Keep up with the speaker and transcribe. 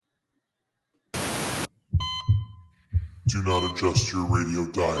Do not adjust your radio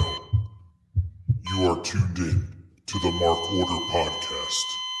dial. You are tuned in to the Mark Order Podcast.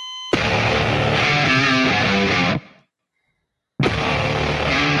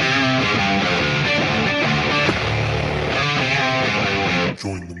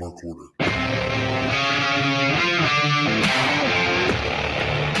 Join the Mark Order.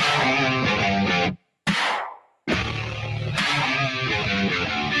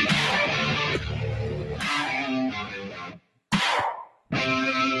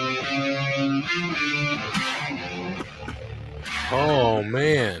 Oh,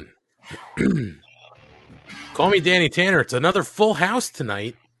 man. Call me Danny Tanner. It's another full house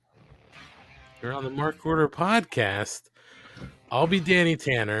tonight. You're on the Mark Order Podcast. I'll be Danny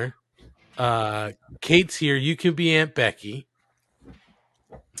Tanner. Kate's here. You can be Aunt Becky.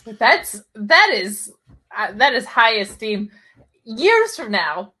 That is high esteem. Years from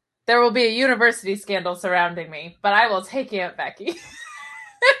now, there will be a university scandal surrounding me, but I will take Aunt Becky.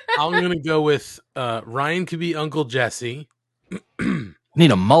 I'm going to go with Ryan could be Uncle Jesse.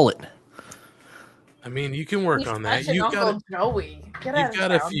 Need a mullet. I mean, you can work on that. You've got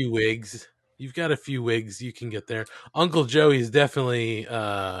a few wigs. You've got a few wigs. You can get there. Uncle Joey's definitely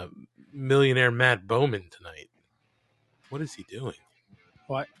millionaire Matt Bowman tonight. What is he doing?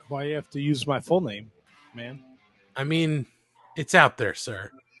 Why you have to use my full name, man? I mean, it's out there, sir.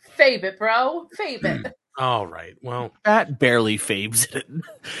 Fave it, bro. Fave it. All right. Well, Pat barely faves it.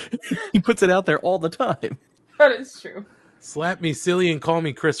 He puts it out there all the time. That is true. Slap me silly and call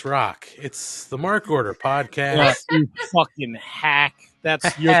me Chris Rock. It's the Mark Order Podcast. Yeah, you fucking hack.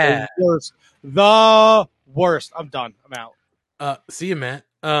 You're the worst. The worst. I'm done. I'm out. See you, Matt.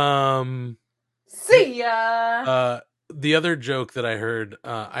 See ya. The other joke that I heard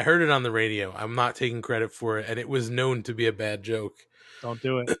it on the radio. I'm not taking credit for it, and it was known to be a bad joke. Don't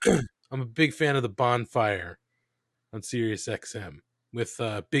do it. I'm a big fan of The Bonfire on Sirius XM with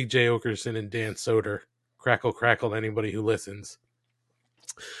Big J. Okerson and Dan Soder. Crackle, crackle, anybody who listens.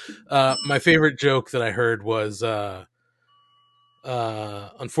 My favorite joke that I heard was,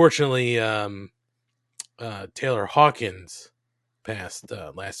 unfortunately, Taylor Hawkins passed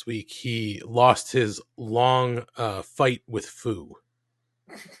last week. He lost his long fight with Foo.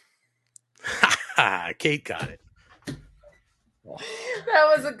 Kate got it.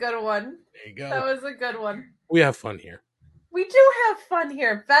 That was a good one. There you go. That was a good one. We have fun here. We do have fun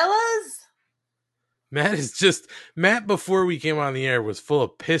here, fellas. Matt before we came on the air was full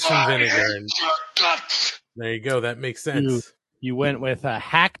of piss and vinegar. And there you go. That makes sense. You went with a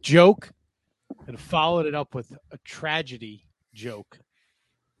hack joke and followed it up with a tragedy joke.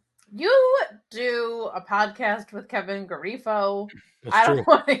 You do a podcast with Kevin Garifo. That's I don't true.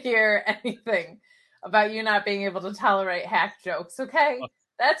 want to hear anything about you not being able to tolerate hack jokes, okay?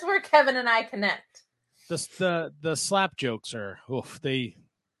 That's where Kevin and I connect. The slap jokes are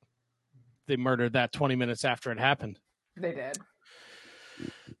they murdered that 20 minutes after it happened. They did.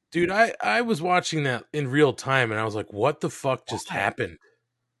 Dude, I was watching that in real time and I was like, what the fuck just happened?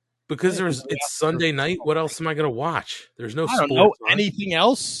 Because it's Sunday night. What else am I going to watch? There's no sports on. Anything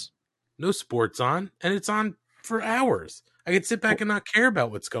else? No sports on. And it's on for hours. I could sit back and not care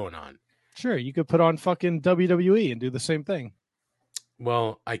about what's going on. Sure, you could put on fucking WWE and do the same thing.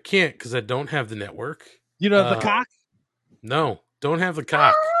 Well, I can't because I don't have the network. You know the cock? No, don't have the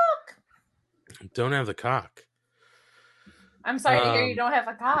cock. Don't have the cock. I'm sorry to hear you don't have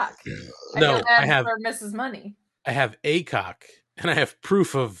a cock. No, I have for Mrs. Money. I have a cock, and I have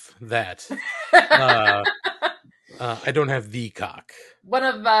proof of that. I don't have the cock. One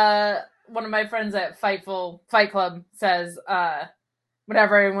of my friends at Fight Club says,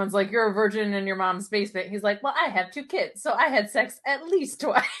 whenever everyone's like, "You're a virgin in your mom's basement," he's like, "Well, I have 2 kids, so I had sex at least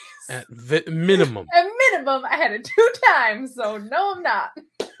twice. At minimum. At minimum, I had it 2 times. So no, I'm not."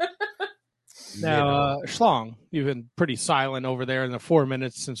 Now, Schlong, you've been pretty silent over there in the 4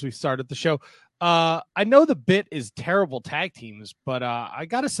 minutes since we started the show. I know the bit is terrible tag teams, but I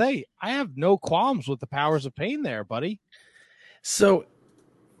got to say, I have no qualms with the Powers of Pain there, buddy. So,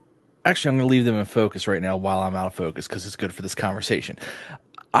 actually, I'm going to leave them in focus right now while I'm out of focus because it's good for this conversation.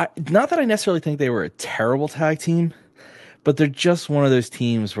 Not that I necessarily think they were a terrible tag team, but they're just one of those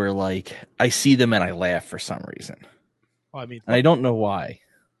teams where, like, I see them and I laugh for some reason. Well, I mean, and I don't know why.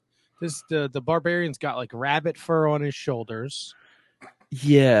 The Barbarian's got like rabbit fur on his shoulders.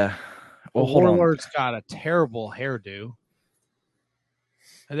 Yeah. Well, hold on. Warlord's got a terrible hairdo.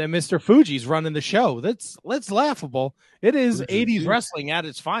 And then Mr. Fuji's running the show. That's laughable. It is 80s wrestling at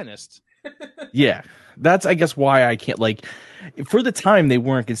its finest. Yeah. That's, I guess, why I can't, like, for the time, they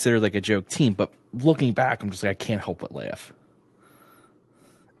weren't considered like a joke team, but looking back, I'm just like, I can't help but laugh.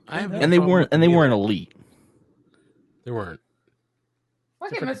 They weren't elite. There weren't.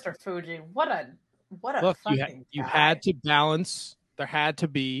 Look at Mr. Fuji. What a Look, fucking you guy. had to balance. There had to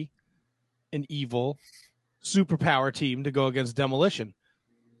be an evil superpower team to go against Demolition.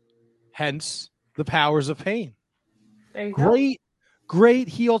 Hence the Powers of Pain. There you go. Great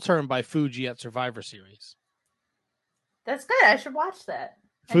heel turn by Fuji at Survivor Series. That's good. I should watch that.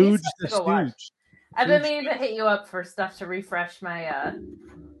 I need Fuji stuff the to go watch. Stooge. I've been meaning to hit you up for stuff to refresh my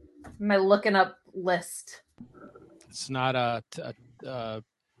my looking up list. It's not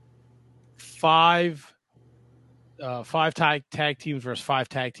five tag teams versus 5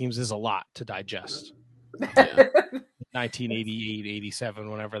 tag teams is a lot to digest. 1988, 87,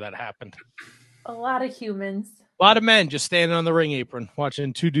 whenever that happened. A lot of humans. A lot of men just standing on the ring apron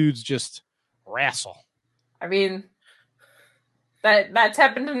watching 2 dudes just wrestle. I mean, that's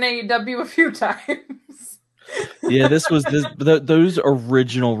happened in AEW a few times. Yeah, this was those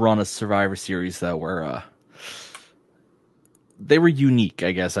original run of Survivor Series that were they were unique,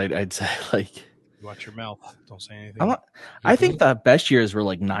 I guess. I'd say, like, watch your mouth. Don't say anything. I think the best years were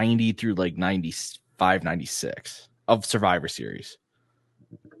like 90 through like 95, 96 of Survivor Series.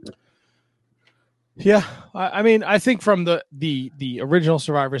 Yeah, I mean, I think from the original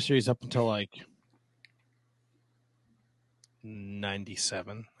Survivor Series up until like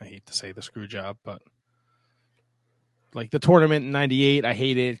 97. I hate to say the screw job, but like the tournament in 98, I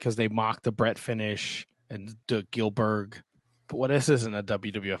hated it because they mocked the Brett finish and the Gilbert. But this isn't a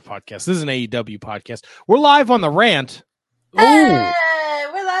WWF podcast. This is an AEW podcast. We're live on the rant. Hey,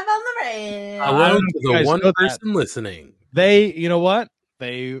 we're live on the rant. Hello to you the guys one know that. person listening. You know what?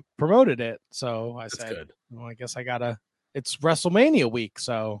 They promoted it. So I That's said, good. well, I guess it's WrestleMania week.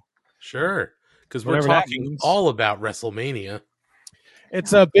 So Sure. Because we're Whatever that talking means. all about WrestleMania.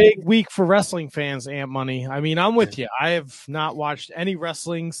 it's a big week for wrestling fans, Ant Money. I mean, I'm with you. I have not watched any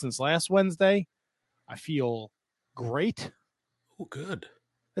wrestling since last Wednesday. I feel great. Oh, good.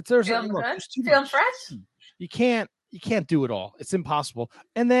 There's Feeling good? there's too Feeling much. fresh? You can't do it all. It's impossible.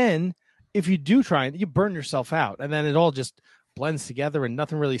 And then if you do try it, you burn yourself out, and then it all just blends together, and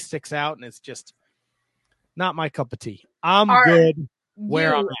nothing really sticks out, and it's just not my cup of tea. I'm Are good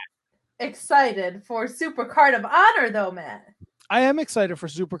where I'm you at. excited for Super Card of Honor, though, Matt? I am excited for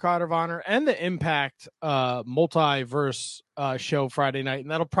Super Card of Honor and the Impact multiverse show Friday night,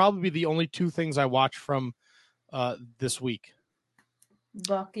 and that'll probably be the only 2 things I watch from this week.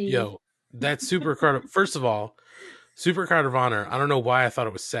 Bucky. Yo, that Super Card. First of all, Super Card of Honor. I don't know why I thought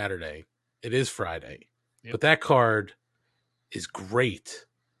it was Saturday. It is Friday. Yep. But that card is great.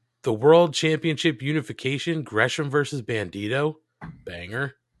 The World Championship Unification, Gresham versus Bandito,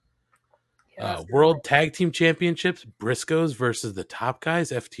 banger. Yeah, that's World Tag Team Championships, Briscoes versus the Top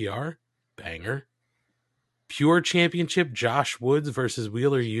Guys, FTR, banger. Pure Championship, Josh Woods versus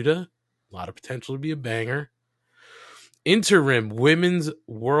Wheeler Yuta, a lot of potential to be a banger. Interim Women's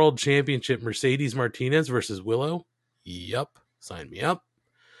World Championship, Mercedes Martinez versus Willow, yup, sign me up.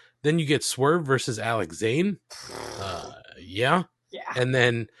 Then you get Swerve versus Alex Zane, yeah. Yeah. And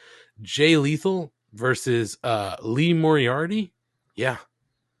then Jay Lethal versus Lee Moriarty. Yeah,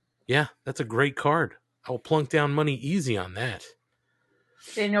 that's a great card. I will plunk down money easy on that.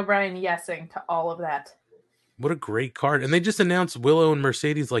 Daniel Bryan yesing to all of that. What a great card. And they just announced Willow and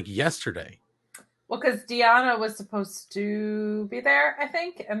Mercedes like yesterday. Well, because Deanna was supposed to be there, I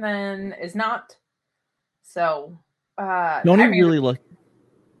think, and then is not. So, Tony really like.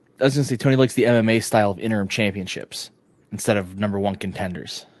 I was gonna say Tony likes the MMA style of interim championships instead of number 1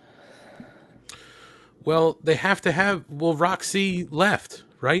 contenders. Well, they have to have. Well, Roxy left,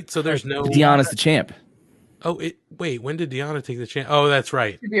 right? So there's no. Deanna's the champ. Oh, wait. When did Deanna take the chance? Oh, that's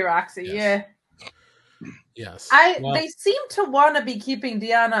right. to be Roxy, Yes. yeah. Yes. They seem to want to be keeping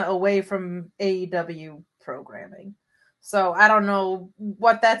Deanna away from AEW programming. So I don't know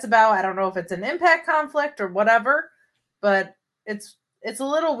what that's about. I don't know if it's an Impact conflict or whatever, but it's a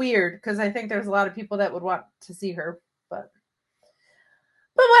little weird because I think there's a lot of people that would want to see her, but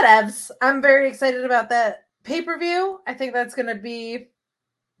whatevs. I'm very excited about that pay-per-view. I think that's going to be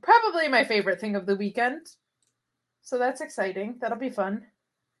probably my favorite thing of the weekend. So that's exciting. That'll be fun.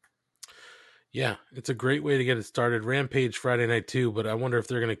 Yeah, it's a great way to get it started. Rampage Friday night too, but I wonder if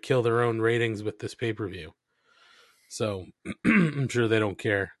they're going to kill their own ratings with this pay-per-view. So I'm sure they don't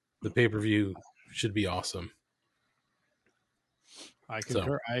care. The pay-per-view should be awesome. I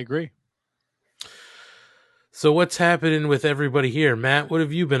concur. I agree. So what's happening with everybody here? Matt, what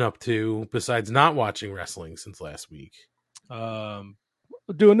have you been up to besides not watching wrestling since last week?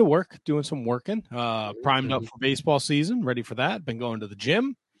 Doing the work, doing some working. Primed up for baseball season, ready for that. Been going to the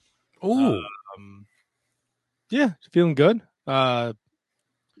gym. Oh, Yeah, feeling good.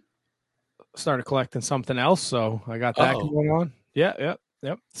 started collecting something else, so I got that Uh-oh. going on. Yeah.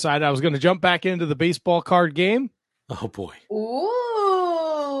 Decided I was going to jump back into the baseball card game. Oh boy. Ooh.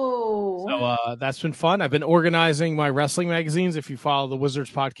 So that's been fun. I've been organizing my wrestling magazines. If you follow the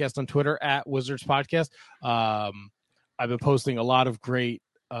Wizards Podcast on Twitter at Wizards Podcast, I've been posting a lot of great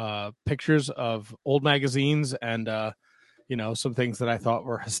pictures of old magazines and some things that I thought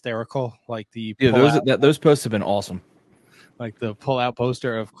were hysterical, like the those posts have been awesome. like the pull-out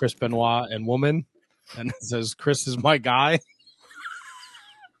poster of Chris Benoit and Woman, and it says "Chris is my guy."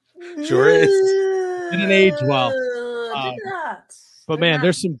 Sure is. Didn't age well. Did not. But Did man, not.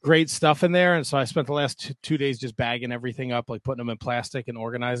 there's some great stuff in there, and so I spent the last 2 days just bagging everything up, like putting them in plastic and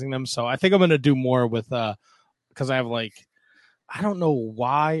organizing them. So I think I'm gonna do more with because I have I don't know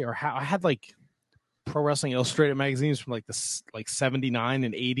why or how I had Pro Wrestling Illustrated magazines from the 79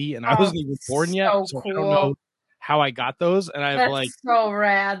 and 80, and I wasn't even born yet, so cool. I don't know how I got those. And I have That's so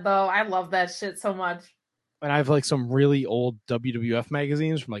rad, though. I love that shit so much. And I have some really old WWF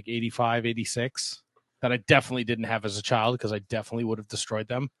magazines from 85, 86 that I definitely didn't have as a child because I definitely would have destroyed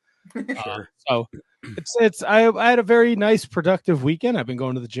them. Sure. So I had a very nice, productive weekend. I've been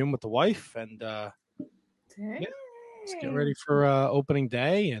going to the gym with the wife, and let's get ready for opening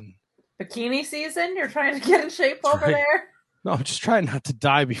day. And bikini season. You're trying to get in shape over there. No, I'm just trying not to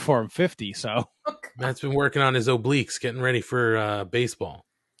die before I'm 50. So Matt's been working on his obliques, getting ready for baseball.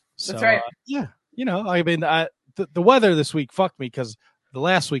 That's right. Yeah. I mean, the weather this week fucked me because the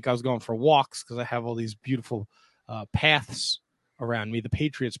last week I was going for walks because I have all these beautiful paths around me, the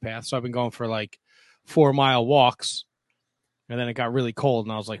Patriots path. So I've been going for 4-mile walks. And then it got really cold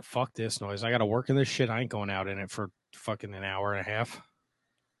and I was like, fuck this noise. I got to work in this shit. I ain't going out in it for fucking an hour and a half.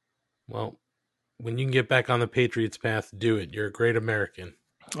 Well, when you can get back on the Patriots path, do it. You're a great American.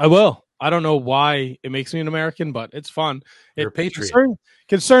 I will. I don't know why it makes me an American, but it's fun. You're a patriot.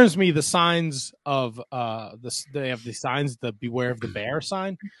 Concerns me the signs of they have the signs, the beware of the bear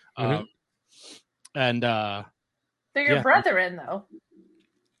sign. Mhm. And They're your brethren, though.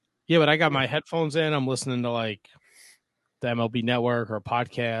 yeah, but I got my headphones in. I'm listening to the MLB Network or a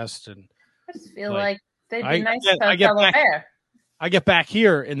podcast, and I just feel like they'd be nice I to get fellow back- bear. I get back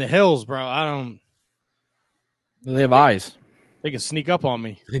here in the hills, bro. I don't. They have eyes. They can sneak up on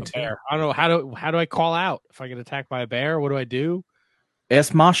me. They A do. bear. I don't know how do I call out if I get attacked by a bear? What do I do?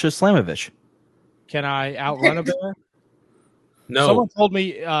 Ask Masha Slamovich. Can I outrun a bear? No. Someone told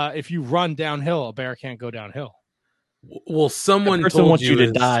me if you run downhill, a bear can't go downhill. Well, someone The person told wants you to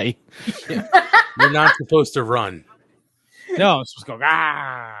is die. You're not supposed to run. No, it's supposed to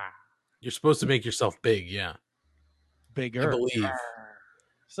go You're supposed to make yourself big. Yeah, I bigger. believe.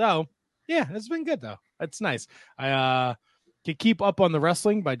 So yeah, it's been good though. It's nice. I can keep up on the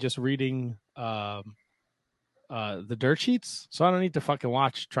wrestling by just reading the dirt sheets. So I don't need to fucking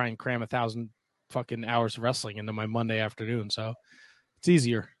try and cram 1,000 fucking hours of wrestling into my Monday afternoon. So it's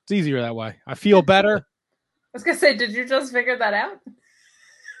easier. It's easier that way. I feel better. I was gonna say, did you just figure that out?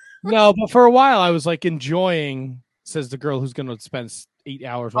 No, but for a while I was enjoying. Says the girl who's going to spend 8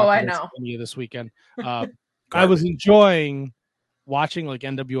 hours. Oh, I watching know. WrestleMania this weekend. I was enjoying watching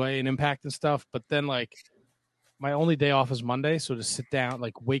NWA and Impact and stuff, but then my only day off is Monday, so to sit down,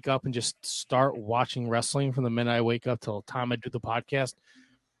 wake up and just start watching wrestling from the minute I wake up till the time I do the podcast,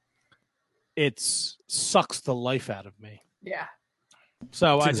 it sucks the life out of me. Yeah.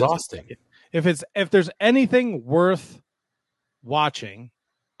 So It's exhausting. If there's anything worth watching,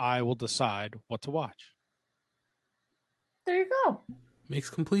 I will decide what to watch. There you go. Makes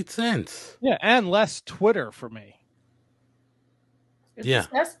complete sense. Yeah, and less Twitter for me. It's Yeah.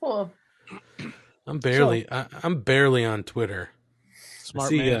 successful. I'm barely on Twitter. Smart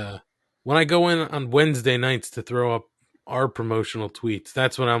See, man. when I go in on Wednesday nights to throw up our promotional tweets,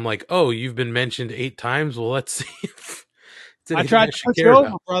 that's when I'm like, "Oh, you've been mentioned 8 times. Well, let's see if it's I anything tried to should put care you over,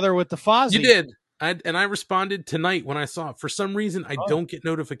 about." brother, with the Fozzy. You did. I responded tonight when I saw it. For some reason, I Oh. don't get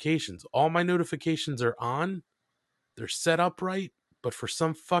notifications. All my notifications are on. They're set up right, but for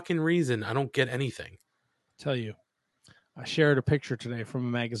some fucking reason, I don't get anything. Tell you, I shared a picture today from a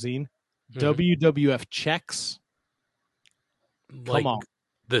magazine. Mhm. WWF checks. Like on.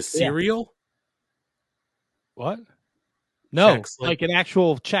 the cereal? What? No, Checks, like an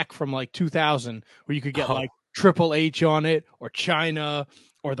actual check from 2000 where you could get Triple H on it or China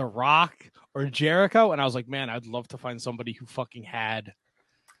or The Rock or Jericho. And I was like, man, I'd love to find somebody who fucking had.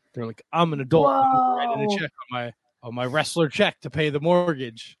 They're like, I'm an adult. I'm writing a Whoa. check on my wrestler check to pay the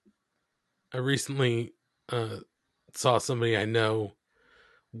mortgage. I recently saw somebody I know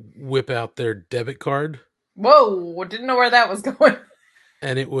whip out their debit card, Whoa! Didn't know where that was going.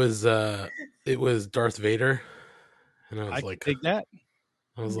 and it was Darth Vader, and I was I can like, dig that.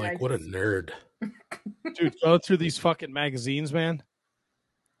 I was like, Nice. what a nerd. Dude, go through these fucking magazines, man.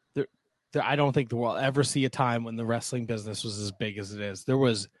 I don't think the world ever see a time when the wrestling business was as big as it is. There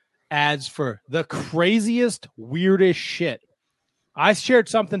was ads for the craziest, weirdest shit. I shared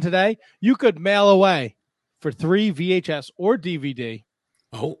something today. You could mail away for 3 VHS or DVD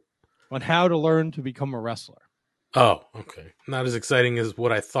Oh, on how to learn to become a wrestler. oh, okay. Not as exciting as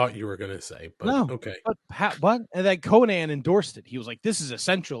what I thought you were going to say, but No. okay. But what? And then Conan endorsed it. He was like, "This is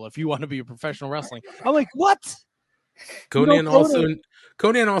essential if you want to be a professional wrestling." I'm like, "What?" Conan know,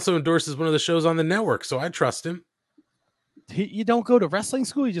 Conan also endorses one of the shows on the network, so I trust him. You don't go to wrestling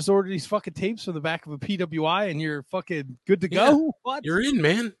school. You just order these fucking tapes from the back of a PWI, and you're fucking good to go. Yeah. What? You're in,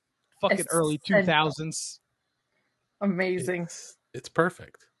 man. Fucking early 2000s. Amazing. It's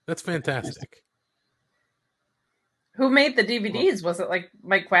perfect. That's fantastic. Who made the DVDs? Was it like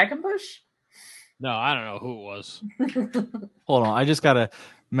Mike Quackenbush? No, I don't know who it was. Hold on, I just gotta.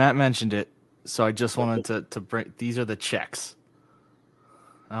 Matt mentioned it, so I just wanted to bring. These are the checks.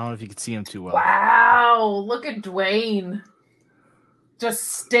 I don't know if you can see them too well. Wow, look at Dwayne. Just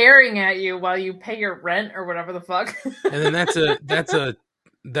staring at you while you pay your rent or whatever the fuck. And then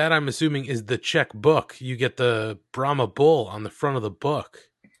that I'm assuming is the checkbook. You get the Brahma Bull on the front of the book.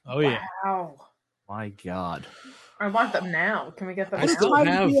 Oh yeah, Wow. My God. I want them now. Can we get them I now? still time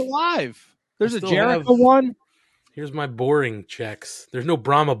have- to be alive. There's I a still Jericho have- one. Here's my boring checks. There's no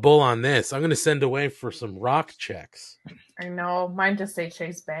Brahma Bull on this. I'm going to send away for some rock checks. I know. Mine just say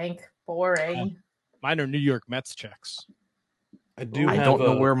Chase Bank. Boring. Mine are New York Mets checks. I I have don't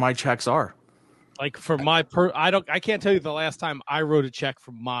know where my checks are. Like for my I can't tell you the last time I wrote a check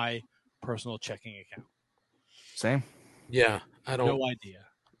from my personal checking account. Same. Yeah, I don't. No idea.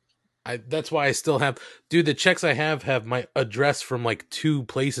 That's why I still have. Dude, the checks I have my address from like 2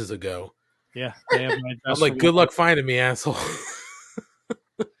 places ago. Yeah, they have my I'm address. like, from good luck finding me, asshole.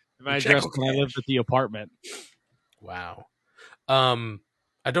 My check address will when I lived at the apartment. Wow.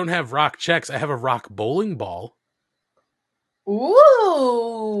 I don't have rock checks. I have a rock bowling ball.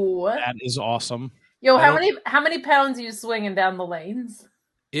 Ooh. That is awesome. Yo, I how many pounds are you swinging down the lanes?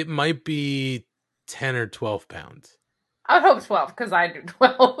 It might be 10 or 12 pounds. I would hope 12 because I do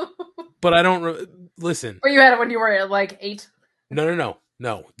 12. But I don't listen. Or you had it when you were like 8. No.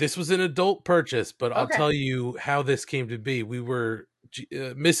 This was an adult purchase, but I'll Okay. tell you how this came to be. We were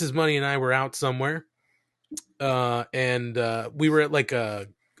Mrs. Money and I were out somewhere, and we were at like a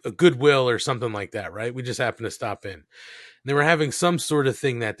Goodwill or something like that, right? We just happened to stop in. And they were having some sort of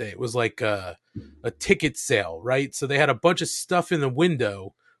thing that day. It was like a ticket sale, right? So they had a bunch of stuff in the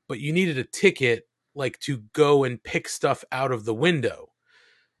window, but you needed a ticket like to go and pick stuff out of the window.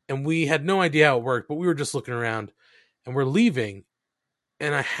 And we had no idea how it worked, but we were just looking around and we're leaving.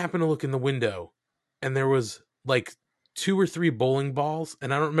 And I happened to look in the window and there was like 2 or 3 bowling balls.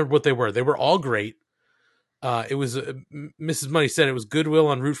 And I don't remember what they were. They were all great. It was, Mrs. Money said it was Goodwill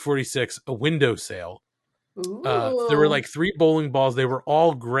on Route 46, a window sale. Ooh. There were like 3 bowling balls. They were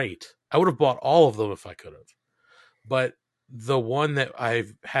all great. I would have bought all of them if I could have. But the one that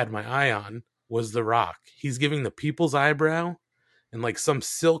I've had my eye on was The Rock. He's giving the people's eyebrow and like some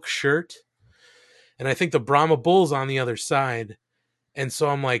silk shirt. And I think the Brahma Bull's on the other side. And so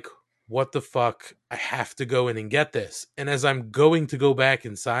I'm like, what the fuck? I have to go in and get this. And as I'm going to go back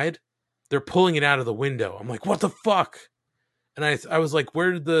inside, they're pulling it out of the window. I'm like, what the fuck? And I was like,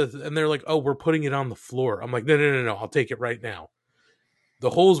 where did and they're like, oh, we're putting it on the floor. I'm like, no. I'll take it right now. The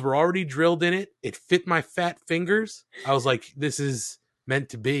holes were already drilled in it. It fit my fat fingers. I was like, this is meant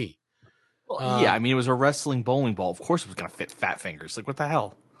to be. Well, yeah, I mean, it was a wrestling bowling ball. Of course it was going to fit fat fingers. Like, what the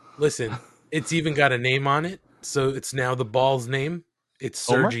hell? Listen, it's even got a name on it. So it's now the ball's name. It's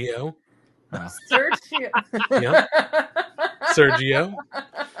Homer? Sergio. Sergio. Yeah. Sergio.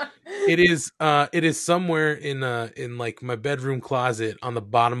 It is somewhere in like my bedroom closet on the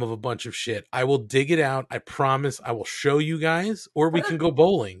bottom of a bunch of shit. I will dig it out. I promise I will show you guys, or we can go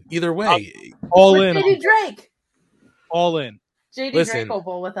bowling. Either way. All With in. JD Drake. All in. JD Listen. Drake will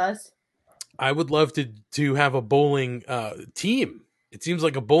bowl with us. I would love to have a bowling team. It seems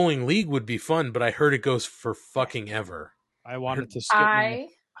like a bowling league would be fun, but I heard it goes for fucking ever. I wanted to skip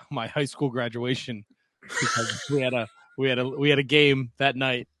my high school graduation because we had a game that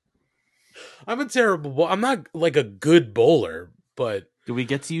night. I'm a terrible I'm not like a good bowler, but Do we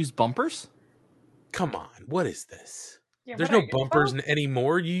get to use bumpers? come on, what is this? Yeah, There's what no are you, bumpers Bob?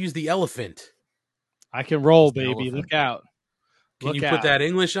 anymore. You use the elephant. I can roll, It's the baby. elephant. Look out. Can Look you out. put that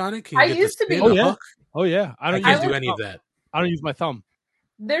English on it? Can you I get used the to be- spin, Oh, the yeah. hook? Oh yeah. I I don't can't use do my any of thumb. that. I don't use my thumb.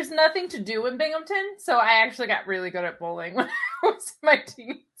 There's nothing to do in Binghamton, so I actually got really good at bowling when I was in my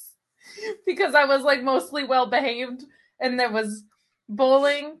teens because I was like mostly well behaved, and there was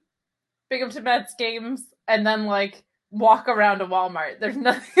bowling, Binghamton Mets games, and then like walk around a Walmart. There's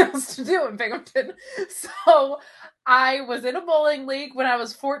nothing else to do in Binghamton. So I was in a bowling league when I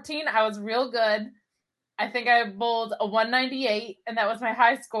was 14. I was real good. I think I bowled a 198, and that was my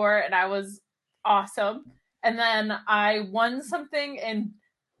high score, and I was awesome. And then I won something, and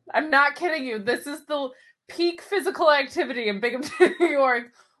I'm not kidding you. This is the peak physical activity in Binghamton, New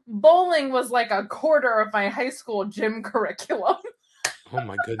York. Bowling was like a quarter of my high school gym curriculum. Oh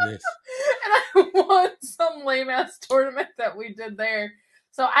my goodness. And I won some lame ass tournament that we did there.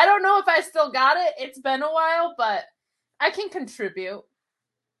 So I don't know if I still got it. It's been a while, but I can contribute.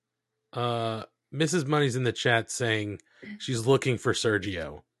 Mrs. Money's in the chat saying she's looking for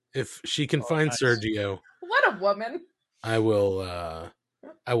Sergio. If she can find nice. Sergio, What a woman. I will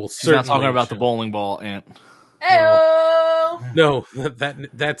She's not talking certainly about the show- bowling ball, Aunt. Ayo! No,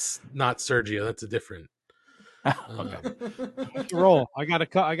 that's not Sergio. That's a different. Roll. I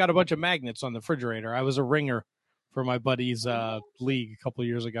got a bunch of magnets on the refrigerator. I was a ringer for my buddy's league a couple of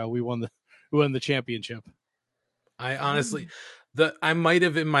years ago. We won the championship. I honestly, I might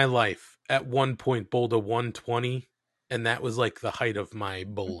have in my life at one point bowled a 120, and that was like the height of my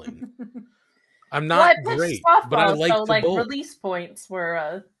bowling. I'm not Well, I pitched great, softball, but I like so to like bowl. release points were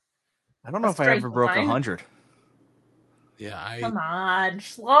I don't know A if I ever straight broke line. 100. Yeah, come on,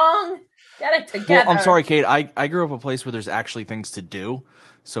 Schlong. Get it Well, together. I'm sorry, Kate. I grew up a place where there's actually things to do,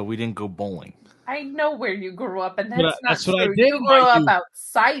 so we didn't go bowling. I know where you grew up, and But that's not that's true. what I did, You grew up mind you.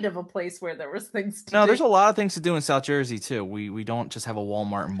 outside of a place where there was things to No, do. there's a lot of things to do in South Jersey too. We don't just have a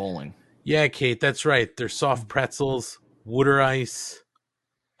Walmart and bowling. yeah, Kate, that's right. There's soft pretzels, water ice,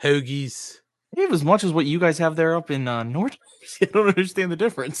 hoagies. You have as much as what you guys have there up in North. I don't understand the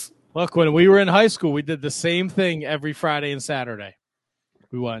difference. Look, when we were in high school, we did the same thing every Friday and Saturday.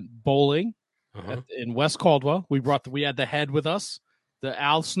 We went bowling Uh-huh. in West Caldwell. We had the head with us, the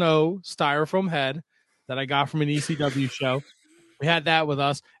Al Snow styrofoam head that I got from an ECW show. We had that with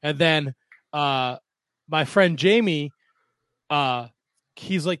us, and then my friend Jamie,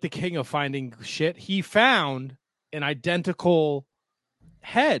 he's like the king of finding shit. He found an identical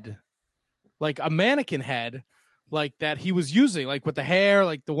head, like a mannequin head, like that he was using, like with the hair,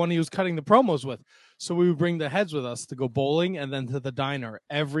 like the one he was cutting the promos with. So we would bring the heads with us to go bowling and then to the diner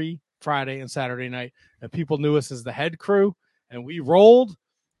every Friday and Saturday night. And people knew us as the head crew, and we rolled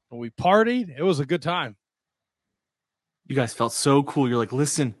and we partied. It was a good time. You guys felt so cool. You're like,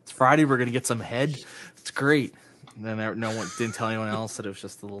 listen, it's Friday. We're gonna get some head. It's great. And then no one didn't tell anyone else that it was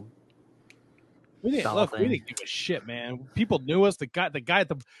just a little. We didn't Doll look. We thing. didn't give a shit, man. People knew us. The guy at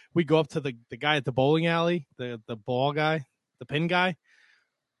the. We go up to the guy at the bowling alley, the ball guy, the pin guy.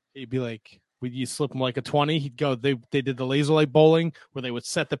 He'd be like, you slip him like a 20. He'd go. They did the laser light bowling where they would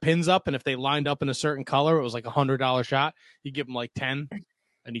set the pins up, and if they lined up in a certain color, it was like $100 shot. He'd give him like 10,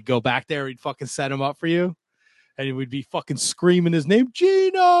 and he'd go back there. He'd fucking set him up for you, and he would be fucking screaming his name,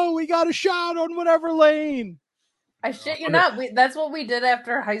 Gino. We got a shot on whatever lane. I shit you not. That's what we did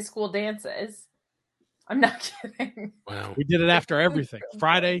after high school dances. I'm not kidding. Wow. We did it after everything.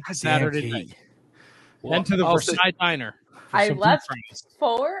 Friday, Saturday Damn, night. Kate. Then to the I'll say- Versailles Diner. for I some food left fries.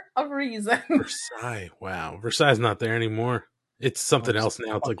 for a reason. Versailles. Wow. Versailles is not there anymore. It's something else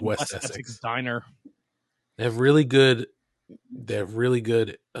now. It's like Fucking West Essex. Diner. They have really good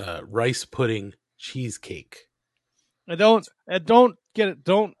rice pudding cheesecake. I don't get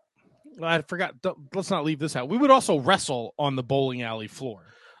it. I forgot. Let's not leave this out. We would also wrestle on the bowling alley floor.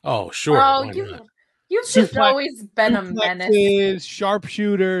 Oh, sure. Oh, why not? you've just Suplex- always been a menace. Suplexes,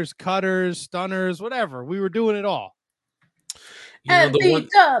 sharpshooters, cutters, stunners, whatever. We were doing it all. You know,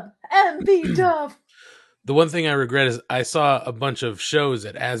 MB Dub. the one thing I regret is I saw a bunch of shows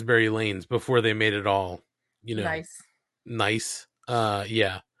at Asbury Lanes before they made it all, nice.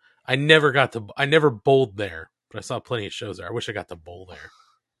 Yeah. I never bowled there, but I saw plenty of shows there. I wish I got to bowl there.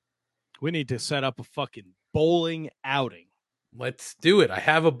 We need to set up a fucking bowling outing. Let's do it. I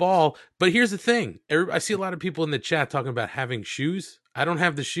have a ball, but here's the thing. I see a lot of people in the chat talking about having shoes. I don't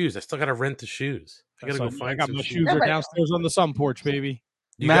have the shoes. I still got to rent the shoes. I got to go So find got some my shoes. shoes are Nobody- downstairs on the sun porch, baby.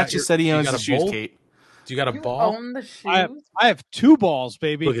 Matt just said he owns got the a shoes, bowl? Kate. Do you got a You ball? own the shoes. I have 2 balls,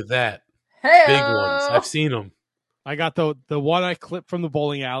 baby. Look at that. Hey, Big ones. I've seen them. I got the one I clipped from the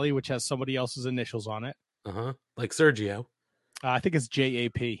bowling alley, which has somebody else's initials on it. Uh-huh. Like Sergio. I think it's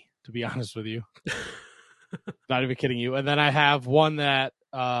JAP, to be honest with you. Not even kidding you. And then I have one that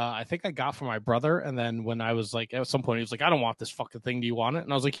I think I got from my brother. And then when I was like, at some point, he was like, I don't want this fucking thing. Do you want it?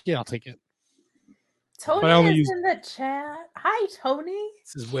 And I was like, yeah, I'll take it. Tony But I only is use- in the chat. Hi, Tony.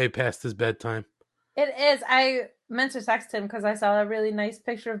 This is way past his bedtime. It is. I meant to text him because I saw a really nice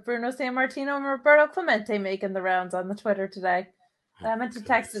picture of Bruno Sammartino and Roberto Clemente making the rounds on the Twitter today. I meant to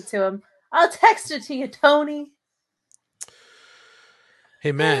text it to him. I'll text it to you, Tony.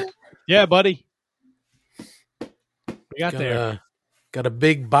 Hey, Matt. Yeah, buddy. We got there. Got a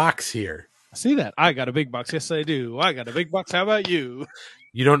big box here. I see that. I got a big box. Yes, I do. I got a big box. How about you?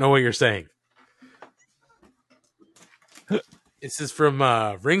 You don't know what you're saying. This is from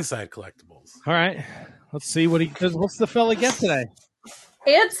Ringside Collectibles. All right. Let's see what he does. What's the fella get today?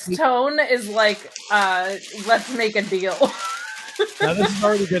 Ant's tone is like, let's make a deal. Now, this has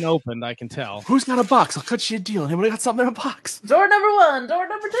already been opened, I can tell. Who's got a box? I'll cut you a deal. Anybody got something in a box? Door number 1, door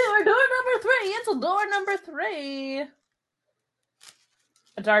number 2, or door number 3. It's door number 3.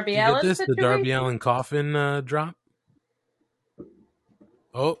 A Darby You get Allin this? The situation? Darby Allin coffin drop?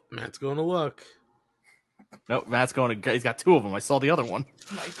 Oh, Matt's going to look. Nope, Matt's going to. He's got 2 of them. I saw the other one.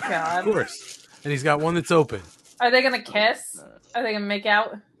 Oh my Of god. course. And he's got one that's open. Are they gonna kiss? Are they gonna make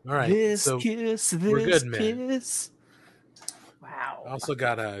out? All right. This so kiss, this we're good, man. kiss. Wow. also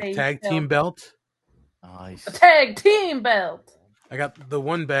got a Hey, tag Phil. team belt. Nice. A tag team belt. I got the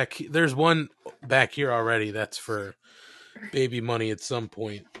one back. There's one back here already. That's for baby money at some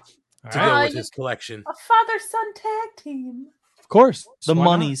point All to right. go with you- his collection. A father-son tag team. Of course. The Why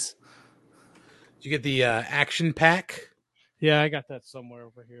not? monies. Did you get the action pack? Yeah, I got that somewhere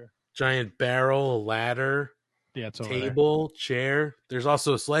over here. Giant barrel, a ladder, Yeah, it's over there. table, chair. There's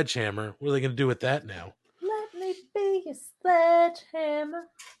also a sledgehammer. What are they going to do with that now? Let me be a sledgehammer.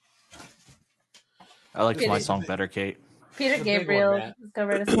 I like It my is- song better, Kate. Peter It's a big Gabriel, one, Matt. let's go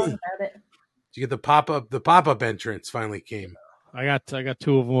write a song about it. Did you get the pop up? The pop up entrance finally came. I got 2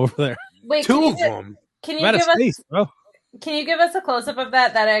 of them over there. Wait, Two of them. Can I'm you out of give us? space, bro. Can you give us a close up of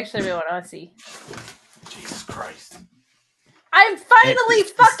that? That I actually really want to see. Jesus Christ! I'm finally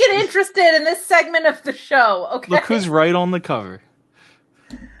fucking interested in this segment of the show. Okay. Look who's right on the cover.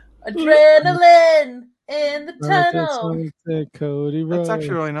 Adrenaline in the tunnel. Cody That's Rhodes. actually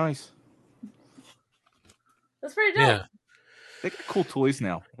really nice. That's pretty dope. Yeah, They got cool toys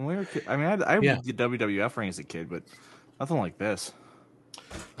now. When we were I mean, I Yeah. did WWF ring as a kid, but nothing like this.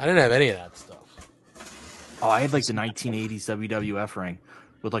 I didn't have any of that stuff. Oh, I had like the 1980s WWF ring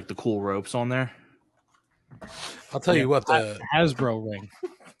with like the cool ropes on there. I'll tell you what. The Hasbro ring.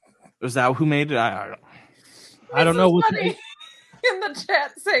 Was that who made it? I don't know Mrs. what. Money in the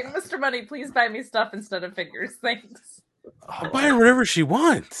chat saying, "Mr. Money, please buy me stuff instead of figures. Thanks." I'll buy her whatever she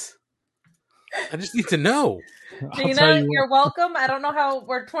wants. I just need to know. I'll Gina, tell you you're welcome. I don't know how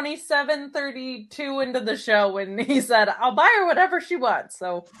we're 27:32 into the show when he said, "I'll buy her whatever she wants."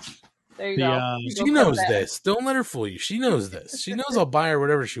 So there you The, go. You She go knows for that. this. Don't let her fool you. She knows this. She knows I'll buy her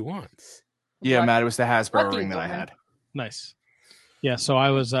whatever she wants. Yeah, Lucky- Matt, it was the Hasbro lucky ring that I woman. had. Nice. Yeah, so I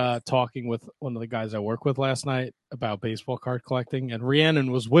was talking with one of the guys I work with last night about baseball card collecting, and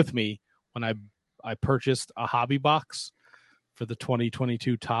Rhiannon was with me when I purchased a hobby box for the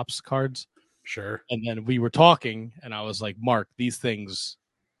 2022 Topps cards. Sure. And then we were talking, and I was like, Mark, these things,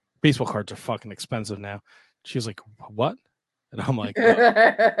 baseball cards are fucking expensive now. She was like, what? And I'm like,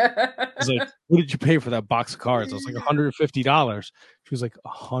 I was like, what did you pay for that box of cards? I was like, $150. She was like,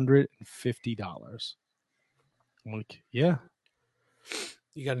 $150. I'm like, yeah.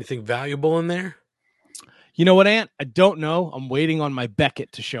 You got anything valuable in there? You know what, Ant? I don't know. I'm waiting on my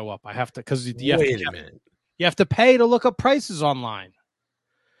Beckett to show up. I have to, because you Wait a minute. have to pay to look up prices online.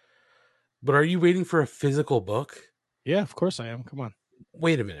 But are you waiting for a physical book? Yeah, of course I am. Come on.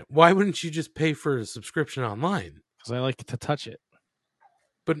 Wait a minute. Why wouldn't you just pay for a subscription online? Because I like to touch it.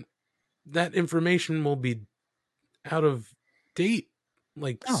 But that information will be out of date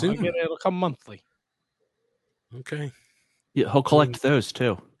like No, soon. it'll come monthly. Okay. Yeah, he'll collect those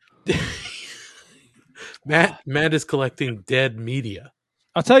too. Matt is collecting dead media.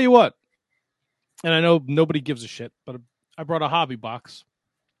 I'll tell you what, and I know nobody gives a shit, but I brought a hobby box.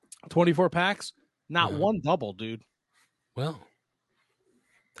 24 packs, not Uh-huh. one double, dude. Well,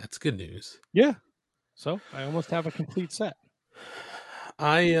 that's good news. Yeah. So I almost have a complete set.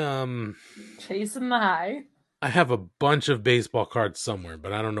 I Chasing the high. I have a bunch of baseball cards somewhere,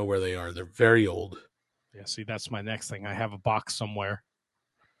 but I don't know where they are. They're very old. Yeah, see, that's my next thing. I have a box somewhere.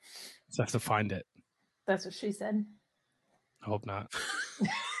 So I have to find it. That's what she said. I hope not.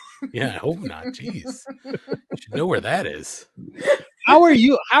 Yeah, I hope not. Jeez. You should know where that is. How are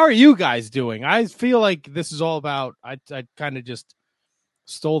you guys doing? I feel like this is all about I kind of just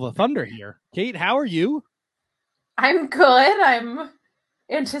stole the thunder here. Kate, how are you? I'm good. I'm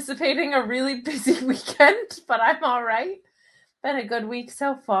anticipating a really busy weekend, but I'm all right. Been a good week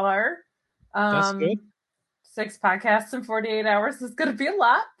so far. That's good. 6 podcasts in 48 hours is going to be a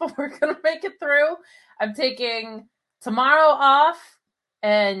lot, but we're going to make it through. I'm taking tomorrow off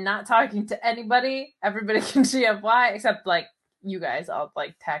and not talking to anybody. Everybody can GFY except like you guys, I'll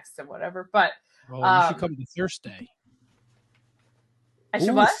like text and whatever. But You should come to Thursday. I should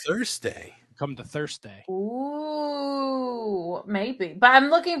Ooh, what? Thursday. Come to Thursday. Ooh, maybe. But I'm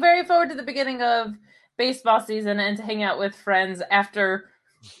looking very forward to the beginning of baseball season and to hang out with friends after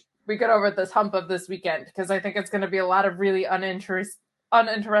we get over this hump of this weekend, because I think it's going to be a lot of really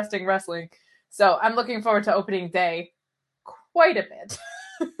uninteresting wrestling. So I'm looking forward to opening day quite a bit.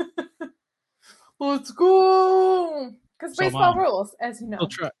 Let's go! Because So baseball am I. rules, as you know.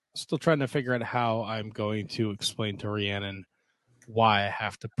 Still trying to figure out how I'm going to explain to Rhiannon why I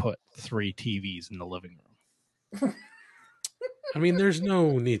have to put 3 TVs in the living room. I mean, there's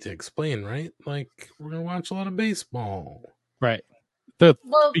no need to explain, right? Like, we're going to watch a lot of baseball. Right.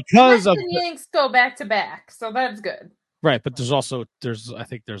 Well, Because of Mets and Yanks go back to back, so that's good. Right, but there's I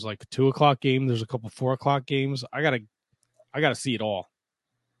think there's like a 2:00 game. There's a couple 4:00 games. I gotta see it all.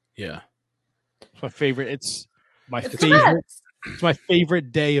 Yeah. It's my favorite. It's my It's the favorite. Mets. It's my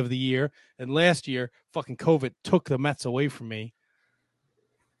favorite day of the year. And last year, fucking COVID took the Mets away from me.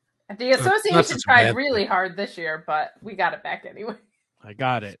 The Not association such a tried bad really thing. hard this year, but we got it back anyway. I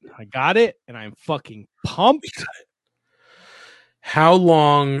got it, and I'm fucking pumped. How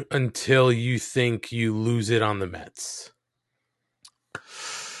long until you think you lose it on the Mets?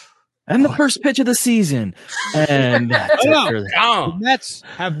 And the first pitch of the season. And that's it No. for that. The Oh, Mets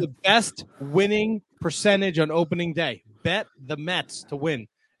have the best winning percentage on opening day. Bet the Mets to win.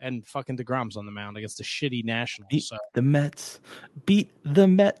 And fucking DeGrom's on the mound against the shitty Nationals. So. The Mets. Beat the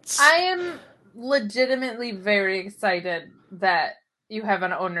Mets. I am legitimately very excited that you have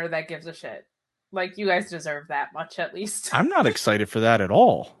an owner that gives a shit. Like, you guys deserve that much, at least. I'm not excited for that at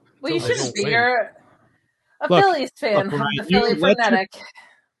all. Well, you Until they shouldn't don't be. win. You're a Look, Phillies fan. Ryan, The Philly let your- frenetic.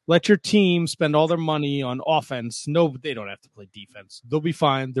 Let your team spend all their money on offense. No, they don't have to play defense. They'll be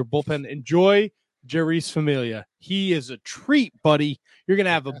fine. Their bullpen. Enjoy Jeurys Familia. He is a treat, buddy. You're going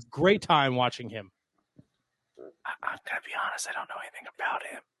to have a great time watching him. I'm gonna be honest, I don't know anything about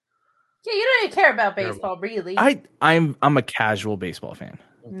him. Yeah, you don't even care about Terrible. baseball, really. I'm a casual baseball fan.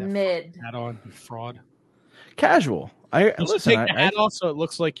 With that Mid. hat on, you fraud. Casual. I You should listen. take the hat off so it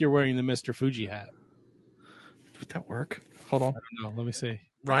looks like you're wearing the Mr. Fuji hat. Would that work? Hold on. I don't know. Let me see.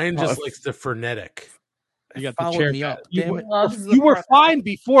 Ryan Oh, just if- likes the frenetic. You got Follow the chair. me up. You, Damn were- it. Loves the you were front. fine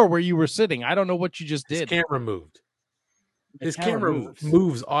before where you were sitting. I don't know what you just His did. camera moved. The His camera camera moves.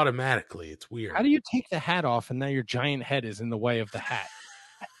 moves automatically. It's weird. How do you take the hat off and now your giant head is in the way of the hat?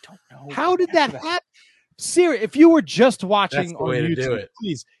 I don't know. How did that hat? Siri, if you were just watching That's the on way to YouTube, do it.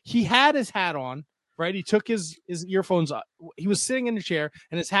 please. He had his hat on, right? He took his earphones off. He was sitting in a chair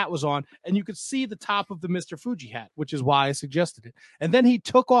and his hat was on, and you could see the top of the Mr. Fuji hat, which is why I suggested it. And then he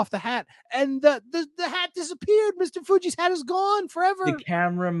took off the hat, and the hat disappeared. Mr. Fuji's hat is gone forever. The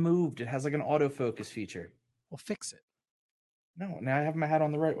camera moved. It has like an autofocus feature. Well, fix it. No, now I have my hat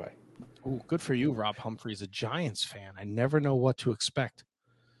on the right way. Ooh, good for you, Rob Humphreys, a Giants fan. I never know what to expect.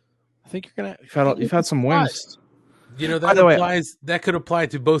 I think you're gonna. You've had some wins. You know, By that the way- applies. That could apply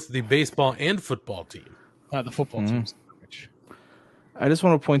to both the baseball and football team. The football Mhm. teams. I just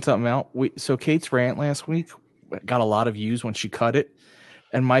want to point something out. So Kate's rant last week got a lot of views when she cut it.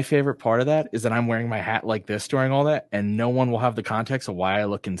 And my favorite part of that is that I'm wearing my hat like this during all that, and no one will have the context of why I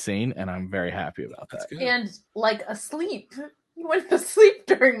look insane, and I'm very happy about that. That's good. And like asleep. You went to sleep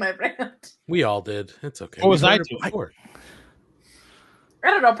during my rant. We all did. It's okay. What was We've I heard it doing? before. I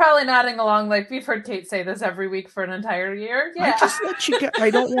don't know, probably nodding along like we've heard Kate say this every week for an entire year. Yeah. I just let you get.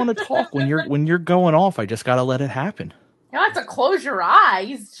 I don't want to talk when you're going off. I just gotta let it happen. You don't have to close your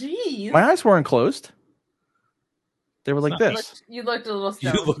eyes. Jeez. My eyes weren't closed. They were like not- this. You looked a little You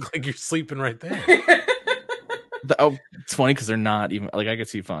stoned. look like you're sleeping right there. It's funny because they're not even like I could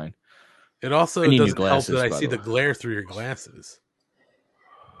see fine. It also I need new doesn't help glasses, that I by see the the way. glare through your glasses.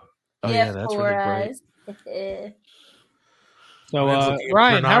 Oh yeah, that's really bright. bright. So, Ryan's looking at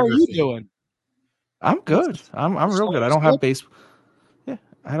Ryan, how are you pornography. doing? I'm good. I'm real good. I don't Good? have base. Yeah,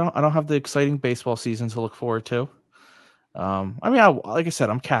 I don't have the exciting baseball season to look forward to. I mean, like I said,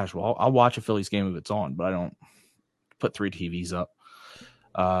 I'm casual. I'll watch a Phillies game if it's on, but I don't put 3 TVs up.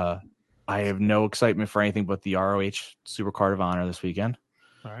 I have no excitement for anything but the ROH Supercard of Honor this weekend.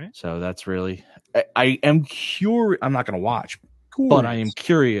 All right. So that's really. I am curious. I'm not going to watch, but I am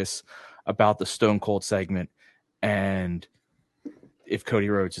curious about the Stone Cold segment and if Cody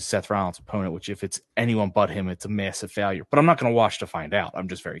Rhodes is Seth Rollins' opponent, which if it's anyone but him, it's a massive failure. But I'm not going to watch to find out. I'm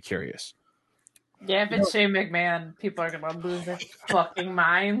just very curious. Yeah, if it's Shane McMahon, people are gonna lose their fucking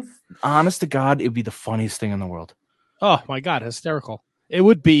minds. Honest to God, it'd be the funniest thing in the world. Oh my God, hysterical! It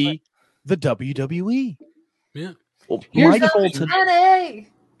would be the WWE. Yeah. Well, Here's my Goes goal the to money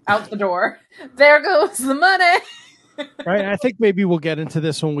out the door. There goes the money. Right. I think maybe we'll get into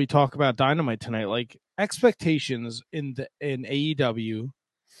this when we talk about Dynamite tonight. Like expectations in AEW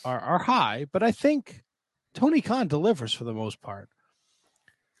are high, but I think Tony Khan delivers for the most part.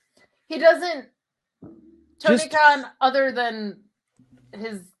 He doesn't. Tony Just- Khan, other than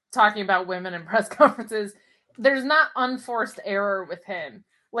his talking about women in press conferences, there's not unforced error with him.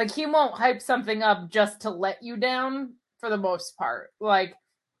 Like, he won't hype something up just to let you down for the most part. Like,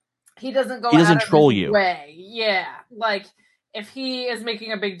 he doesn't go He doesn't out of troll his you. way. Yeah. Like, if he is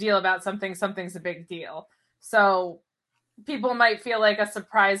making a big deal about something, something's a big deal. So people might feel like a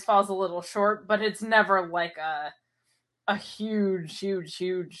surprise falls a little short, but it's never like a huge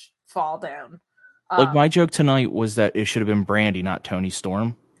fall down. Like, my joke tonight was that it should have been Brandy, not Tony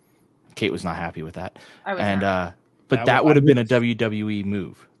Storm. Kate was not happy with that. I was And not. but that would have been a WWE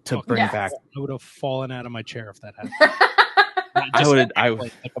move to Okay. bring Yes. back. I would have fallen out of my chair if that happened. I would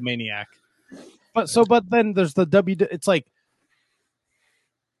like a maniac. But then there's the it's like,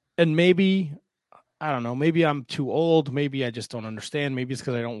 and maybe, I don't know, maybe I'm too old, maybe I just don't understand, maybe it's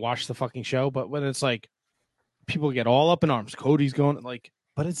because I don't watch the fucking show, but when it's like people get all up in arms, Cody's going like,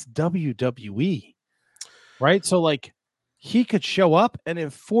 but it's WWE, right? So like, he could show up and in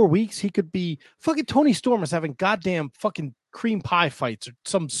 4 weeks he could be fucking Tony Storm is having goddamn fucking cream pie fights or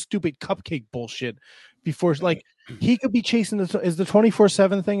some stupid cupcake bullshit before, like, he could be chasing is the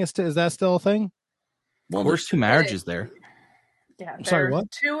 24/7 thing, is that still a thing? Well, there's 2 marriages there. Yeah, I'm sorry, there's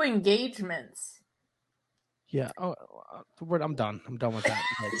what? 2 engagements. Yeah. Oh, I'm done. I'm done with that.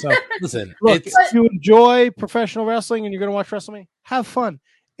 Right, so Listen, look, it's if you enjoy professional wrestling and you're going to watch WrestleMania, have fun,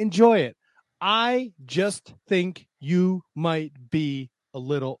 enjoy it. I just think you might be a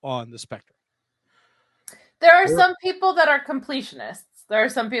little on the spectrum. There are some people that are completionists. There are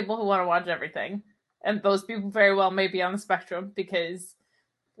some people who want to watch everything. And those people very well may be on the spectrum because,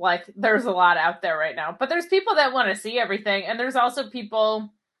 like, there's a lot out there right now. But there's people that want to see everything. And there's also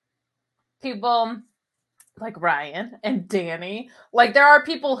people like Ryan and Danny. Like, there are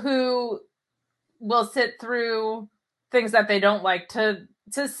people who will sit through things that they don't like to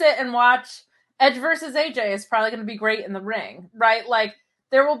sit and watch. Edge versus AJ is probably going to be great in the ring, right? Like,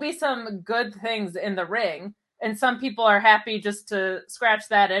 there will be some good things in the ring, and some people are happy just to scratch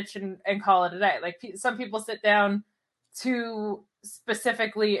that itch and call it a day. Like, some people sit down to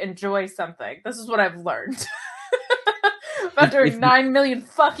specifically enjoy something. This is what I've learned about doing 9 million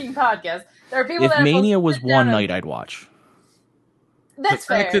fucking podcasts. There are people If that Mania will was sit down one and- night, I'd watch. That's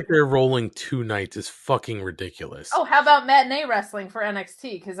the fact fair. that they're rolling 2 nights is fucking ridiculous. Oh, how about matinee wrestling for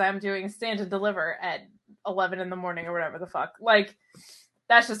NXT? Because I'm doing Stand and Deliver at 11 in the morning or whatever the fuck. Like,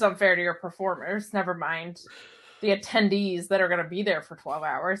 that's just unfair to your performers. Never mind the attendees that are going to be there for 12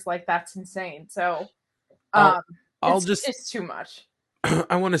 hours. Like, that's insane. So, it's too much.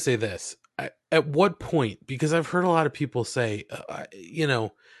 I want to say this. At what point, because I've heard a lot of people say,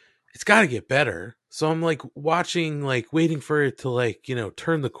 it's got to get better. So I'm like watching, like waiting for it to like,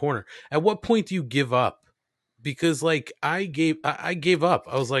 turn the corner. At what point do you give up? Because like I gave up.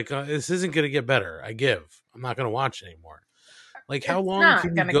 I was like, this isn't going to get better. I'm not going to watch anymore. Like, how long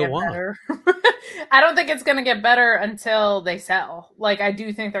can you go on? Better. I don't think it's going to get better until they sell. Like, I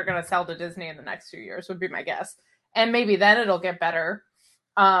do think they're going to sell to Disney in the next few years, would be my guess. And maybe then it'll get better.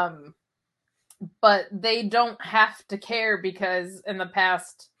 But they don't have to care because in the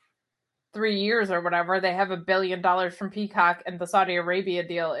past 3 years or whatever, they have $1 billion from Peacock, and the Saudi Arabia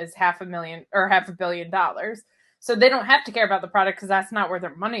deal is $500 million. So they don't have to care about the product because that's not where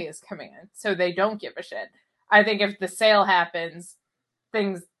their money is coming in. So they don't give a shit. I think if the sale happens,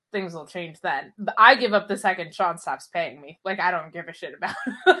 things will change then. I give up the second Sean stops paying me. Like, I don't give a shit about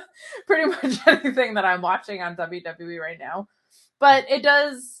pretty much anything that I'm watching on WWE right now. But it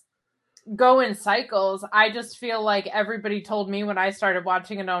does go in cycles. I just feel like everybody told me when I started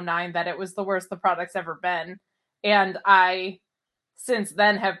watching in 2009 that it was the worst the product's ever been. And I, since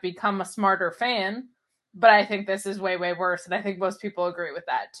then, have become a smarter fan. But I think this is way, way worse. And I think most people agree with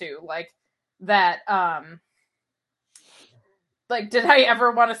that too. Like, that, like, did I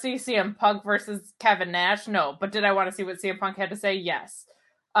ever want to see CM Punk versus Kevin Nash? No. But did I want to see what CM Punk had to say? Yes.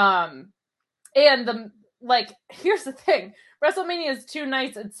 And here's the thing. WrestleMania is 2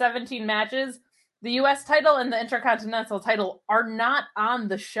 nights and 17 matches. The US title and the Intercontinental title are not on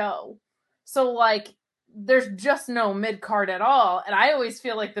the show. So, like, there's just no mid-card at all. And I always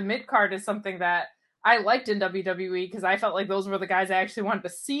feel like the mid-card is something that I liked in WWE because I felt like those were the guys I actually wanted to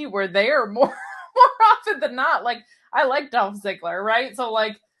see were there more often than not. Like, I like Dolph Ziggler, right? So,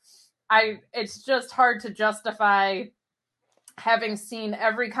 like, it's just hard to justify having seen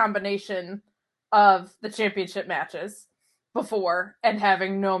every combination of the championship matches before and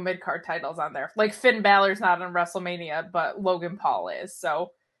having no mid-card titles on there. Like Finn Balor's not on WrestleMania, but Logan Paul is.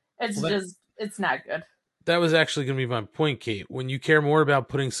 So it's it's not good. That was actually going to be my point, Kate. When you care more about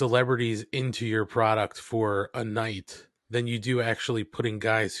putting celebrities into your product for a night than you do actually putting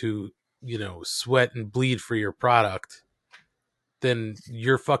guys who, sweat and bleed for your product, then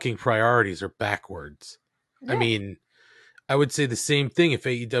your fucking priorities are backwards. Yeah. I mean, I would say the same thing if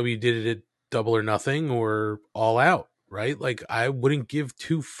AEW did it at Double or Nothing or All Out, right? Like, I wouldn't give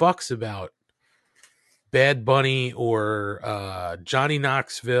two fucks about Bad Bunny or Johnny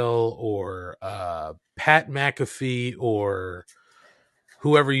Knoxville or Pat McAfee or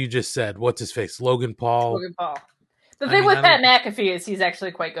whoever you just said. What's his face? Logan Paul. Logan Paul. The thing with Pat McAfee is he's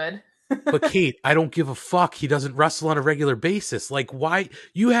actually quite good. But Kate, I don't give a fuck. He doesn't wrestle on a regular basis. Like, why?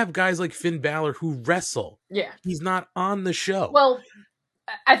 You have guys like Finn Balor who wrestle. Yeah. He's not on the show. Well,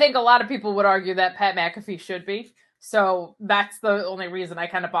 I think a lot of people would argue that Pat McAfee should be. So that's the only reason I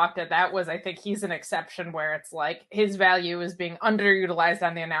kind of balked at that was I think he's an exception where it's like his value is being underutilized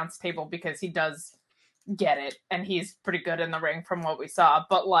on the announce table because he does get it and he's pretty good in the ring from what we saw.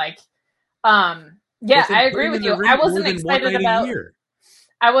 But like, yeah, I agree with you. I wasn't excited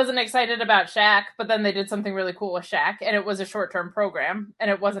about Shaq, but then they did something really cool with Shaq and it was a short-term program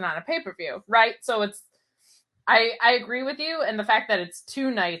and it wasn't on a pay-per-view, right? So I agree with you. And the fact that it's 2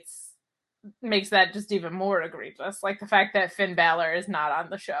 nights makes that just even more egregious. Like the fact that Finn Balor is not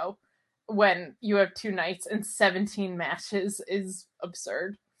on the show when you have 2 nights and 17 matches is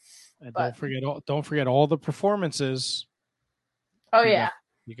absurd. And don't forget all the performances. Oh yeah.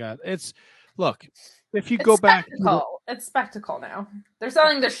 You got it's look, if you go back, it's spectacle now. They're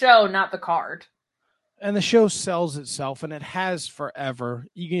selling the show, not the card. And the show sells itself, and it has forever.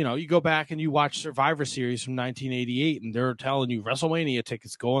 You go back and you watch Survivor Series from 1988, and they're telling you WrestleMania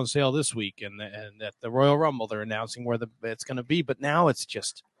tickets go on sale this week, and at the Royal Rumble they're announcing where it's going to be. But now it's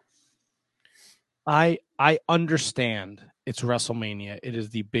just, I understand it's WrestleMania. It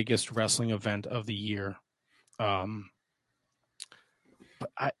is the biggest wrestling event of the year. But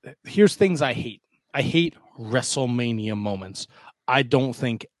here's things I hate. I hate WrestleMania moments. I don't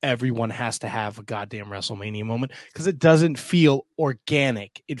think everyone has to have a goddamn WrestleMania moment because it doesn't feel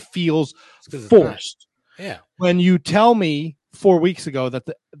organic. It feels forced. Yeah. When you tell me 4 weeks ago that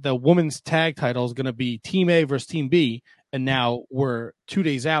the women's tag title is going to be Team A versus Team B, and now we're 2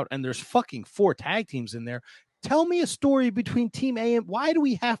 days out and there's fucking 4 tag teams in there, tell me a story between Team A and why do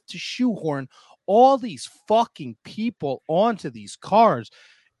we have to shoehorn all these fucking people onto these cards?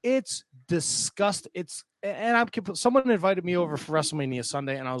 It's disgusting. Someone invited me over for WrestleMania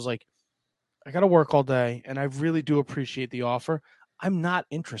Sunday, and I was like, I got to work all day, and I really do appreciate the offer. I'm not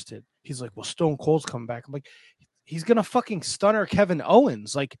interested. He's like, well, Stone Cold's coming back. I'm like, he's going to fucking stunner Kevin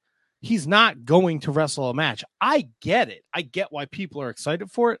Owens. Like, he's not going to wrestle a match. I get it. I get why people are excited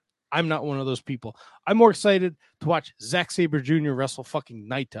for it. I'm not one of those people. I'm more excited to watch Zack Sabre Jr. wrestle fucking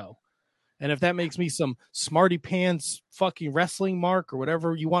Naito. And if that makes me some smarty pants fucking wrestling mark or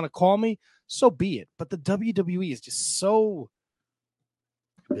whatever you want to call me, so be it. But the WWE is just so...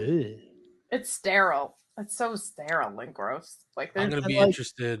 It's sterile. It's so sterile and gross. Like I'm going to be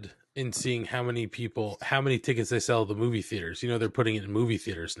interested in seeing how many tickets they sell at the movie theaters. They're putting it in movie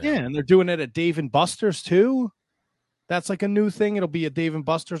theaters now. Yeah, and they're doing it at Dave & Buster's too. That's like a new thing. It'll be a Dave &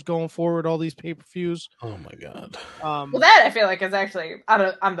 Buster's going forward, all these pay-per-views. Oh my God. Well, that I feel like is actually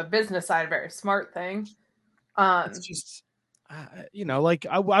on the business side a very smart thing. It's just, like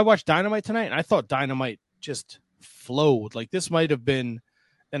I watched Dynamite tonight and I thought Dynamite just flowed. Like this might have been,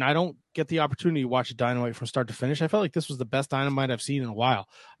 and I don't get the opportunity to watch Dynamite from start to finish. I felt like this was the best Dynamite I've seen in a while.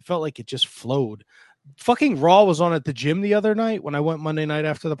 I felt like it just flowed. Fucking Raw was on at the gym the other night when I went Monday night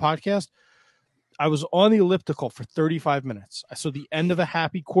after the podcast. I was on the elliptical for 35 minutes. I saw the end of a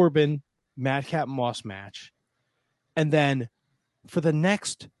Happy Corbin Madcap Moss match. And then for the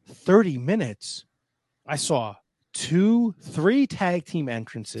next 30 minutes, I saw 2-3 tag team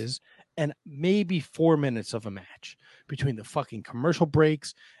entrances and maybe 4 minutes of a match between the fucking commercial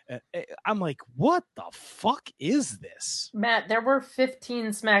breaks. I'm like, what the fuck is this? Matt, there were 15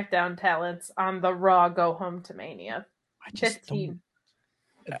 SmackDown talents on the Raw Go Home to Mania. 15.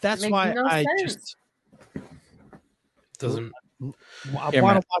 That's why I sense. just doesn't. I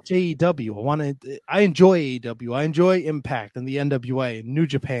want to watch AEW. I enjoy AEW. I enjoy Impact and the NWA and New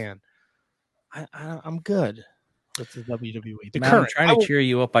Japan. I'm good with the WWE. Matt, I'm trying to cheer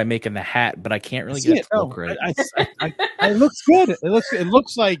you up by making the hat, but I can't really get it to look right. It looks good. It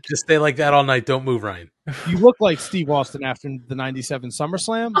looks like just stay like that all night. Don't move, Ryan. You look like Steve Austin after the '97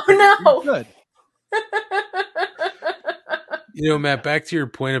 SummerSlam. Oh no! Good. Matt, back to your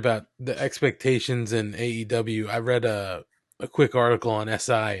point about the expectations in AEW. I read a quick article on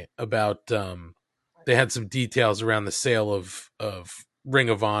SI about they had some details around the sale of Ring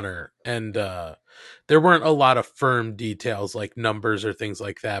of Honor, and there weren't a lot of firm details like numbers or things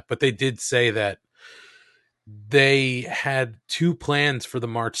like that, but they did say that they had two plans for the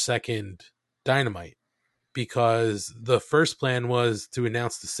March 2nd Dynamite, because the first plan was to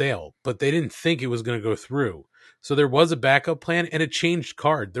announce the sale, but they didn't think it was going to go through. So there was a backup plan and a changed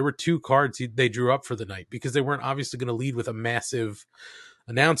card. There were two cards they drew up for the night because they weren't obviously going to lead with a massive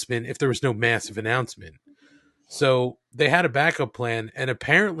announcement if there was no massive announcement. So they had a backup plan, and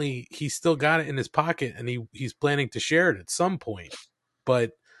apparently he still got it in his pocket, and he's planning to share it at some point.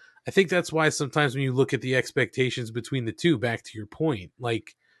 But I think that's why sometimes when you look at the expectations between the two, back to your point,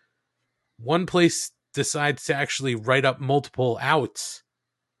 like one place decides to actually write up multiple outs,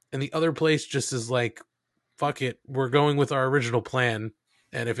 and the other place just is like, fuck it, we're going with our original plan,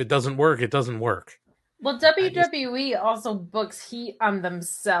 and if it doesn't work, it doesn't work. Well, WWE also books heat on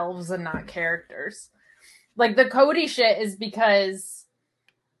themselves and not characters. Like, the Cody shit is because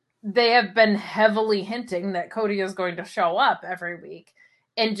they have been heavily hinting that Cody is going to show up every week.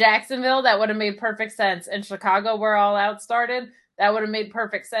 In Jacksonville, that would have made perfect sense. In Chicago, where All Out started, that would have made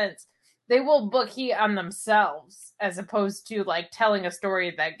perfect sense. They will book heat on themselves as opposed to, like, telling a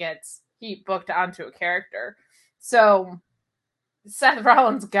story that gets heat booked onto a character. So, Seth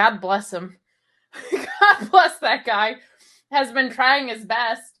Rollins, God bless him. God bless that guy, has been trying his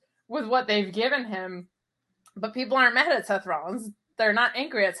best with what they've given him. But people aren't mad at Seth Rollins. They're not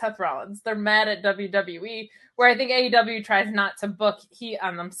angry at Seth Rollins. They're mad at WWE, where I think AEW tries not to book heat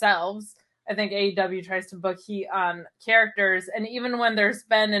on themselves. I think AEW tries to book heat on characters. And even when there's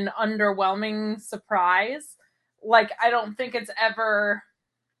been an underwhelming surprise, like, I don't think it ever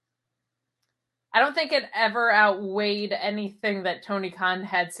outweighed anything that Tony Khan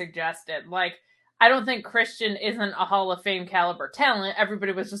had suggested. Like, I don't think Christian isn't a Hall of Fame caliber talent.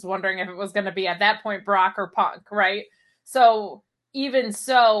 Everybody was just wondering if it was going to be, at that point, Brock or Punk, right? So even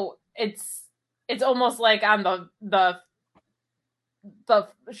so, it's almost like on the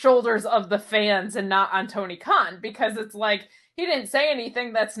shoulders of the fans and not on Tony Khan, because it's like, he didn't say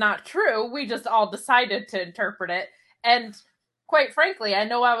anything that's not true. We just all decided to interpret it. And quite frankly, I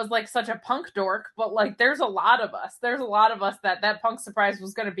know I was like such a Punk dork, but like, there's a lot of us that Punk surprise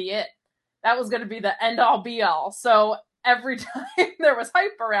was going to be it. That was going to be the end all be all. So every time there was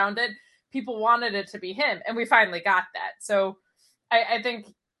hype around it, people wanted it to be him. And we finally got that. So I think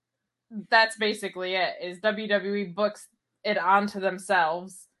that's basically it, is WWE books it onto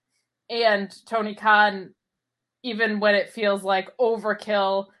themselves. And Tony Khan, even when it feels like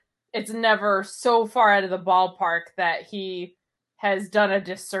overkill, it's never so far out of the ballpark that he has done a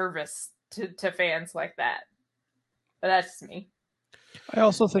disservice to fans like that. But that's just me. I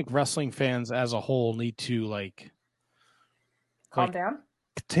also think wrestling fans as a whole need to calm down.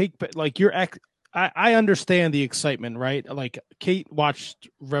 Take, like, I understand the excitement, right? Like, Kate watched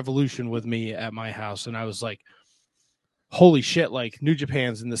Revolution with me at my house, and I was like, holy shit, like, New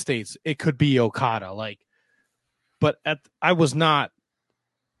Japan's in the States. It could be Okada. Like, but I was not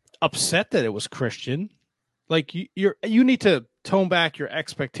upset that it was Christian. Like, you need to tone back your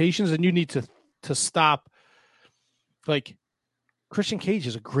expectations, and you need to stop. Like, Christian Cage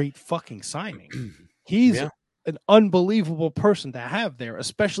is a great fucking signing. He's an unbelievable person to have there,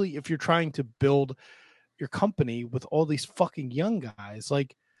 especially if you're trying to build your company with all these fucking young guys.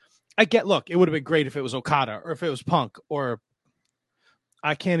 Like, look, it would have been great if it was Okada or if it was Punk, or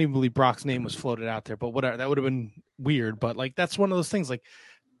I can't even believe Brock's name was floated out there, but whatever, that would have been weird. But like, that's one of those things, like,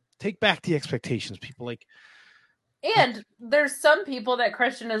 take back the expectations, people. Like, and there's some people that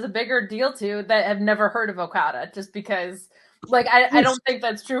Christian is a bigger deal to that have never heard of Okada, just because, like, I don't think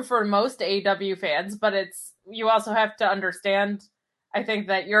that's true for most AEW fans, but you also have to understand, I think,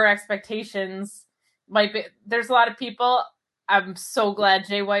 that your expectations might be, there's a lot of people, I'm so glad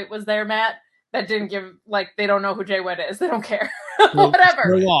Jay White was there, Matt, that didn't give, like, they don't know who Jay White is. They don't care. Whatever.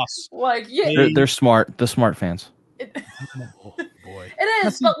 They're lost. Like, yeah. They're smart. The smart fans. Oh, boy. It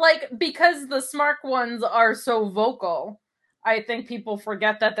is, but like, because the smart ones are so vocal, I think people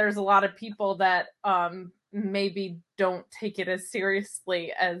forget that there's a lot of people that maybe don't take it as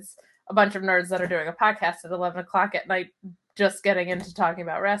seriously as a bunch of nerds that are doing a podcast at 11 o'clock at night just getting into talking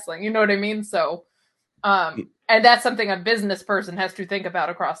about wrestling. You know what I mean? So, and that's something a business person has to think about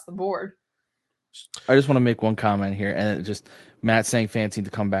across the board. I just want to make one comment here, and just Matt saying fans need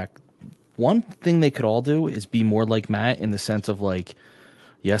to come back. One thing they could all do is be more like Matt, in the sense of, like,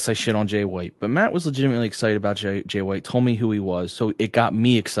 yes, I shit on Jay White, but Matt was legitimately excited about Jay White, told me who he was, so it got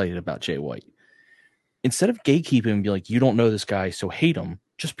me excited about Jay White. Instead of gatekeeping and be like, you don't know this guy, so hate him,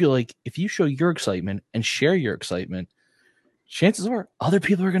 just be like, if you show your excitement and share your excitement, chances are other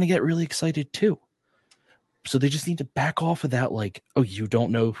people are going to get really excited too. So they just need to back off of that. Like, oh, you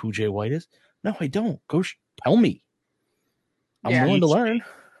don't know who Jay White is? No, I don't. Go tell me. I'm Yeah. willing to learn.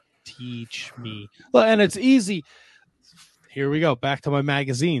 Teach me. Well, and it's easy. Here we go. Back to my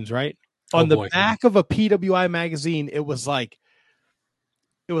magazines, right? On the back of a PWI magazine, it was like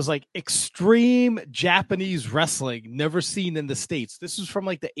extreme Japanese wrestling, never seen in the States. This was from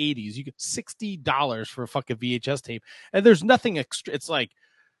like the 80s. You get $60 for a fucking VHS tape. And there's nothing extra. It's like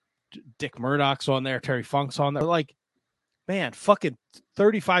Dick Murdoch's on there, Terry Funk's on there. Like, man, fucking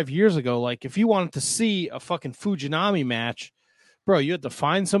 35 years ago, like if you wanted to see a fucking Fujinami match, bro, you had to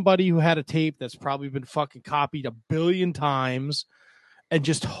find somebody who had a tape that's probably been fucking copied 1 billion times and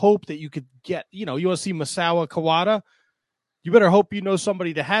just hope that you could get, you want to see Masawa Kawada? You better hope you know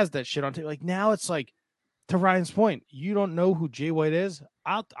somebody that has that shit on tape. Like now it's like, to Ryan's point, you don't know who Jay White is?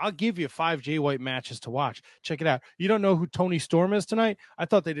 I'll give you 5 Jay White matches to watch. Check it out. You don't know who Toni Storm is tonight? I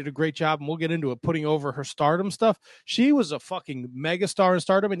thought they did a great job, and we'll get into it, putting over her Stardom stuff. She was a fucking megastar in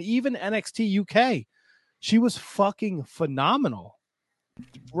Stardom, and even NXT UK. She was fucking phenomenal.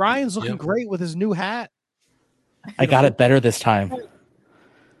 Ryan's looking great with his new hat. I got it better this time.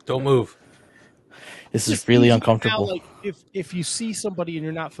 Don't move. This is really uncomfortable. Now, like, if you see somebody and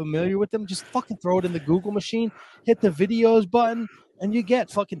you're not familiar with them, just fucking throw it in the Google machine, hit the videos button, and you get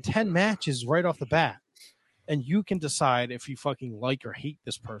fucking 10 matches right off the bat. And you can decide if you fucking like or hate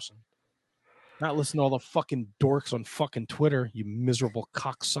this person. Not listen to all the fucking dorks on fucking Twitter, you miserable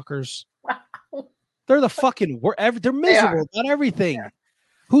cocksuckers. Wow. They're the fucking they're miserable about everything. Yeah.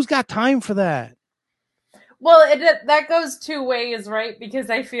 Who's got time for that? Well, that goes two ways, right? Because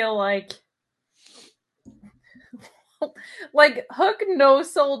I feel like Hook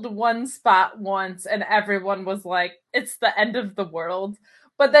no-sold one spot once and everyone was like, it's the end of the world.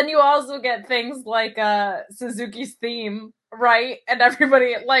 But then you also get things like Suzuki's theme, right? And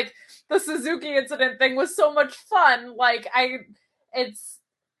everybody, like, the Suzuki incident thing was so much fun. Like, it's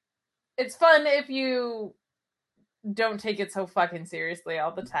fun if you don't take it so fucking seriously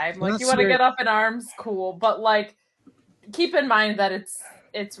all the time. Like, you want to get up in arms, cool. But, like, keep in mind that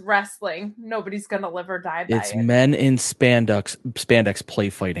it's wrestling. Nobody's gonna live or die by it. It's men in spandex play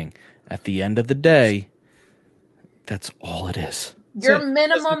fighting. At the end of the day, that's all it is. Your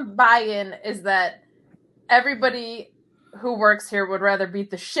minimum buy-in is that everybody who works here would rather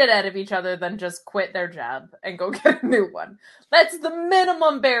beat the shit out of each other than just quit their job and go get a new one. That's the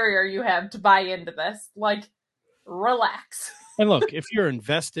minimum barrier you have to buy into this. Like, relax. And look, if you're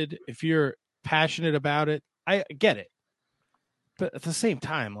invested, if you're passionate about it, I get it. But at the same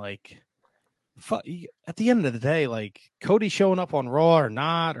time, like, at the end of the day, like, Cody showing up on Raw or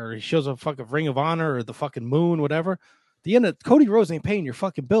not, or he shows up fucking Ring of Honor or the fucking Moon, whatever. The end of Cody Rhodes ain't paying your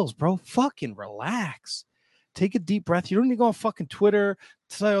fucking bills, bro. Fucking relax. Take a deep breath. You don't need to go on fucking Twitter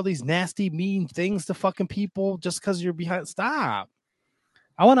to say all these nasty, mean things to fucking people just because you're behind. Stop.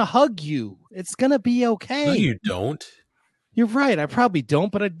 I want to hug you. It's gonna be okay. No, you don't. You're right. I probably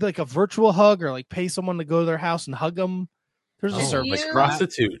don't, but I'd like a virtual hug or like pay someone to go to their house and hug them. There's a service. Like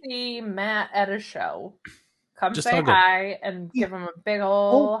prostitute. See Matt at a show. Come just say hi and give him a big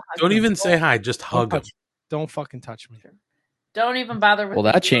ol' hug. Don't even say hi. Just hug him. Don't fucking touch me. Don't even bother with. Well,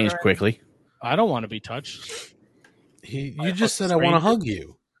 that changed quickly. I don't want to be touched. You just said I want to hug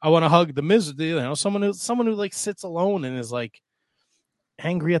you. I want to hug the Miz. Someone who like sits alone and is like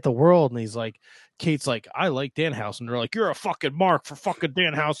angry at the world, and he's like, Kate's like, I like Danhausen. They're like, you're a fucking mark for fucking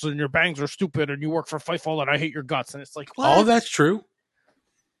Danhausen, and your bangs are stupid, and you work for Fightful, and I hate your guts. And it's like, what? All that's true.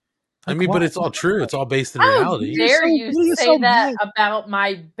 I mean, but it's all true. It's all based in reality. How dare you say that about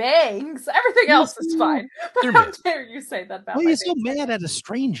my bangs? Everything else is fine. But how dare you say that about my bangs? What are you so mad at a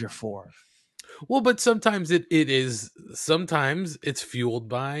stranger for? Well, but sometimes it is. Sometimes it's fueled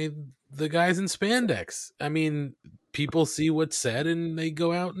by the guys in spandex. I mean, people see what's said and they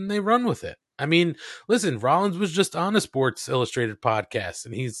go out and they run with it. I mean, listen, Rollins was just on a Sports Illustrated podcast,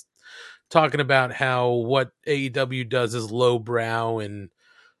 and he's talking about how what AEW does is lowbrow and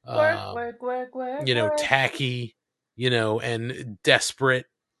work, tacky, and desperate,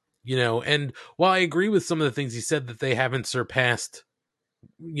 and while I agree with some of the things he said that they haven't surpassed,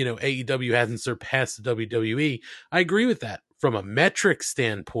 AEW hasn't surpassed the WWE, I agree with that. From a metric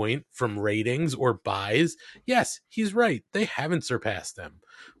standpoint, from ratings or buys, yes, he's right. They haven't surpassed them.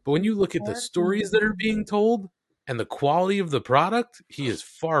 But when you look at the stories that are being told and the quality of the product, he is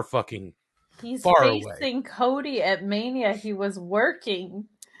far away. He's facing Cody at Mania. He was working.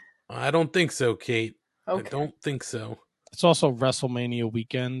 I don't think so, Kate. Okay. I don't think so. It's also WrestleMania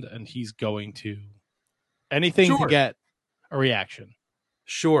weekend, and he's going to anything to get a reaction.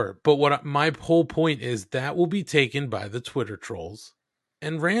 Sure, but my whole point is that will be taken by the Twitter trolls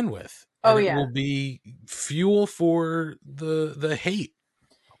and ran with, and it will be fuel for the hate.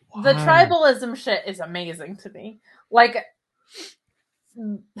 The tribalism shit is amazing to me. Like,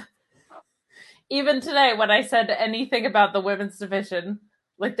 even today when I said anything about the women's division,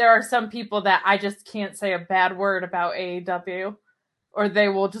 like there are some people that I just can't say a bad word about AEW, or they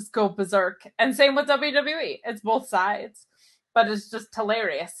will just go berserk. And same with WWE. It's both sides. But it's just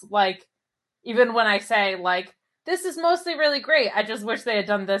hilarious. Like, even when I say, like, this is mostly really great, I just wish they had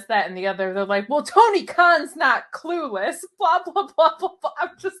done this, that, and the other. They're like, well, Tony Khan's not clueless. Blah, blah, blah, blah, blah.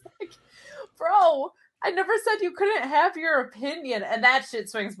 I'm just like, bro, I never said you couldn't have your opinion. And that shit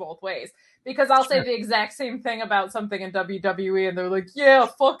swings both ways. Because I'll say the exact same thing about something in WWE, and they're like, yeah,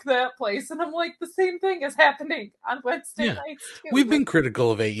 fuck that place. And I'm like, the same thing is happening on Wednesday nights, too. We've been critical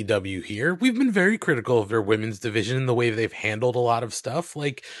of AEW here. We've been very critical of their women's division and the way they've handled a lot of stuff.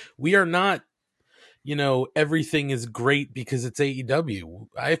 Like, we are not, everything is great because it's AEW.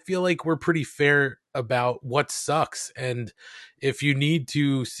 I feel like we're pretty fair about what sucks. And if you need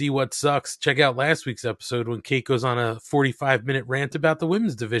to see what sucks, check out last week's episode when Kate goes on a 45-minute rant about the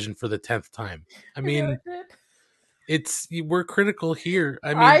women's division for the 10th time. I mean, we're critical here.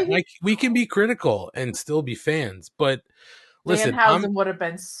 I mean, we can be critical and still be fans, but listen, Danhausen would have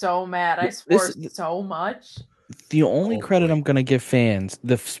been so mad. I swore so much. The only credit I'm going to give fans,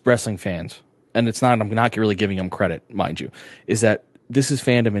 the wrestling fans, and I'm not really giving them credit, mind you, is that this is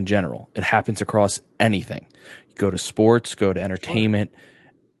fandom in general. It happens across anything. You go to sports, go to entertainment.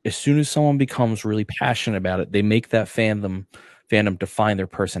 As soon as someone becomes really passionate about it, they make that fandom define their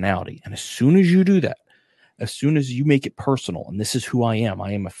personality. And as soon as you do that, as soon as you make it personal, and this is who I am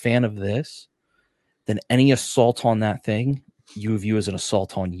a fan of this, then any assault on that thing, you view as an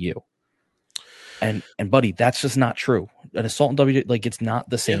assault on you. And buddy, that's just not true. An assault on WWE, like, it's not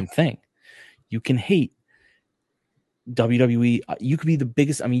the same thing. You can hate WWE. You could be the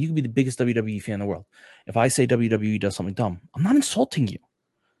biggest WWE fan in the world. If I say WWE does something dumb, I'm not insulting you.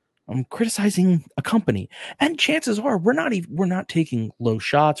 I'm criticizing a company. And chances are we're not taking low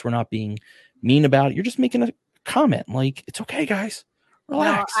shots. We're not being mean about it. You're just making a comment. Like, it's okay, guys.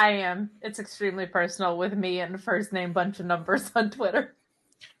 Relax. No, I am. It's extremely personal with me and first name bunch of numbers on Twitter.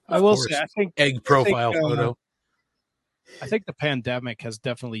 I will say, I think egg profile photo. I think the pandemic has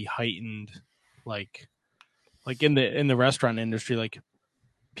definitely heightened, like in the restaurant industry, like,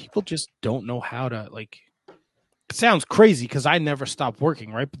 people just don't know how to, like, it sounds crazy because I never stopped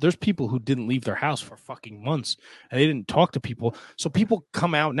working, right? But there's people who didn't leave their house for fucking months and they didn't talk to people. So people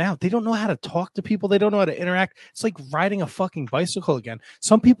come out now. They don't know how to talk to people. They don't know how to interact. It's like riding a fucking bicycle again.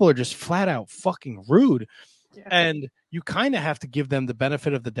 Some people are just flat out fucking rude. Yeah. And you kind of have to give them the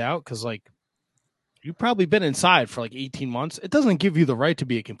benefit of the doubt because, like, you've probably been inside for like 18 months. It doesn't give you the right to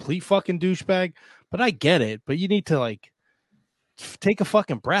be a complete fucking douchebag, but I get it. But you need to, like, take a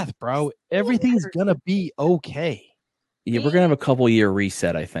fucking breath, bro. Everything's gonna be okay. Yeah, we're gonna have a couple year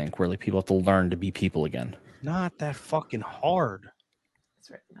reset, I think, where, like, people have to learn to be people again. Not that fucking hard.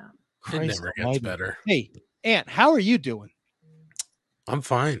 That's right now. It never gets better. Hey, Ant, how are you doing? I'm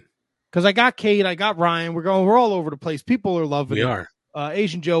fine. Because I got Kate, I got Ryan. We're all over the place. People are loving it. We are.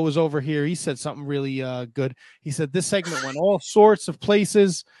 Asian Joe was over here. He said something really good. He said this segment went all sorts of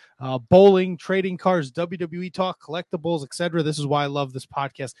places. Bowling, trading cards, WWE talk, collectibles, etc. This is why I love this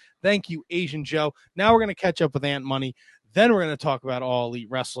podcast. Thank you, Asian Joe. Now we're going to catch up with Ant Money. Then we're going to talk about All Elite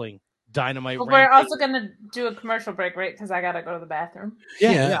Wrestling, Dynamite. Well, we're also going to do a commercial break, right? Because I got to go to the bathroom.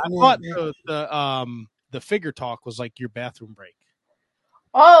 Yeah. I thought the figure talk was like your bathroom break.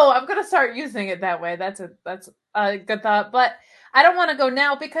 Oh, I'm going to start using it that way. That's a good thought. But I don't want to go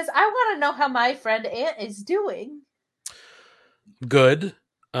now because I want to know how my friend Ant is doing. Good.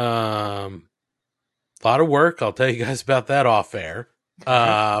 A lot of work. I'll tell you guys about that off air.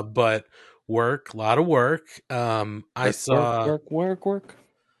 But work, a lot of work. I saw work.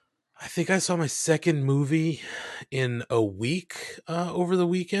 I think I saw my second movie in a week over the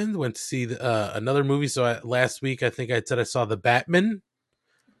weekend. Went to see another movie. So last week, I think I said I saw The Batman.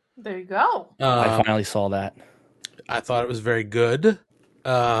 There you go. I finally saw that. I thought it was very good.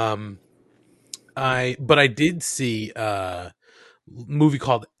 But I did see a movie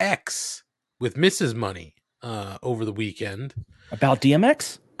called X with Mrs. Money over the weekend. About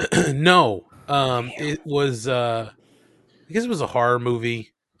DMX? No. It was I guess it was a horror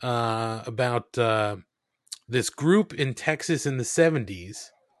movie about this group in Texas in the 70s.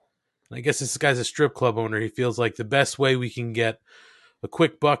 I guess this guy's a strip club owner. He feels like the best way we can get a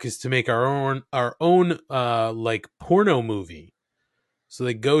quick buck is to make our own like porno movie. So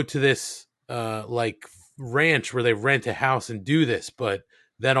they go to this like ranch where they rent a house and do this, but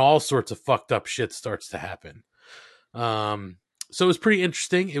then all sorts of fucked up shit starts to happen. So it was pretty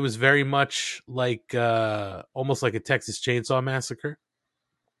interesting. It was very much like almost like a Texas Chainsaw Massacre.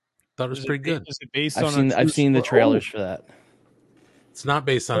 Thought it was pretty good. Is it based I've on? I've seen the trailers for that. It's not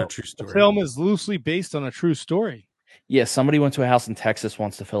based on a true The story. film is loosely based on a true story. Yeah, somebody went to a house in Texas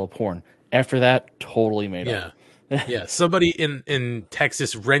once to fill a porn. After that, totally made up. Yeah. Somebody in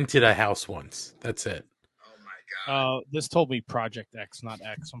Texas rented a house once. That's it. This told me Project X, not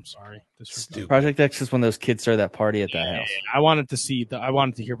X. I'm sorry. Stupid. Project X is when those kids started that party at that house. I wanted to see I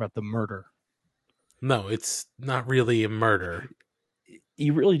wanted to hear about the murder. No, it's not really a murder.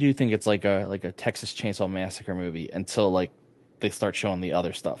 You really do think it's like a Texas Chainsaw Massacre movie until like they start showing the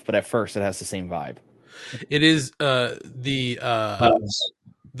other stuff. But at first, it has the same vibe. It is the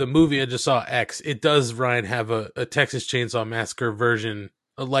movie I just saw, X. It does, Ryan, have a Texas Chainsaw Massacre version,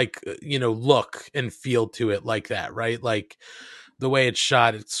 like, look and feel to it like that, right? Like the way it's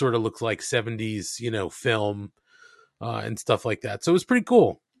shot, it sort of looks like 70s, film and stuff like that. So it was pretty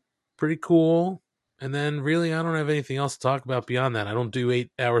cool. And then really, I don't have anything else to talk about beyond that. I don't do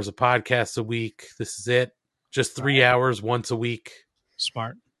 8 hours of podcasts a week. This is it. Just 3 hours once a week.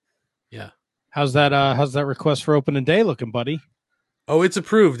 Smart. Yeah. How's that request for opening day looking, buddy? Oh, it's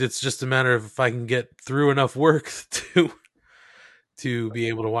approved. It's just a matter of if I can get through enough work to be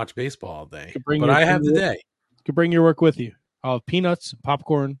able to watch baseball all day. But I have the day. You can bring your work with you. I'll have peanuts,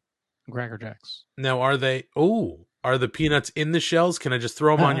 popcorn, and Cracker Jacks. Now, are the peanuts in the shells? Can I just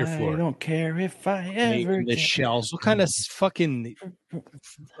throw them on your floor? I don't care if I ever In the get- shells. What kind of fucking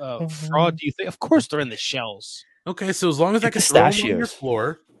fraud do you think? Of course they're in the shells. Okay, so as long as I Get can throw them on your pistachios.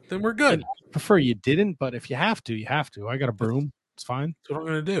 floor, then we're good. I prefer you didn't, but if you have to, you have to. I got a broom. It's fine. That's what I'm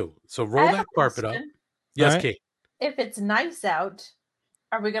going to do. So I roll have that a carpet up. question. Yes, All right. Kate. If it's nice out,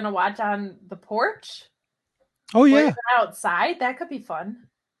 are we gonna watch on the porch? Oh Or yeah. even outside? That could be fun.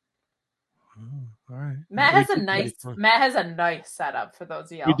 All right. Matt We has a could- nice setup for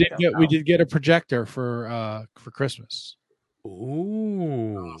those of y'all. We who did don't get know. a projector for Christmas.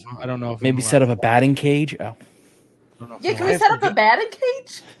 Ooh. I don't know if Maybe set up a batting cage. Oh, Yeah, can we set up a batting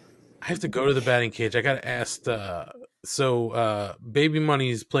cage? I have to go to the batting cage. I got asked. Baby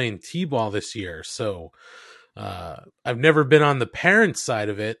Money's playing T-ball this year. So I've never been on the parent side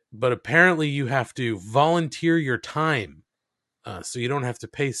of it, but apparently you have to volunteer your time. So you don't have to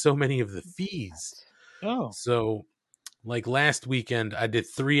pay so many of the fees. Oh, So like last weekend, I did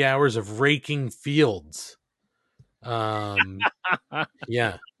 3 hours of raking fields.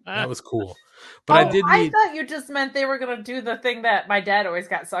 Yeah, that was cool. But I thought you just meant they were gonna do the thing that my dad always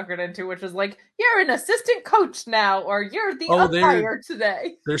got suckered into, which is like, you're an assistant coach now, or you're the umpire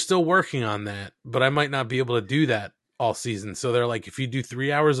today. They're still working on that, but I might not be able to do that all season. So they're like, if you do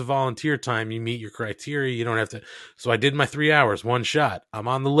 3 hours of volunteer time, you meet your criteria. You don't have to. So I did my 3 hours, one shot. I'm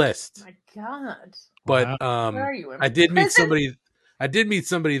on the list. My God, But where are you? In I did meet prison? somebody. I did meet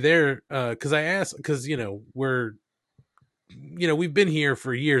somebody there because I asked, because we've been here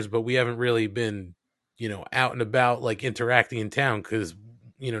for years, but we haven't really been out and about, like interacting in town, because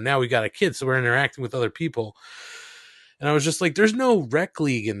now we got a kid, so we're interacting with other people. And I was just like, there's no rec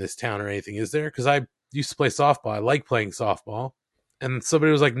league in this town or anything, is there? Because I used to play softball. I like playing softball. And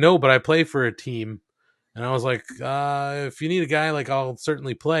somebody was like, no, but I play for a team. And I was like, if you need a guy, like, I'll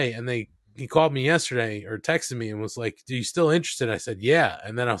certainly play. And he called me yesterday or texted me and was like, "Do you still interested?" I said, "Yeah."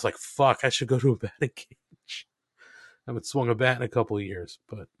 And then I was like, "Fuck, I should go to a batting cage." I haven't swung a bat in a couple of years,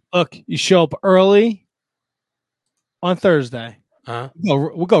 but look, you show up early on Thursday.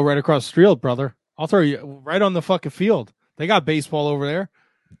 We'll go right across the field, brother. I'll throw you right on the fucking field. They got baseball over there.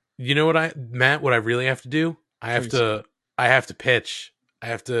 You know what, Matt? What I really have to do? I have to pitch. I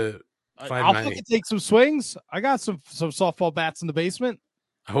have to find I'll fucking take some swings. I got some softball bats in the basement.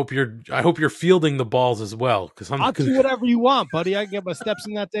 I hope you're fielding the balls as well, because I'll do whatever you want, buddy. I get my steps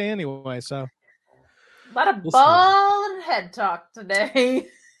in that day anyway. So a lot of ball and head talk today.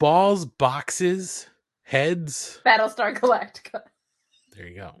 Balls, boxes, heads. Battlestar Galactica. There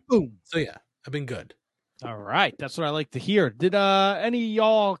you go. Boom. So yeah, I've been good. All right, that's what I like to hear. Did any of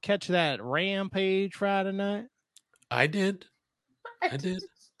y'all catch that Rampage Friday night? I did. I did.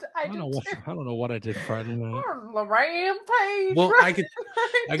 I don't know what I did Friday night. Rampage. Well, I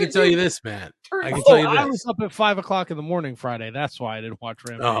can tell you this, Matt. I can tell you this. I was up at 5:00 in the morning Friday. That's why I didn't watch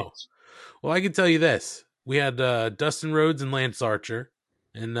Rampage. Oh, well, I can tell you this. We had Dustin Rhodes and Lance Archer,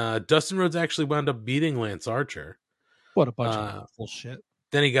 and Dustin Rhodes actually wound up beating Lance Archer. What a bunch of bullshit.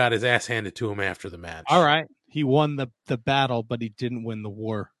 Then he got his ass handed to him after the match. All right. He won the battle, but he didn't win the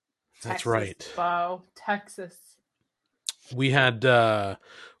war. That's right. Texas. We had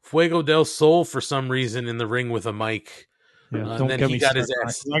Fuego del Sol for some reason in the ring with a mic. Yeah, And don't then get he me got his started.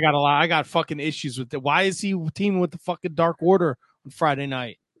 ass. I got a lot. I got fucking issues with it. Why is he teaming with the fucking Dark Order on Friday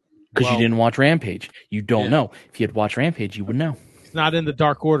night? Because Well, you didn't watch Rampage. You don't Yeah. know. If you had watched Rampage, you would know. He's not in the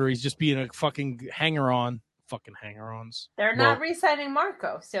Dark Order. He's just being a fucking hanger-on. Fucking hanger-ons. They're Well- not re-signing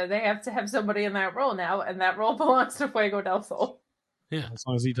Marco, so they have to have somebody in that role now, and that role belongs to Fuego del Sol. Yeah. As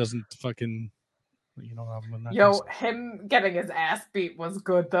long as he doesn't fucking, I'm not Yo, him getting his ass beat was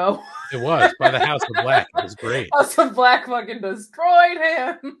good though. It was by the House of Black. It was great. House of Black fucking destroyed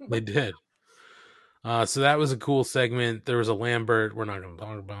him. They did. So that was a cool segment. There was a Lambert. We're not going to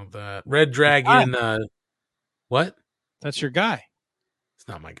talk about that. Red Dragon. What? That's your guy. It's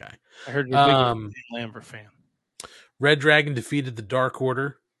not my guy. I heard you're a big Um, Lambert fan. Red Dragon defeated the Dark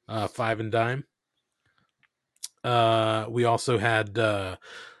Order, 5 and dime. We also had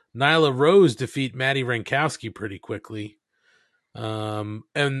Nyla Rose defeat Maddie Rankowski pretty quickly.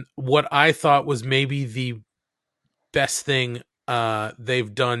 And what I thought was maybe the best thing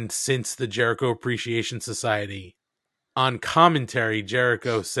they've done since the Jericho Appreciation Society. On commentary,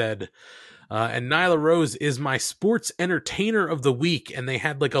 Jericho said, and Nyla Rose is my sports entertainer of the week. And they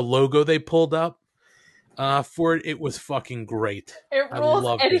had like a logo they pulled up for it. It was fucking great. It I rules,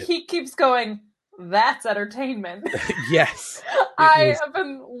 loved and it. he keeps going, that's entertainment. Yes. I have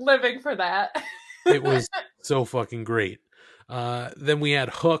been living for that. It was so fucking great. Then we had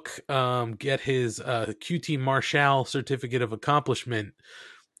Hook get his QT Marshall certificate of accomplishment,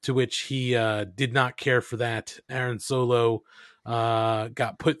 to which he did not care for that. Aaron Solo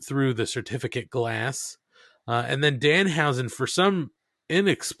got put through the certificate glass. And then Danhausen, for some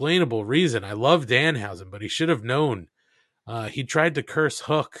inexplainable reason, I love Danhausen, but he should have known. He tried to curse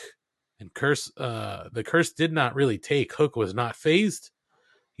Hook, and the curse did not really take. Hook was not phased.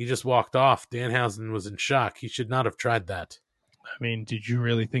 He just walked off. Danhausen was in shock. He should not have tried that. I mean, did you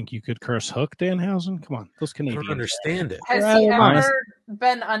really think you could curse Hook, Danhausen? Come on, those I Canadians. don't understand it. Has Rather he nice. ever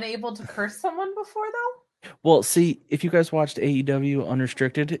been unable to curse someone before, though? Well, see, if you guys watched AEW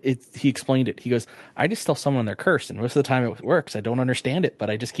Unrestricted, he explained it. He goes, I just tell someone they're cursed, and most of the time it works. I don't understand it, but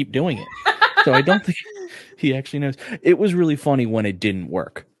I just keep doing it. So I don't think he actually knows. It was really funny when it didn't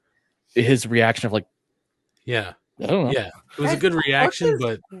work. His reaction of like, Yeah. I don't know. Yeah. It was a good reaction,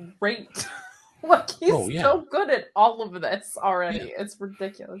 but Great. Like, he's Oh, yeah. so good at all of this already. It's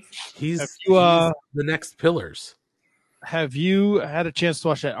ridiculous. he's, Have you, he's the next pillars. Have you had a chance to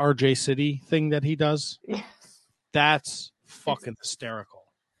watch that RJ City thing that he does? Yes. That's fucking hysterical.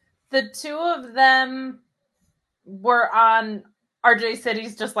 The two of them were on RJ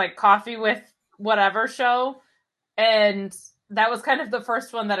City's just like coffee with whatever show, and that was kind of the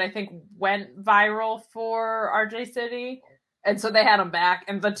first one that I think went viral for RJ City, and so they had them back,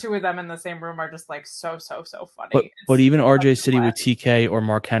 and the two of them in the same room are just like so funny. But even RJ fucking City with classic. TK or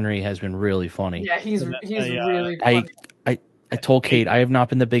Mark Henry has been really funny. Yeah, he's I, really funny. I told Kate I have not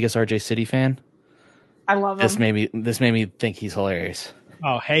been the biggest RJ City fan. I love This him. made me think he's hilarious.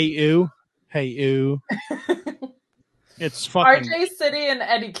 Oh, hey, ooh. It's fucking. RJ City and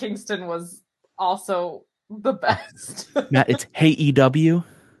Eddie Kingston was also the best. Matt, it's Hey EW.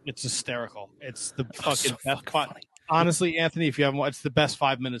 It's hysterical. It's the Oh, fucking so best fucking fun. funny. Honestly, Anthony, if you haven't watched, it's the best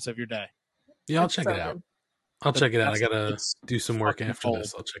 5 minutes of your day. Yeah, I'll It's check so it out. good. I'll check it out. I gotta It's do some work fucking after gold.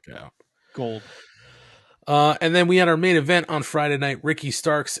 this. I'll check it out. Gold. And then we had our main event on Friday night, Ricky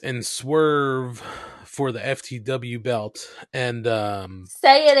Starks and Swerve for the FTW belt. And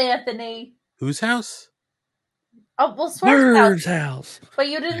Say it, Anthony. whose house? Oh, well, Swerve's Swerve's house. but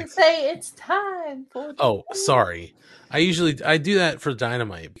you didn't say it's time for. Oh, sorry. I do that for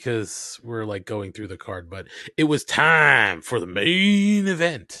Dynamite because we're like going through the card, but it was time for the main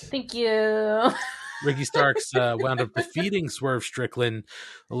event. Thank you. Ricky Starks wound up defeating Swerve Strickland.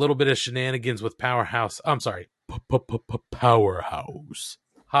 A little bit of shenanigans with Powerhouse. I'm sorry, Powerhouse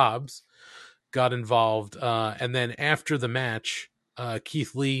Hobbs got involved, and then after the match,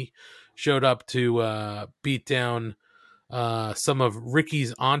 Keith Lee showed up to beat down some of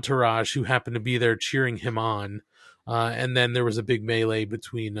Ricky's entourage who happened to be there cheering him on. And then there was a big melee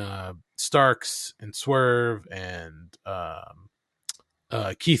between Starks and Swerve and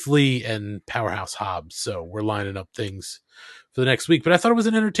Keith Lee and Powerhouse Hobbs. So we're lining up things for the next week. But I thought it was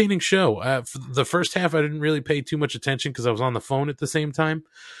an entertaining show. For the first half, I didn't really pay too much attention because I was on the phone at the same time.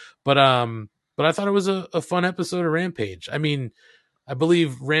 But I thought it was a fun episode of Rampage. I mean, I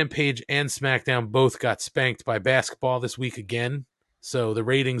believe Rampage and SmackDown both got spanked by basketball this week again. So the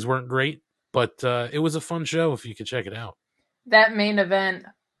ratings weren't great. But it was a fun show if you could check it out. That main event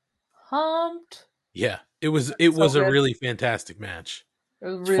humped. Yeah, it was So a good. really fantastic match. It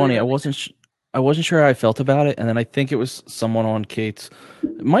was It's really, funny. really I wasn't sure how I felt about it, and then I think it was someone on Kate's.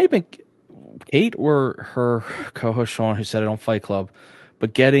 It might have been Kate or her co-host Sean, who said it on Fight Club,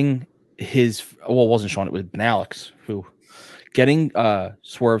 but getting it wasn't Sean, it was Ben Alex, who getting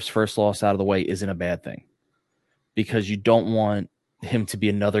Swerve's first loss out of the way isn't a bad thing, because you don't want him to be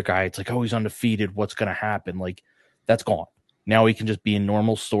another guy. It's like, oh, he's undefeated. What's going to happen? Like, that's gone. Now he can just be in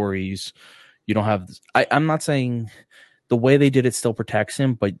normal stories. You don't have this. I'm not saying the way they did it still protects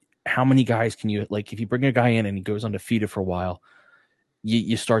him, but how many guys can you, like, if you bring a guy in and he goes undefeated for a while,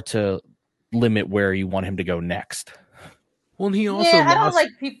 you start to limit where you want him to go next. Well, and he also I don't lost. like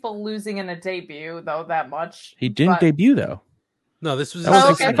people losing in a debut though that much. He didn't debut though. No, this was. That was Oh,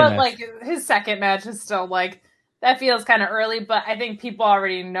 his okay, second but match. like his second match is still like that feels kind of early, but I think people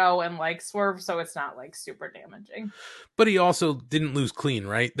already know and like Swerve, so it's not like super damaging. But he also didn't lose clean,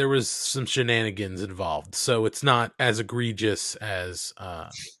 right? There was some shenanigans involved, so it's not as egregious as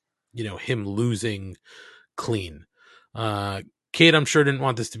him losing clean. Kate, I'm sure, didn't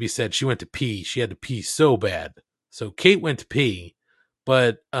want this to be said. She went to pee. She had to pee so bad. So Kate went to pee.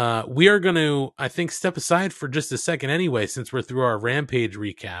 But we are going to, I think, step aside for just a second anyway, since we're through our Rampage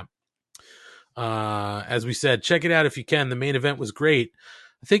recap. As we said, check it out if you can. The main event was great.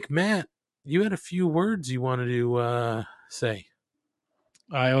 I think, Matt, you had a few words you wanted to say.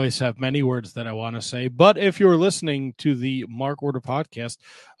 I always have many words that I want to say, but if you're listening to the Mark Order podcast,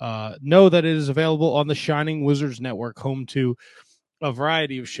 know that it is available on the Shining Wizards Network, home to a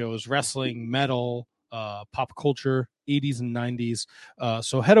variety of shows: wrestling, metal, pop culture, 80s and 90s.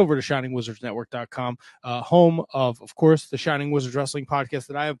 So head over to shiningwizardsnetwork.com, home of course, the Shining Wizards Wrestling podcast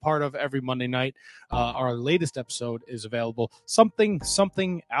that I am part of every Monday night. Our latest episode is available. Something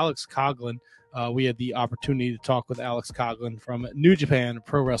Alex Coughlin. We had the opportunity to talk with Alex Coughlin from New Japan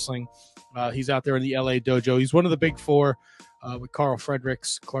Pro Wrestling. He's out there in the LA dojo. He's one of the big four with Carl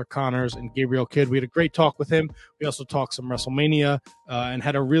Fredericks, Clark Connors, and Gabriel Kidd. We had a great talk with him. We also talked some WrestleMania and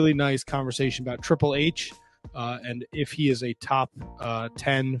had a really nice conversation about Triple H and if he is a top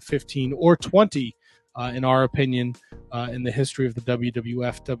 10, 15, or 20, in our opinion, in the history of the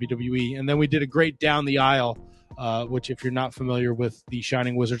WWF, WWE. And then we did a great down the aisle, which, if you're not familiar with the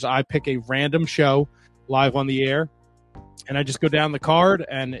Shining Wizards, I pick a random show live on the air, and I just go down the card,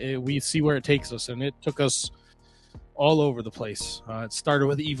 and we see where it takes us. And it took us all over the place. It started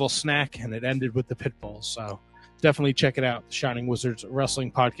with Evil Snack, and it ended with the Pitbulls. So definitely check it out, the Shining Wizards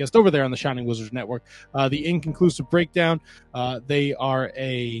Wrestling Podcast, over there on the Shining Wizards Network. The Inconclusive Breakdown, they are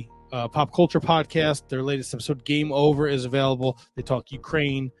a pop culture podcast. Their latest episode, Game Over, is available. They talk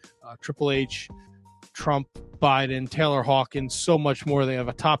Ukraine, Triple H, Trump, Biden, Taylor Hawkins, so much more. They have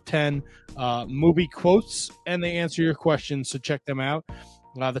a top 10 movie quotes, and they answer your questions, so check them out.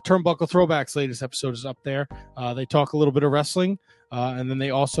 The Turnbuckle Throwbacks latest episode is up there. They talk a little bit of wrestling, and then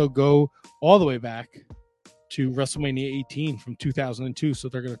they also go all the way back to WrestleMania 18 from 2002. So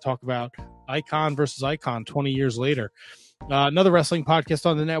they're going to talk about Icon versus Icon 20 years later. Another wrestling podcast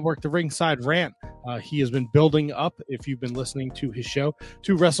on the network, The Ringside Rant. He has been building up, if you've been listening to his show,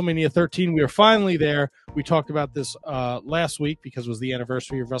 to WrestleMania 13. We are finally there. We talked about this last week because it was the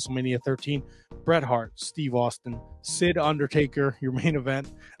anniversary of WrestleMania 13. Bret Hart, Steve Austin, Sid Undertaker, your main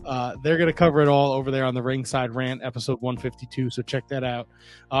event. They're going to cover it all over there on The Ringside Rant, episode 152, so check that out.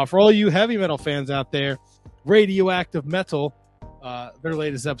 For all you heavy metal fans out there, Radioactive Metal, their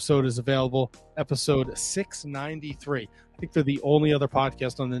latest episode is available, episode 693. I think they're the only other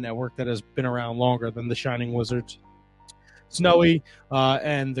podcast on the network that has been around longer than the Shining Wizards. Snowy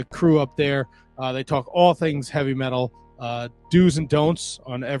and the crew up there, they talk all things heavy metal, do's and don'ts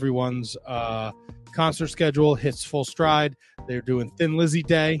on everyone's concert schedule hits full stride. They're doing Thin Lizzy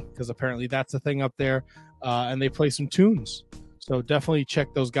Day, because apparently that's a thing up there, and they play some tunes. So definitely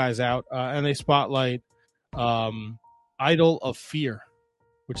check those guys out. And they spotlight Idol of Fear,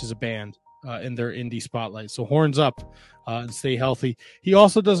 which is a band in their indie spotlight. So horns up and stay healthy. He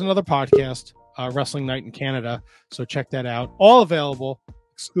also does another podcast, Wrestling Night in Canada. So check that out. All available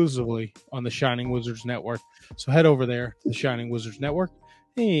exclusively on the Shining Wizards Network. So head over there to the Shining Wizards Network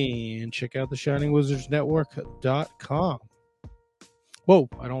and check out the ShiningWizardsNetwork.com. Whoa,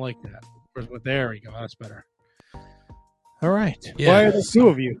 I don't like that. There we go. That's better. All right. Yeah. Why are there two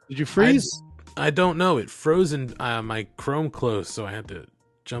of you? Did you freeze? I don't know. It froze in my Chrome closed, so I had to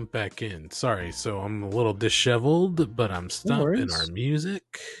jump back in. Sorry. So I'm a little disheveled, but I'm stopping our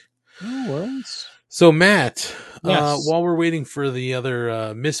music. No worries. So Matt, Yes. while we're waiting for the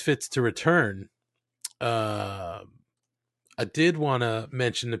other Misfits to return, I did want to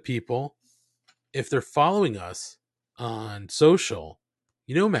mention to people, if they're following us on social,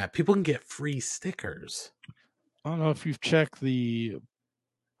 Matt, people can get free stickers. I don't know if you've checked the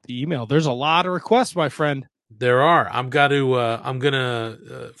email. There's a lot of requests, my friend. There are. I'm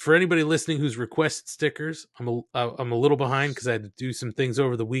gonna for anybody listening who's requested stickers. I'm a little behind because I had to do some things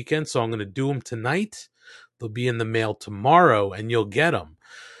over the weekend, so I'm gonna do them tonight. They'll be in the mail tomorrow, and you'll get them.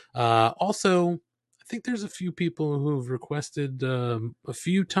 Also, I think there's a few people who've requested a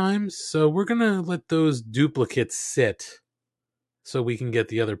few times, so we're gonna let those duplicates sit, so we can get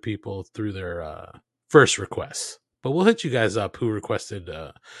the other people through their first requests. But we'll hit you guys up who requested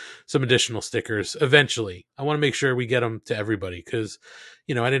some additional stickers eventually. I want to make sure we get them to everybody because,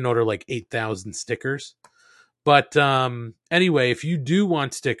 I didn't order like 8,000 stickers. But anyway, if you do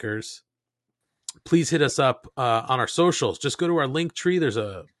want stickers, please hit us up on our socials. Just go to our link tree. There's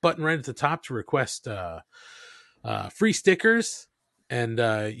a button right at the top to request free stickers. And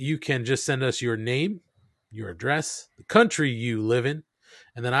you can just send us your name, your address, the country you live in,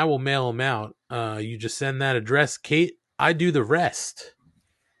 and then I will mail them out. You just send that address, Kate. I do the rest.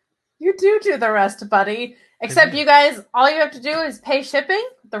 You do the rest, buddy. Except you guys, all you have to do is pay shipping.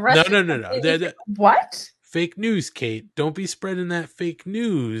 The rest. No. What? Fake news, Kate. Don't be spreading that fake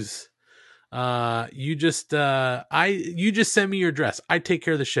news. You just send me your address. I take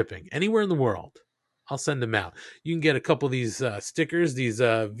care of the shipping anywhere in the world. I'll send them out. You can get a couple of these stickers, these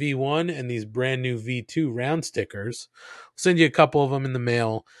V1 and these brand new V2 round stickers. I'll send you a couple of them in the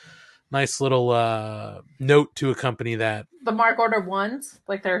mail. Nice little note to accompany that. The Mark Order ones,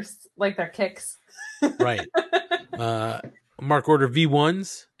 like they're kicks. Right. Mark Order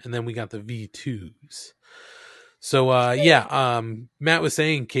V1s, and then we got the V2s. So Matt was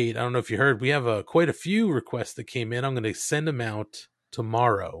saying, Kate, I don't know if you heard, we have quite a few requests that came in. I'm going to send them out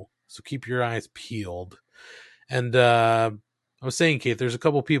tomorrow. So keep your eyes peeled. And I was saying, Kate, there's a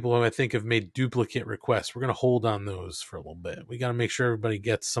couple people who I think have made duplicate requests. We're going to hold on those for a little bit. We got to make sure everybody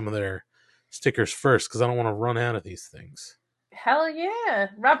gets some of their stickers first because I don't want to run out of these things. Hell yeah.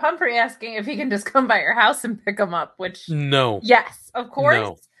 Rob Humphrey asking if he can just come by your house and pick them up, which... No. Yes, of course.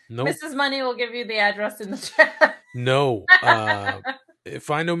 No. Nope. Mrs. Money will give you the address in the chat. No.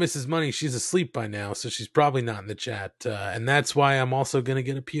 If I know Mrs. Money, she's asleep by now, so she's probably not in the chat. And that's why I'm also going to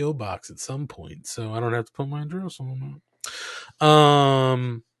get a P.O. box at some point, so I don't have to put my address on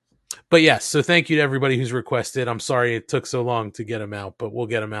it. But yes, so thank you to everybody who's requested. I'm sorry it took so long to get them out, but we'll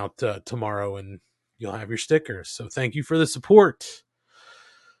get them out tomorrow, and you'll have your stickers. So thank you for the support.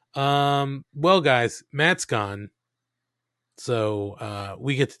 Well, guys, Matt's gone, so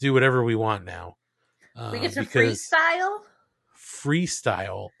we get to do whatever we want now. We get to freestyle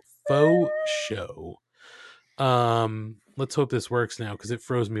faux show. Let's hope this works now because it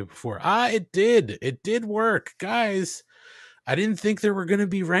froze me before. It did work, guys. I didn't think there were going to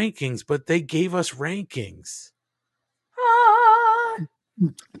be rankings, but they gave us rankings.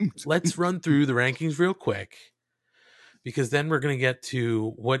 Let's run through the rankings real quick because then we're going to get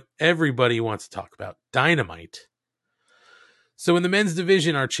to what everybody wants to talk about, Dynamite. So in the men's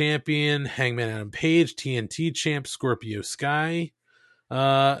division, our champion, Hangman Adam Page, TNT champ, Scorpio Sky.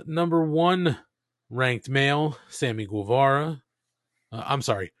 Number one ranked male, Sammy Guevara.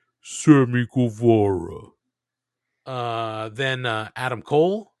 Sammy Guevara. Then Adam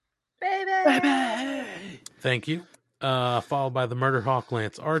Cole. Baby. Thank you. Followed by the Murder Hawk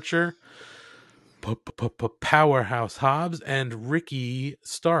Lance Archer. Powerhouse Hobbs and Ricky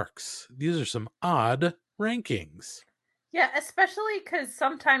Starks. These are some odd rankings. Yeah, especially because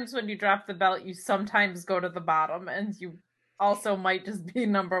sometimes when you drop the belt, you sometimes go to the bottom, and you also might just be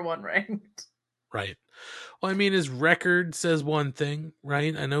number one ranked. Right. Well, I mean, his record says one thing,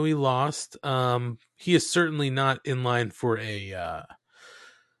 right? I know he lost. He is certainly not in line for a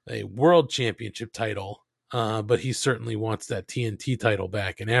world championship title, but he certainly wants that TNT title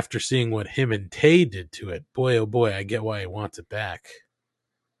back. And after seeing what him and Tay did to it, boy, oh boy, I get why he wants it back.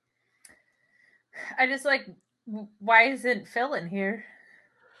 I just why isn't Phil in here?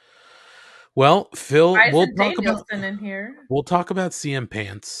 Well, Phil, why isn't Danielson in here? We'll talk about CM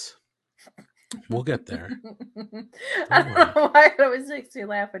Pants. We'll get there. I don't know why it always makes me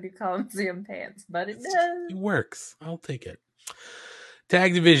laugh when you call him CM Pants, but it does. It works. I'll take it.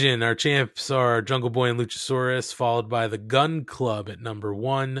 Tag division, our champs are Jungle Boy and Luchasaurus, followed by the Gun Club at number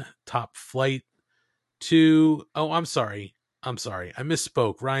 1, Top Flight 2. Oh, I'm sorry. I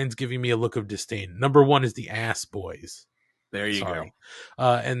misspoke. Ryan's giving me a look of disdain. Number 1 is the Ass Boys. There you go.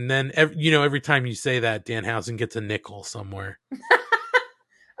 And then, every time you say that, Danhausen gets a nickel somewhere.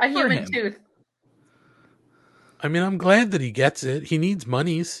 A human tooth. I mean, I'm glad that he gets it. He needs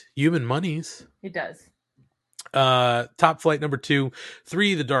monies, human monies. He does. Top Flight number 2,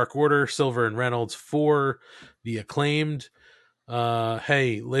 3, the Dark Order, Silver and Reynolds, 4, the Acclaimed.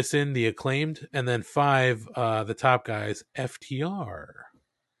 Hey, listen, the Acclaimed, and then 5, the top guys, FTR.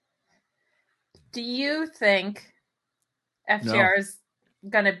 Do you think FTR is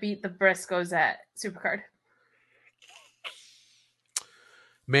gonna beat the Briscoes at Supercard?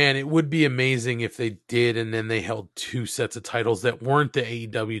 Man, it would be amazing if they did, and then they held two sets of titles that weren't the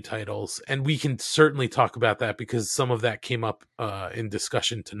AEW titles. And we can certainly talk about that because some of that came up in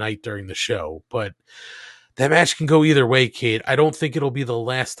discussion tonight during the show. But that match can go either way, Kate. I don't think it'll be the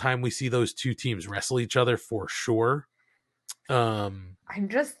last time we see those two teams wrestle each other for sure. I'm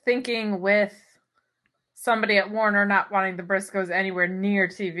just thinking with somebody at Warner not wanting the Briscoes anywhere near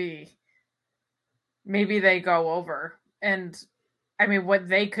TV, maybe they go over. And I mean, what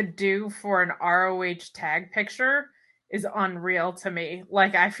they could do for an ROH tag picture is unreal to me.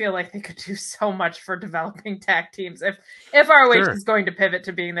 Like, I feel like they could do so much for developing tag teams if ROH is going to pivot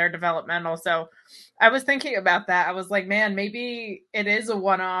to being their developmental. So I was thinking about that. I was like, man, maybe it is a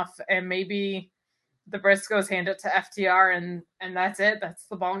one-off, and maybe the Briscoes hand it to FTR, and that's it. That's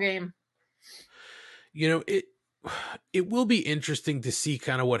the ball game. You know, it will be interesting to see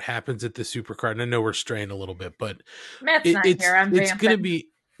kind of what happens at the Supercard. And I know we're straying a little bit, but Matt's not here. I'm vamping. It's going to be,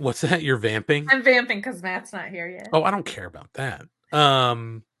 what's that? You're vamping? I'm vamping because Matt's not here yet. Oh, I don't care about that.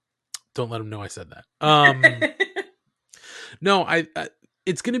 Don't let him know I said that. No,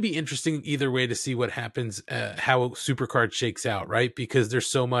 it's going to be interesting either way to see what happens, how Supercard shakes out, right? Because there's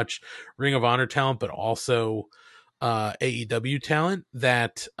so much Ring of Honor talent, but also AEW talent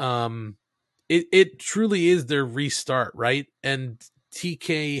that it truly is their restart, right? And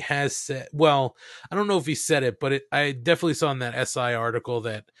TK has said, well, I don't know if he said it, but I definitely saw in that SI article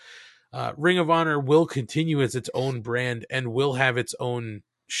that Ring of Honor will continue as its own brand and will have its own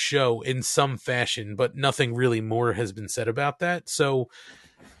show in some fashion, but nothing really more has been said about that. So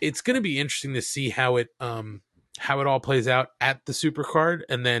it's going to be interesting to see how it all plays out at the Supercard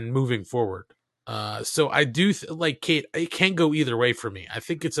and then moving forward. So I do like Kate, it can go either way for me. I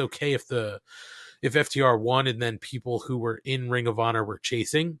think it's okay if FTR won and then people who were in Ring of Honor were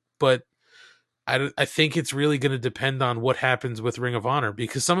chasing, but I think it's really going to depend on what happens with Ring of Honor,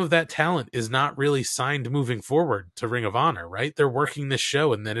 because some of that talent is not really signed moving forward to Ring of Honor, right? They're working this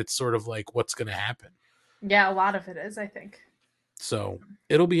show and then it's sort of like, what's going to happen? Yeah, a lot of it is, I think. So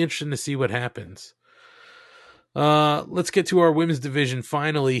it'll be interesting to see what happens. Let's get to our women's division.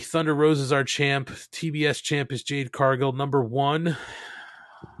 Finally, Thunder Rose is our champ. TBS champ is Jade Cargill. Number 1,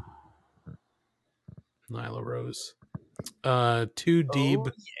 Nyla Rose. 2 Deeb. Oh,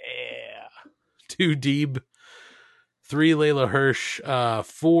 yeah. 2 Deeb. 3 Layla Hirsch.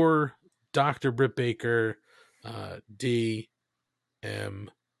 4 Dr. Britt Baker. D. M.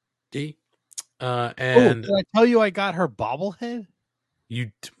 D. And did I tell you I got her bobblehead?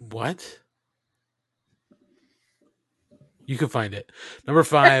 You what? You can find it. Number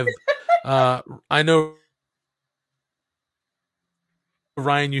 5. I know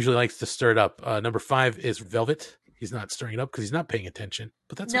Ryan usually likes to stir it up. Number 5 is Velvet. He's not stirring it up because he's not paying attention.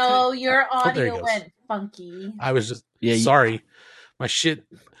 But that's no, okay. your audio went funky. I was just sorry. My shit.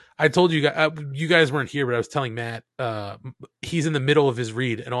 I told you guys. You guys weren't here, but I was telling Matt. He's in the middle of his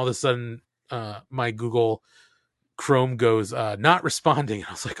read, and all of a sudden, my Google Chrome goes not responding.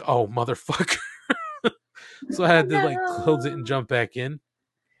 I was like, oh motherfucker. So I had to close it and jump back in.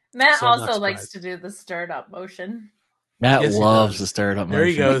 Matt also likes to do the stirred up motion. Matt loves the stirred up motion. There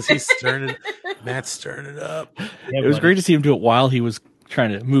he goes. He's stirring it. Matt's stirring it up. Yeah, it was great to see him do it while he was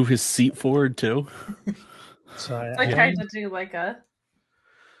trying to move his seat forward too. So I tried to do like a.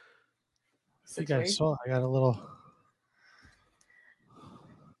 You guys saw. I got a little.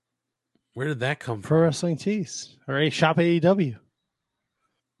 Where did that come from? Pro Wrestling Tees or a shop AEW.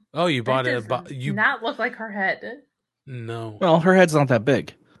 Oh, you bought it. You not look like her head. No. Well, her head's not that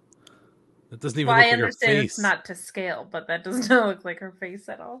big. It doesn't even look like her face. I understand it's not to scale, but that does not look like her face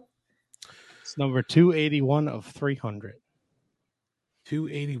at all. It's number 281 of 300.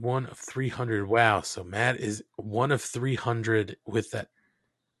 281 of 300. Wow. So Matt is 1 of 300 with that.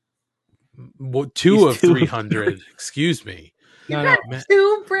 2 of 300. Excuse me. You got Matt.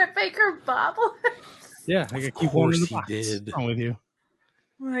 2 Britt Baker bobbleheads. Yeah, I of course he did. What's wrong with you?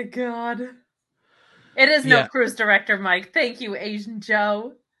 Oh my God. It is no cruise director, Mike. Thank you, Asian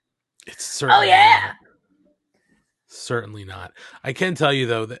Joe. It's certainly not. Certainly not. I can tell you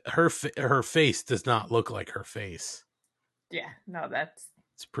though that her face does not look like her face. Yeah, no,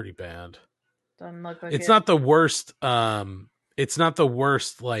 it's pretty bad. Doesn't look like it's not the worst. It's not the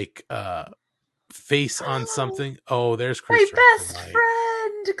worst like face on something. Oh, there's Cruise my best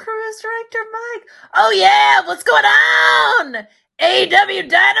friend, Cruise Director Mike. Oh yeah, what's going on? AEW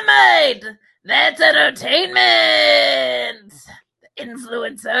Dynamite. That's entertainment. The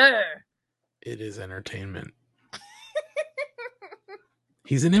influencer. It is entertainment.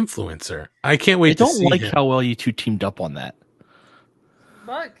 He's an influencer. I can't I wait to don't see like him. how well you two teamed up on that.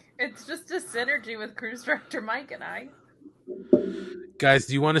 Look, it's just a synergy with Cruise Director Mike and I. Guys,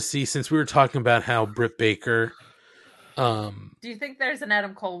 do you want to see, since we were talking about how Britt Baker, Do you think there's an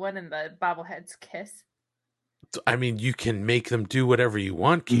Adam Cole one in the bobblehead's kiss? I mean, you can make them do whatever you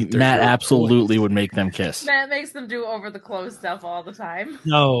want, Keith. They're Matt your absolutely toys. would make them kiss. That makes them do over the clothes stuff all the time.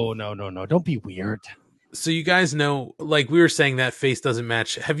 No. Don't be weird. So you guys know, like we were saying, that face doesn't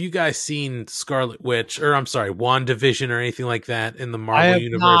match. Have you guys seen Scarlet Witch, or I'm sorry, WandaVision or anything like that in the I Marvel have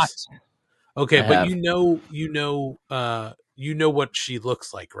universe? not. Okay, I but have. you know what she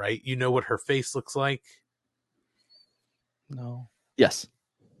looks like, right? You know what her face looks like, No. Yes.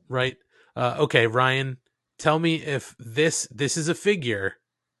 right? Okay, Ryan, tell me if this is a figure.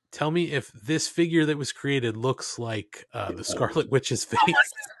 Tell me if this figure that was created looks like the Scarlet Witch's face.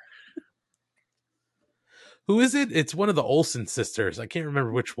 Who is it? It's one of the Olsen sisters. I can't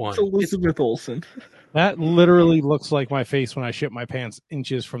remember which one. It's Elizabeth Olsen. That literally looks like my face when I shit my pants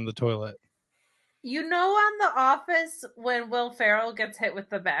inches from the toilet. You know, on The Office, when Will Ferrell gets hit with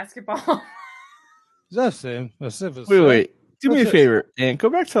the basketball. That's it. That's it. Wait. Do me a What's it? favor and go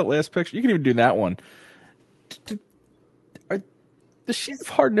back to that last picture. You can even do that one. Does she have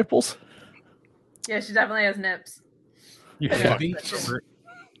hard nipples? Yeah, she definitely has nips. You Yeah. fucking pervert.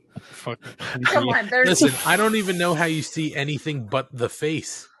 Fuck. Come on, there's Listen, I don't even know how you see anything but the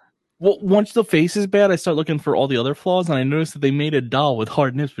face. Well, once the face is bad, I start looking for all the other flaws, and I noticed that they made a doll with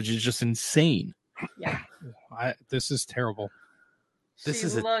hard nips, which is just insane. This is terrible. This she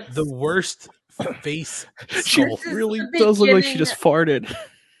is looks, the worst face She skull. This is really the does look like she beginning- just farted.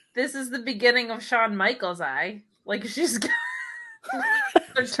 This is the beginning of Shawn Michaels' eye. Like she's they're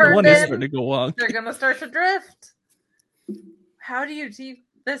No turned wonder it's in. starting to go on. They're gonna start to drift. How do you see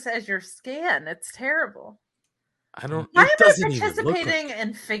this as your scan? It's terrible. I don't. Why It am I doesn't even look participating like.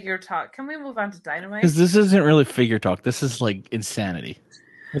 in figure talk? Can we move on to Dynamite? Because this isn't really figure talk. This is like insanity.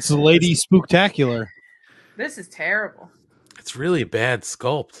 It's the lady spooktacular. This is terrible. It's really bad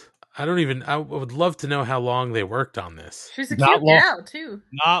sculpt. I don't even. I would love to know how long they worked on this. She's a Not cute long. gal too.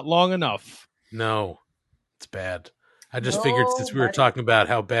 Not long enough. No, it's bad. I just figured since we were Nobody- talking about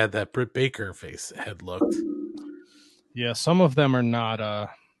how bad that Britt Baker face had looked. Yeah, some of them are not.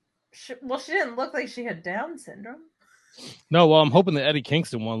 She didn't look like she had Down syndrome. No, well, I'm hoping the Eddie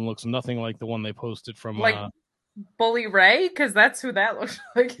Kingston one looks nothing like the one they posted from. Like Bully Ray, because that's who that looks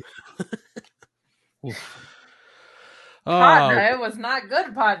like. Oof. Partner, it was not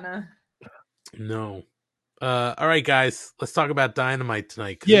good, partner. No. All right, guys, let's talk about Dynamite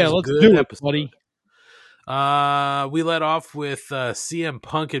tonight. 'cause Yeah, it was a let's good do it, episode. buddy. We let off with CM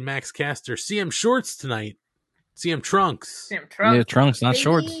Punk and Max Caster. CM Shorts tonight. CM Trunks. Sam Trump. Yeah, trunks, not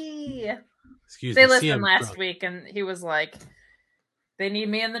shorts. Baby. Excuse They me. listened CM last Trunks. week, and he was like, "They need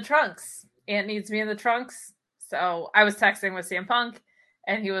me in the trunks. Ant needs me in the trunks." So I was texting with CM Punk,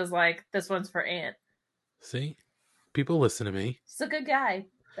 and he was like, "This one's for Ant." See, people listen to me. He's a good guy,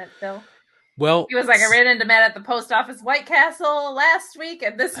 that Phil. Well, He was like, "I ran into Matt at the post office White Castle last week,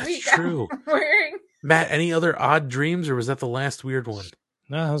 and this That's week true. I'm wearing." Matt, any other odd dreams, or was that the last weird one?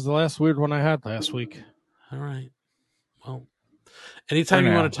 No, that was the last weird one I had last week. All right. Well, anytime For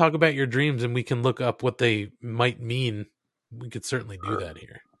you now. want to talk about your dreams and we can look up what they might mean, we could certainly do that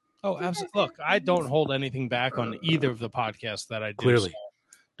here. Oh, absolutely. Look, I don't hold anything back on either of the podcasts that I do. Clearly. so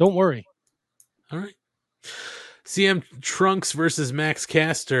don't worry. All right. CM Trunks versus Max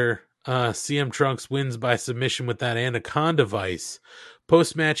Caster. CM Trunks wins by submission with that Anaconda Vice.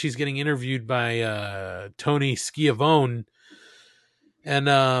 Post match, he's getting interviewed by Tony Schiavone.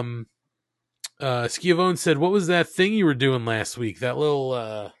 And Schiavone said, "What was that thing you were doing last week? That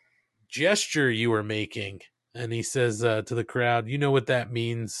little gesture you were making?" And he says to the crowd, "You know what that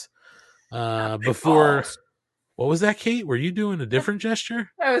means." Before, what was that, Kate? Were you doing a different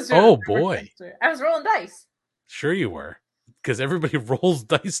gesture? I was doing Oh, a different boy. gesture. I was rolling dice. Sure you were, because everybody rolls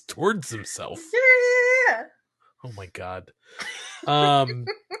dice towards himself. Yeah. Oh my god.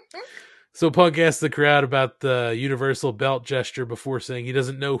 So Punk asked the crowd about the Universal Belt gesture before saying he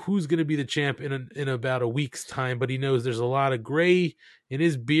doesn't know who's going to be the champ in about a week's time, but he knows there's a lot of gray in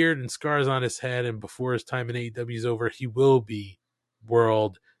his beard and scars on his head, and before his time in AEW is over, he will be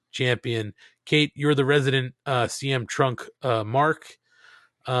world champion. Kate, you're the resident CM Trunk mark.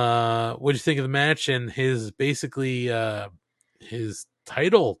 What do you think of the match and his basically his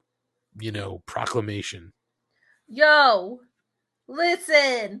title, proclamation? Yo,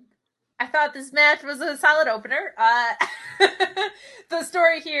 listen. I thought this match was a solid opener. The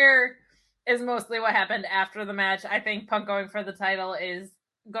story here is mostly what happened after the match. I think Punk going for the title is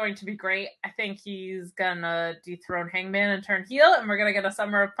going to be great. I think he's gonna dethrone Hangman and turn heel, and we're gonna get a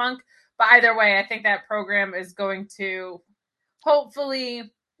Summer of Punk. But either way, I think that program is going to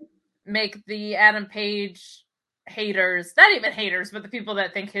hopefully make the Adam Page haters, not even haters, but the people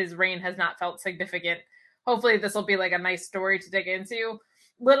that think his reign has not felt significant. Hopefully this will be like a nice story to dig into.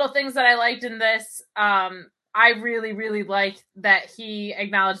 Little things that I liked in this. I really, really liked that he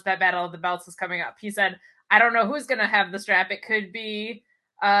acknowledged that Battle of the Belts is coming up. He said, I don't know who's going to have the strap. It could be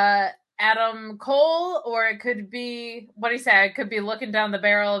Adam Cole, or it could be, what he said, it could be looking down the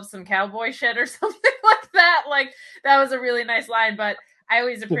barrel of some cowboy shit or something like that. Like, that was a really nice line, but I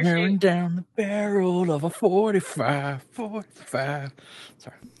always appreciate Staring down the barrel of a 45. Sorry.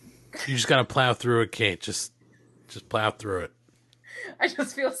 You just gotta plow through it, Kate. Just plow through it. I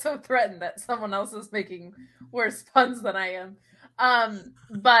just feel so threatened that someone else is making worse puns than I am.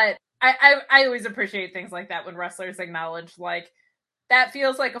 But I always appreciate things like that when wrestlers acknowledge, like, that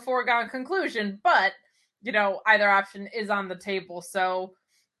feels like a foregone conclusion, but, you know, either option is on the table. So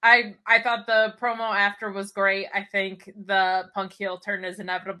I thought the promo after was great. I think the Punk heel turn is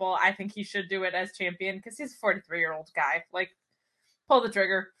inevitable. I think he should do it as champion because he's a 43-year-old guy. Like, pull the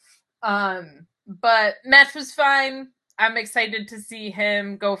trigger. But match was fine. I'm excited to see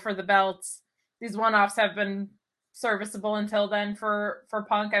him go for the belts. These one-offs have been serviceable until then for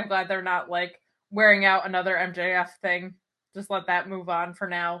Punk. I'm glad they're not like wearing out another MJF thing. Just let that move on for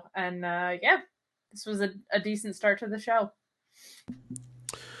now. And yeah, this was a decent start to the show.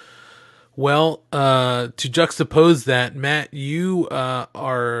 Well, to juxtapose that, Matt, you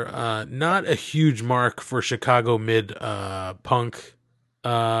are not a huge mark for Chicago mid Punk.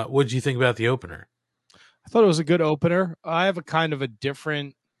 What did you think about the opener? I thought it was a good opener. I have a kind of a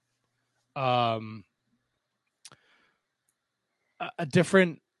different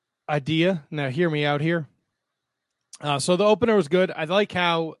idea. Now, hear me out here. So the opener was good. I like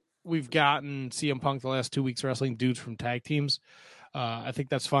how we've gotten CM Punk the last 2 weeks wrestling dudes from tag teams. I think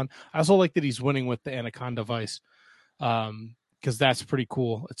that's fun. I also like that he's winning with the Anaconda Vice because that's pretty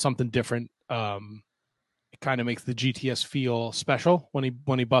cool. It's something different. It kind of makes the GTS feel special when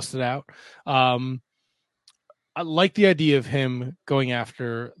he busted out. I like the idea of him going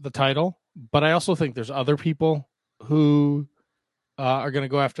after the title, but I also think there's other people who are going to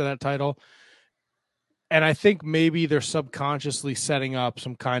go after that title. And I think maybe they're subconsciously setting up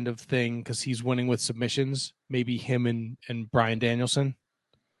some kind of thing because he's winning with submissions. Maybe him and Bryan Danielson,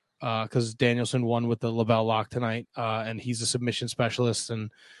 because Danielson won with the LaBelle Lock tonight, and he's a submission specialist.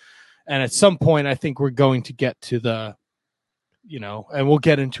 And at some point, I think we're going to get to the, and we'll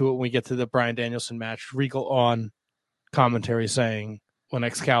get into it when we get to the Bryan Danielson match. Regal on commentary saying, when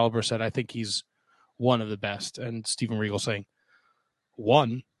Excalibur said, I think he's one of the best, and Steven Regal saying,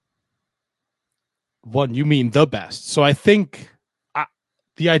 one, you mean the best. So I think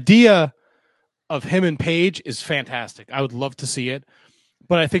the idea of him and Page is fantastic. I would love to see it,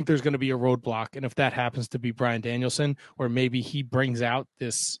 but I think there's going to be a roadblock. And if that happens to be Bryan Danielson, or maybe he brings out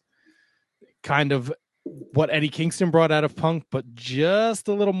this kind of what Eddie Kingston brought out of Punk, but just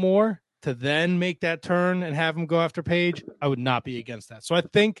a little more to then make that turn and have him go after Page, I would not be against that. So I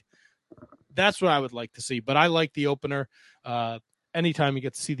think that's what I would like to see, but I like the opener. Anytime you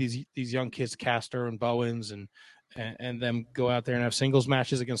get to see these young kids, Caster and Bowens, and them go out there and have singles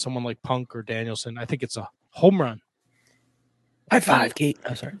matches against someone like Punk or Danielson, I think it's a home run. High five, Kate.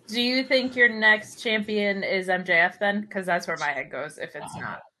 I'm sorry. Do you think your next champion is MJF then? Because that's where my head goes if it's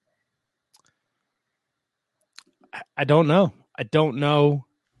not. I don't know.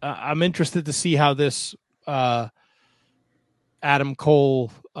 I'm interested to see how this Adam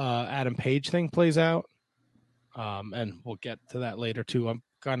Cole, Adam Page thing plays out. And we'll get to that later too. I'm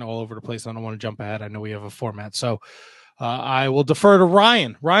kind of all over the place. I don't want to jump ahead. I know we have a format, so I will defer to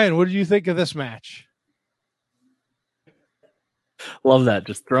Ryan. Ryan, what did you think of this match? Love that.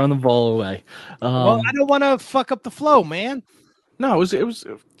 Just throwing the ball away. Well, I don't want to fuck up the flow, man. No, it was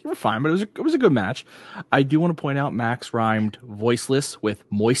fine, but it was a good match. I do want to point out Max rhymed voiceless with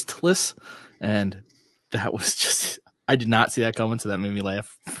moistless, and that was just, I did not see that coming, so that made me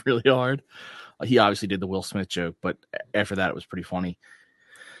laugh really hard. He obviously did the Will Smith joke, but after that, it was pretty funny.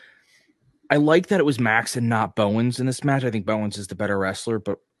 I like that it was Max and not Bowens in this match. I think Bowens is the better wrestler,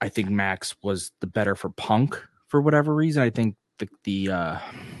 but I think Max was the better for Punk for whatever reason. I think the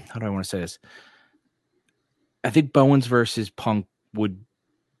how do I want to say this? I think Bowens versus Punk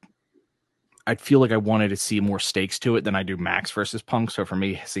I'd feel like I wanted to see more stakes to it than I do Max versus Punk. So for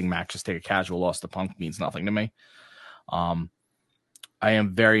me, seeing Max just take a casual loss to Punk means nothing to me. I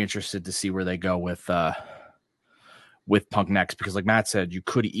am very interested to see where they go with Punk next, because like Matt said, you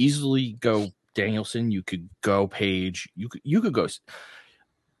could easily go Danielson, you could go Page, you could go.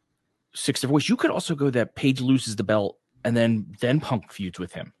 6 different ways. You could also go that Page loses the belt and then Punk feuds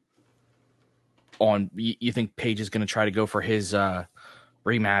with him. You think Page is going to try to go for his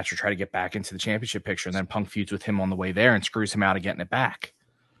rematch or try to get back into the championship picture, and then Punk feuds with him on the way there and screws him out of getting it back.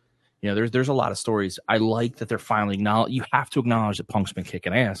 You know, there's a lot of stories. I like that they're finally you have to acknowledge that Punk's been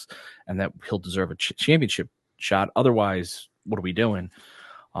kicking ass and that he'll deserve a championship shot. Otherwise, what are we doing?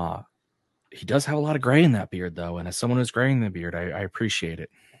 He does have a lot of gray in that beard, though, and as someone who's graying the beard, I appreciate it.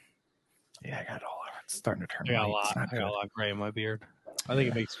 Yeah, I got it all. It's starting to turn I got white. a lot of gray in my beard. I think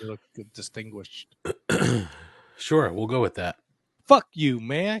it makes me look distinguished. Sure, we'll go with that. Fuck you,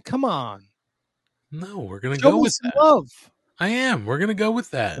 man. Come on. No, we're gonna Show go me with some that. love. I am. We're gonna go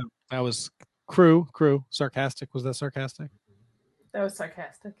with that. That was crew. Sarcastic. Was that sarcastic? That was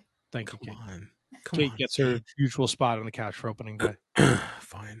sarcastic. Thank you, Come Kate. on. Kate gets her usual spot on the couch for opening day.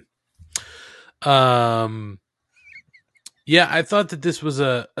 Fine. Yeah, I thought that this was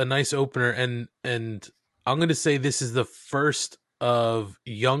a nice opener, and I'm going to say this is the first of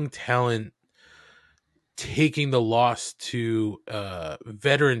young talent taking the loss to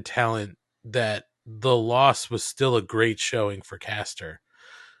veteran talent that the loss was still a great showing for Caster.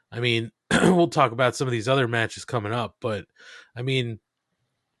 I mean, we'll talk about some of these other matches coming up, but I mean,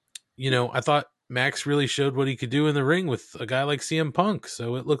 you know, I thought Max really showed what he could do in the ring with a guy like CM Punk.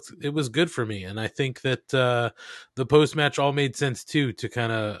 So it was good for me. And I think that the post-match all made sense too, to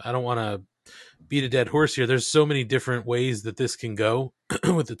kind of, I don't want to beat a dead horse here. There's so many different ways that this can go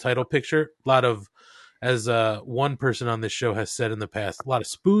with the title picture. A lot of, as one person on this show has said in the past, a lot of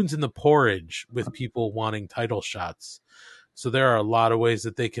spoons in the porridge with people wanting title shots. So there are a lot of ways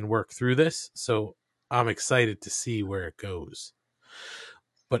that they can work through this. So I'm excited to see where it goes.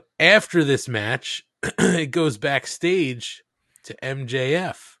 But after this match, it goes backstage to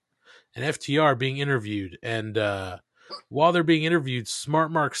MJF and FTR being interviewed. And while they're being interviewed, Smart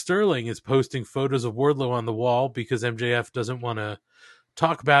Mark Sterling is posting photos of Wardlow on the wall because MJF doesn't want to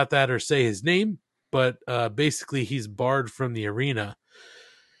talk about that or say his name. But basically, he's barred from the arena.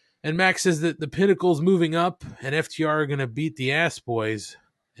 And Max says that the Pinnacle's moving up and FTR are going to beat the Ass Boys.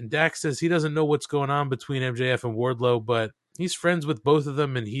 And Dax says he doesn't know what's going on between MJF and Wardlow, but he's friends with both of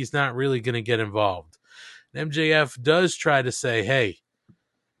them and he's not really going to get involved. And MJF does try to say, hey,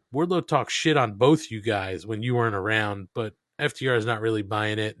 Wardlow talks shit on both you guys when you weren't around, but FTR is not really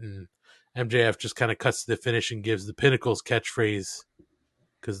buying it. And MJF just kind of cuts to the finish and gives the Pinnacle's catchphrase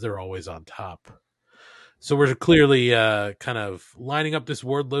because they're always on top. So we're clearly kind of lining up this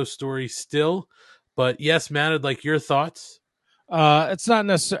Wardlow story still. But yes, Matt, I'd like your thoughts. It's not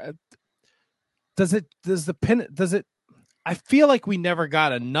necessarily. Does it? I feel like we never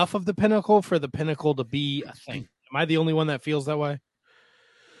got enough of the Pinnacle for the Pinnacle to be a thing. Am I the only one that feels that way?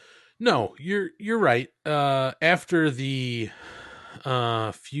 No, you're right. After the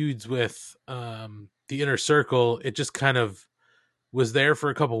feuds with the Inner Circle, it just kind of was there for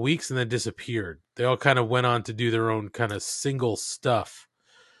a couple weeks and then disappeared. They all kind of went on to do their own kind of single stuff,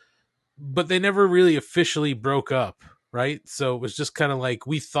 but they never really officially broke up, right? So it was just kind of like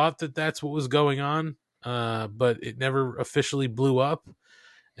we thought that that's what was going on, but it never officially blew up.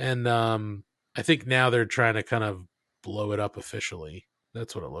 And I think now they're trying to kind of blow it up officially.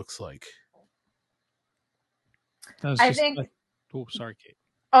 That's what it looks like. I think. Oh, sorry, Kate.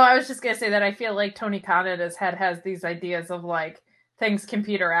 Oh, I was just gonna say that I feel like Tony Khan in his head has these ideas of like things can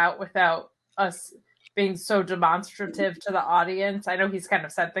peter out without us being so demonstrative to the audience. I know he's kind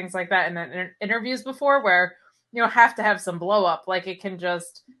of said things like that in interviews before, where you know have to have some blow up, like it can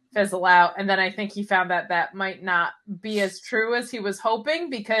just fizzle out. And then I think he found that might not be as true as he was hoping,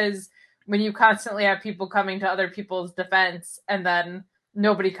 because when you constantly have people coming to other people's defense and then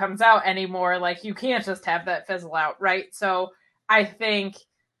nobody comes out anymore, like you can't just have that fizzle out, right? So I think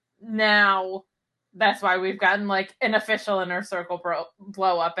now that's why we've gotten like an official Inner Circle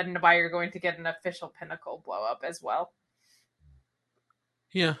blow up, and why you're going to get an official Pinnacle blow up as well.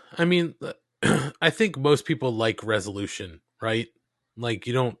 Yeah, I mean, I think most people like resolution, right? Like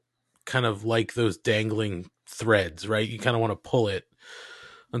you don't kind of like those dangling threads, right? You kind of want to pull it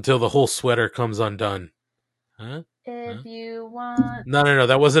until the whole sweater comes undone. Huh? If you want. No.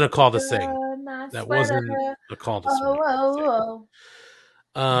 That wasn't a call to sing. That sweater. wasn't a call to sing. Oh.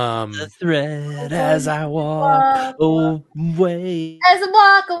 The thread as I walk away. As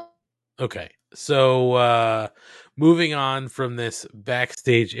I walk. Okay, so moving on from this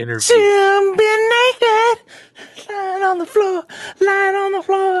backstage interview. Champion naked, lying on the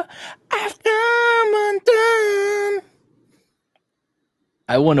floor. I've come undone.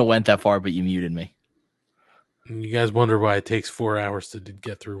 I wouldn't have went that far, but you muted me. You guys wonder why it takes 4 hours to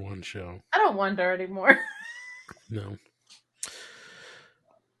get through one show. I don't wonder anymore. No.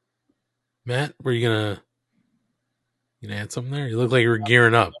 Matt, were you gonna add something there? You look like you were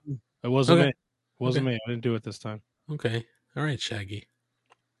gearing up. It wasn't Okay. me. It wasn't Okay. me. I didn't do it this time. Okay. All right, Shaggy.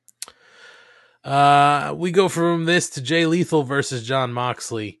 We go from this to Jay Lethal versus John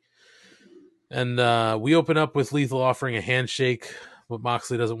Moxley. And we open up with Lethal offering a handshake, but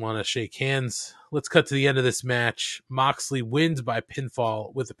Moxley doesn't want to shake hands. Let's cut to the end of this match. Moxley wins by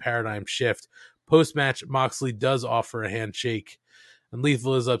pinfall with a paradigm shift. Post-match, Moxley does offer a handshake, and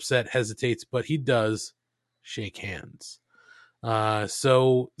Lethal is upset, hesitates, but he does shake hands.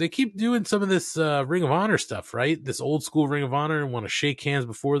 So they keep doing some of this Ring of Honor stuff, right? This old school Ring of Honor, want to shake hands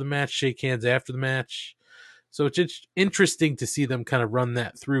before the match, shake hands after the match. So it's interesting to see them kind of run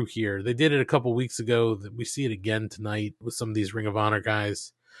that through here. They did it a couple weeks ago. We see it again tonight with some of these Ring of Honor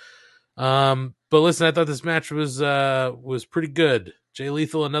guys. But listen, I thought this match was pretty good. Jay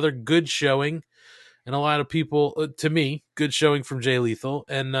Lethal, another good showing, and a lot of people, to me, good showing from Jay Lethal.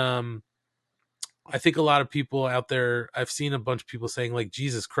 And I think a lot of people out there, I've seen a bunch of people saying, like,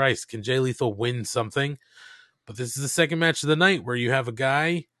 Jesus Christ, can Jay Lethal win something? But this is the second match of the night where you have a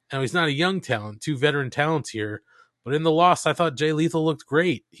guy. Now, he's not a young talent, two veteran talents here. But in the loss, I thought Jay Lethal looked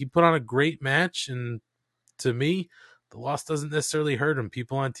great. He put on a great match. And to me, the loss doesn't necessarily hurt him.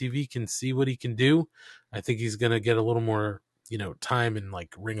 People on TV can see what he can do. I think he's going to get a little more, time in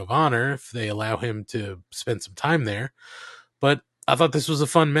like Ring of Honor if they allow him to spend some time there. But I thought this was a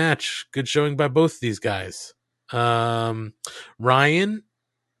fun match. Good showing by both these guys. Ryan,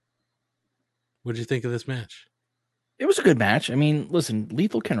 what did you think of this match? It was a good match. I mean, listen,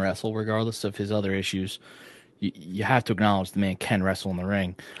 Lethal can wrestle regardless of his other issues. You have to acknowledge the man can wrestle in the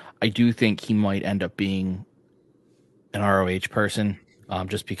ring. I do think he might end up being an ROH person,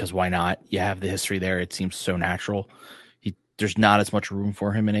 just because why not? You have the history there. It seems so natural. There's not as much room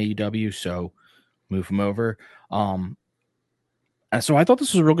for him in AEW, so move him over. And so I thought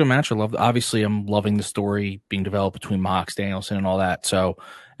this was a real good match. Obviously, I'm loving the story being developed between Mox, Danielson, and all that. So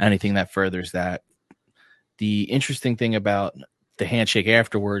anything that furthers that. The interesting thing about the handshake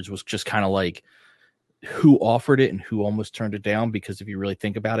afterwards was just kind of like who offered it and who almost turned it down, because if you really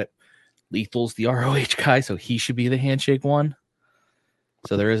think about it, Lethal's the ROH guy, so he should be the handshake one.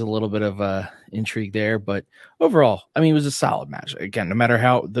 So there is a little bit of intrigue there, but overall, I mean, it was a solid match. Again, no matter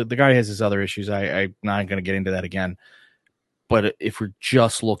how the guy has his other issues, I'm not going to get into that again. But if we're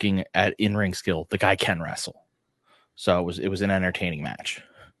just looking at in-ring skill, the guy can wrestle. So it was an entertaining match.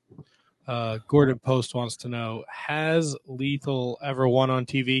 Gordon Post wants to know, has Lethal ever won on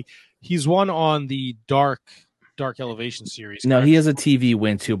TV? He's won on the Dark Elevation series. No, he has a TV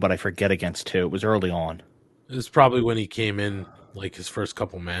win too, but I forget against who. It was early on. It was probably when he came in, like his first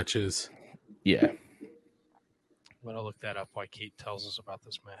couple matches. Yeah. I'm going to look that up while Kate tells us about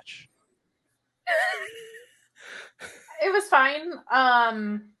this match. It was fine.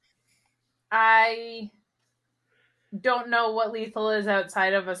 I don't know what Lethal is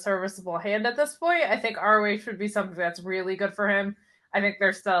outside of a serviceable hand at this point. I think ROH would be something that's really good for him. I think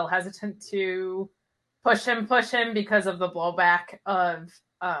they're still hesitant to push him because of the blowback of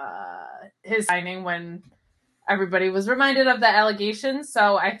his signing when everybody was reminded of the allegations.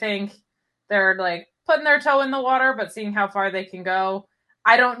 So I think they're like putting their toe in the water, but seeing how far they can go.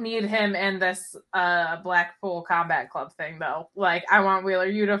 I don't need him in this Blackpool Combat Club thing, though. Like, I want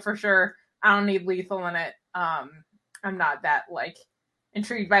Wheeler Yuta for sure. I don't need Lethal in it. I'm not that, like,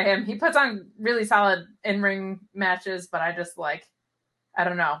 intrigued by him. He puts on really solid in-ring matches, but I just, like, I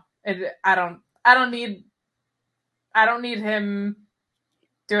don't know. I don't need him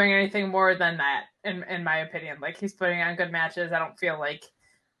doing anything more than that, in my opinion. Like, he's putting on good matches. I don't feel like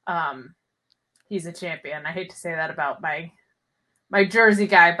he's a champion. I hate to say that about my Jersey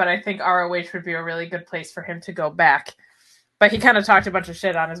guy, but I think ROH would be a really good place for him to go back. But he kind of talked a bunch of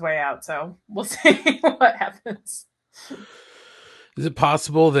shit on his way out, so we'll see what happens. Is it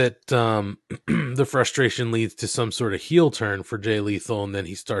possible that the frustration leads to some sort of heel turn for Jay Lethal, and then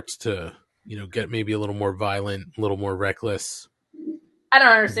he starts to, get maybe a little more violent, a little more reckless? I don't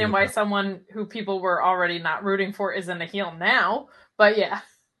understand why someone who people were already not rooting for isn't a heel now, but yeah,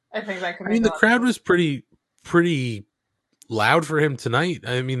 I think that could. I mean, the crowd was pretty loud for him tonight.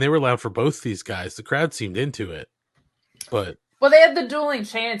 I mean, they were loud for both these guys. The crowd seemed into it, but they had the dueling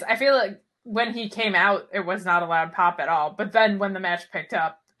chants. I feel like when he came out, it was not a loud pop at all. But then when the match picked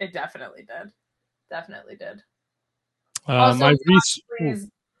up, it definitely did. Definitely did. Also,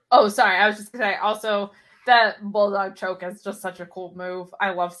 sorry. I was just going to say, also, that Bulldog choke is just such a cool move.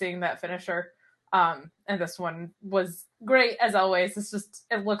 I love seeing that finisher. And this one was great, as always.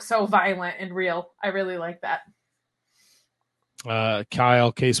 It looks so violent and real. I really like that.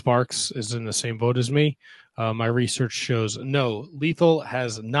 Kyle K. Sparks is in the same boat as me. My research shows no, Lethal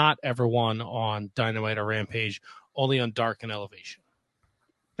has not ever won on Dynamite or Rampage, only on Dark and Elevation.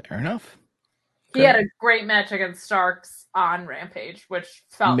 Fair enough. He had a great match against Starks on Rampage, which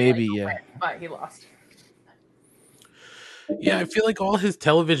felt Maybe, like a yeah. win, but he lost. Yeah, I feel like all his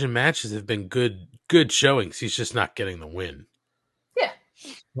television matches have been good showings. He's just not getting the win. Yeah.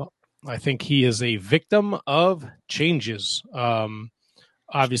 Well, I think he is a victim of changes.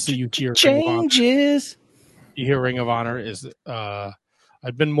 Obviously, you hear Changes. You hear Ring of Honor is.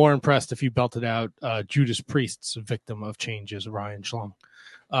 I'd been more impressed if you belted out Judas Priest's victim of changes, Ryan Schlong.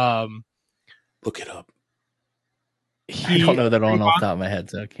 Look it up. I don't know that on off the top of my head,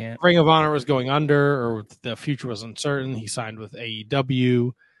 so I can't. Ring of Honor was going under, or the future was uncertain. He signed with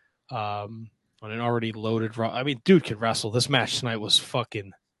AEW on an already loaded. I mean, dude could wrestle. This match tonight was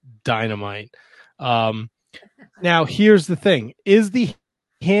fucking dynamite. Now, here's the thing: is the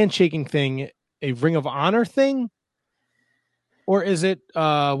handshaking thing a Ring of Honor thing, or is it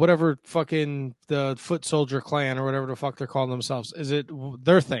whatever fucking the Foot Soldier Clan or whatever the fuck they're calling themselves? Is it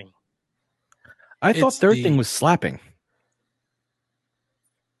their thing? I thought their thing was slapping.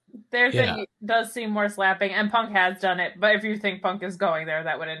 Their thing does seem more slapping, and Punk has done it. But if you think Punk is going there,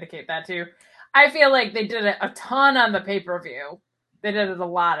 that would indicate that too. I feel like they did it a ton on the pay-per-view. They did it a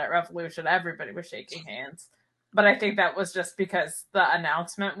lot at Revolution. Everybody was shaking hands. But I think that was just because the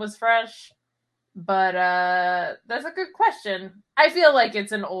announcement was fresh. But that's a good question. I feel like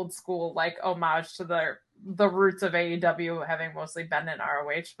it's an old school like homage to the roots of AEW having mostly been in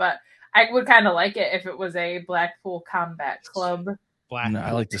ROH. But I would kind of like it if it was a Blackpool Combat Club. No,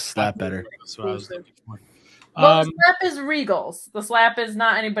 I like the slap better. That's what I was looking for. Well, the slap is Regal's. The slap is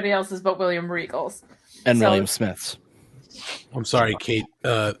not anybody else's but William Regal's. And William Smith's. I'm sorry, Kate.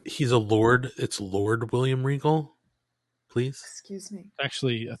 He's a lord. It's Lord William Regal. Please. Excuse me.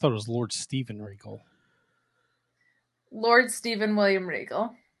 Actually, I thought it was Lord Stephen Regal. Lord Stephen William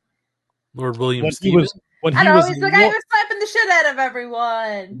Regal. Lord William Stephen. I know, he's the guy who's slapping the shit out of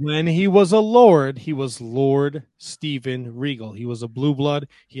everyone. When he was a lord, he was Lord Stephen Regal. He was a blue blood.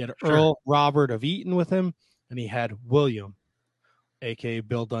 He had Earl Robert of Eaton with him, and he had William, a.k.a.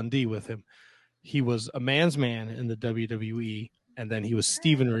 Bill Dundee, with him. He was a man's man in the WWE, and then he was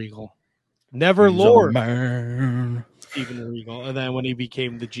Stephen Regal. Never He's Lord Stephen Regal. And then when he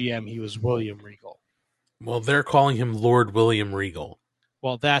became the GM, he was William Regal. Well, they're calling him Lord William Regal.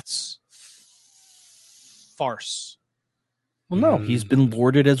 Well, that's farce. Well, no, he's been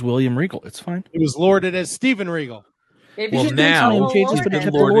lorded as William Regal. It's fine. He was lorded as Stephen Regal. Maybe Well, now changes, he's but they been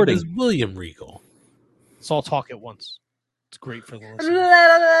kept lorded lording. as William Regal. Let's all talk at once. It's great for the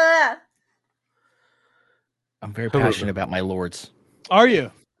listeners. I'm very passionate about my lords. Are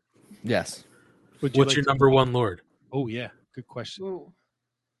you? Yes. What's your number one lord? Oh, yeah. Good question. Ooh.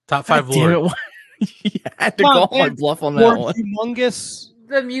 Top 5 God damn lord. it. You had to call my bluff on that Lord one. Humongous.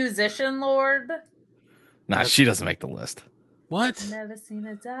 The musician lord. Nah, she doesn't make the list. What? Never seen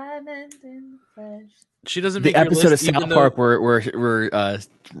a diamond in the flesh. She doesn't The make your episode of list, South even Park though- where I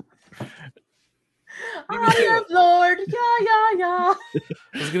am Lord. Yeah.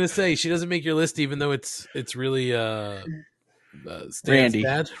 I was gonna say she doesn't make your list, even though it's really Stan's Randy.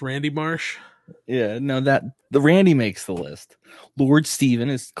 dad, Randy Marsh. yeah, no, that the Randy makes the list. Lord Steven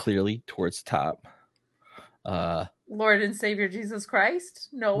is clearly towards the top. Lord and Savior Jesus Christ.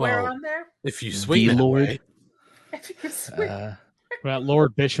 Nowhere Well, on there. If you swing The that Lord. way. If you swing. I About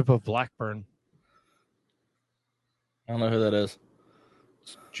Lord Bishop of Blackburn. don't know who that is.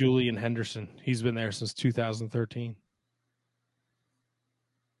 Julian Henderson. He's been there since 2013.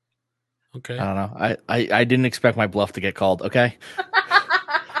 Okay. I don't know. I didn't expect my bluff to get called. Okay.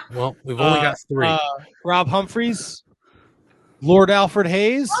 Well, we've only got 3. Rob Humphreys. Lord Alfred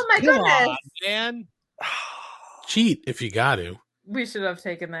Hayes. Oh my Come goodness. on, man. Cheat if you got to. We should have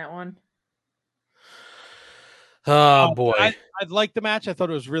taken that one. Oh boy. I liked the match. I thought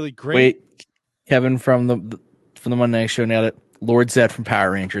it was really great. Wait, Kevin from the Monday Night Show nailed it. Lord Zed from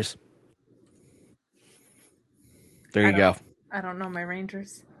Power Rangers. There you go. I don't know my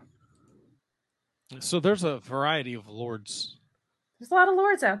Rangers. So there's a variety of lords. There's a lot of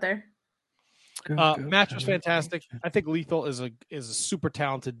lords out there. Match was fantastic. I think Lethal is a super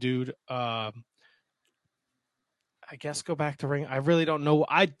talented dude. I guess go back to Ring. I really don't know.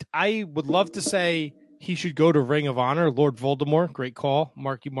 I would love to say he should go to Ring of Honor. Lord Voldemort, great call.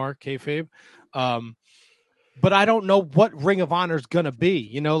 Marky Mark, kayfabe. But I don't know what Ring of Honor is gonna be.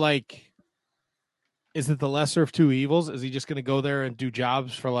 You know, like, is it the lesser of two evils? Is he just gonna go there and do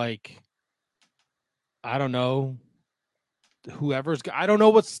jobs for like, I don't know, whoever's? I don't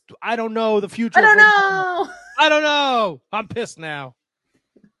know the future. I don't of Ring of Honor. know. I don't know. I'm pissed now.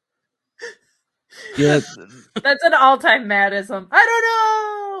 Yeah, That's an all-time Mattism. I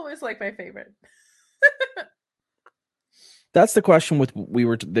don't know. It's like my favorite. that's the question with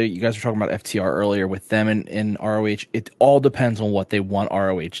you guys were talking about FTR earlier with them in ROH. It all depends on what they want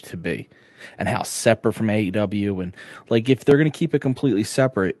ROH to be and how separate from AEW. And like if they're going to keep it completely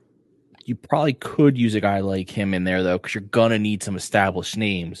separate, you probably could use a guy like him in there though, because you're gonna need some established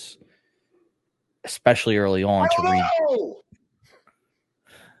names, especially early on to read.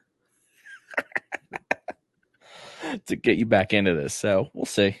 To get you back into this. So we'll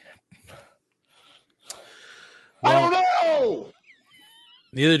see. Well, I don't know.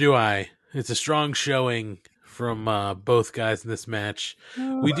 Neither do I. It's a strong showing from both guys in this match.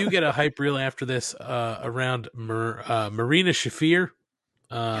 We do get a hype reel after this around Marina Shafir.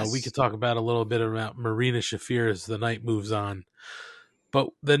 Yes. We could talk about a little bit about Marina Shafir as the night moves on. But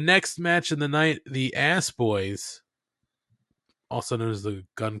the next match in the night, the Ass Boys, also known as the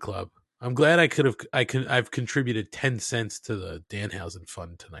Gun Club. I'm glad I've contributed 10 cents to the Danhausen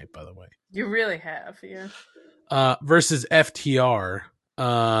fund tonight, by the way. You really have, yeah. Versus FTR.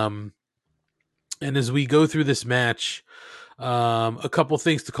 And as we go through this match, a couple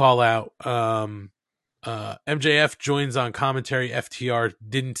things to call out. MJF joins on commentary. FTR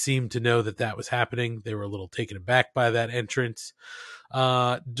didn't seem to know that was happening. They were a little taken aback by that entrance.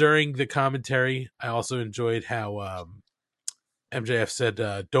 During the commentary, I also enjoyed how MJF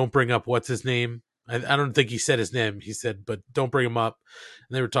said, don't bring up what's his name. I don't think he said his name. He said, but don't bring him up.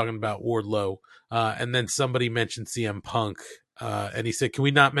 And they were talking about Wardlow. And then somebody mentioned CM Punk. And he said, can we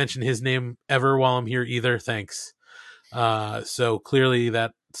not mention his name ever while I'm here either? Thanks. So clearly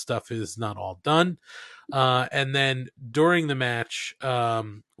that stuff is not all done. And then during the match,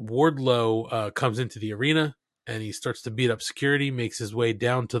 Wardlow comes into the arena and he starts to beat up security, makes his way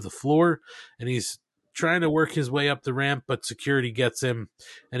down to the floor, and he's trying to work his way up the ramp, but security gets him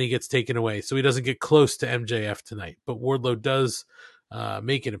and he gets taken away. So he doesn't get close to MJF tonight, but Wardlow does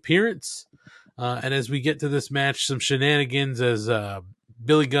make an appearance. And as we get to this match, some shenanigans as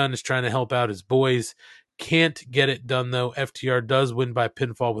Billy Gunn is trying to help out his boys. Can't get it done though. FTR does win by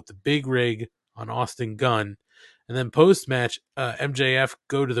pinfall with the big rig on Austin Gunn. And then post-match, MJF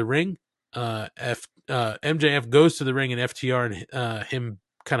go to the ring. MJF goes to the ring and FTR and him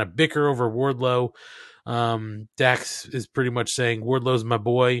kind of bicker over Wardlow. Dax is pretty much saying Wardlow's my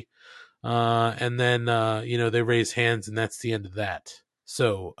boy. And then, they raise hands and that's the end of that.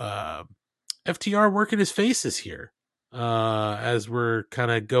 So, FTR working his faces here. As we're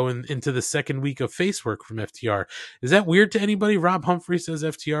kind of going into the second week of face work from FTR. Is that weird to anybody? Rob Humphrey says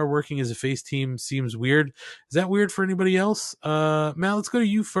FTR working as a face team seems weird. Is that weird for anybody else? Matt, let's go to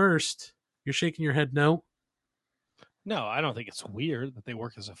you first. You're shaking your head no? No, I don't think it's weird that they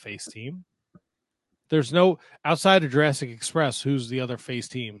work as a face team. There's no, outside of Jurassic Express, who's the other face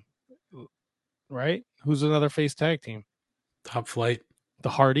team? Right? Who's another face tag team? Top Flight. The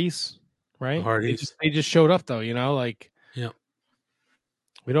Hardys. Right? The Hardys. They just showed up though, We don't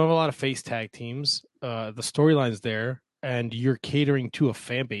have a lot of face tag teams. The storyline's there, and you're catering to a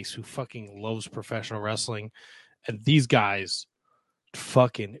fan base who fucking loves professional wrestling. And these guys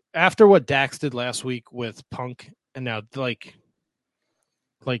fucking, after what Dax did last week with Punk, and now like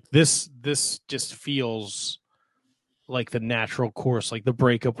this just feels like the natural course, like the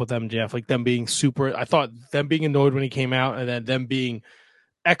breakup with MJF, like them being super, I thought them being annoyed when he came out, and then them being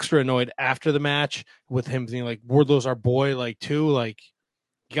extra annoyed after the match with him being like, Wardlow's our boy, you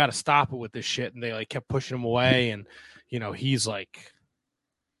got to stop it with this shit. And they kept pushing him away, and he's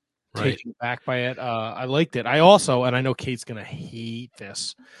taken back by it. I liked it. I also, and I know Kate's gonna hate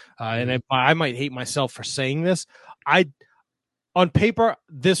this, and I might hate myself for saying this. On paper,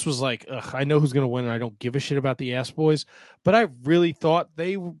 this was I know who's gonna win, and I don't give a shit about the Ass Boys, but I really thought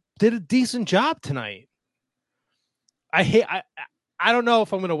they did a decent job tonight. I don't know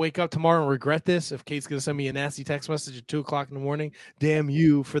if I'm going to wake up tomorrow and regret this. If Kate's going to send me a nasty text message at 2:00 in the morning, damn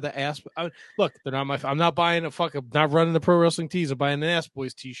you for the ass. Look, they're not I'm not buying I'm not running the Pro Wrestling Tees. I'm buying an Ass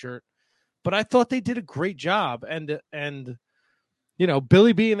Boys t-shirt. But I thought they did a great job. And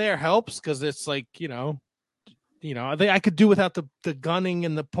Billy being there helps because it's I could do without the gunning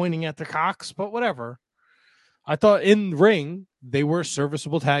and the pointing at the cocks, but whatever. I thought in ring, they were a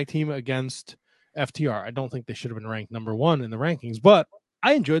serviceable tag team against FTR. I don't think they should have been ranked number 1 in the rankings, but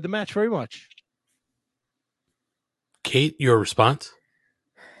I enjoyed the match very much. Kate, your response?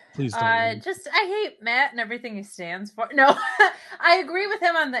 Please don't. I hate Matt and everything he stands for. No, I agree with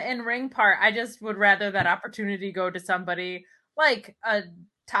him on the in-ring part. I just would rather that opportunity go to somebody like a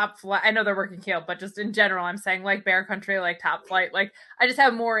Top Flight. I know they're working heel, but just in general, I'm saying like Bear Country, like Top Flight. Like I just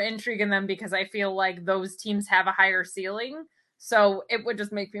have more intrigue in them because I feel like those teams have a higher ceiling. So it would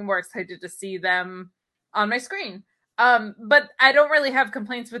just make me more excited to see them on my screen. But I don't really have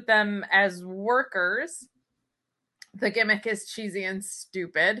complaints with them as workers. The gimmick is cheesy and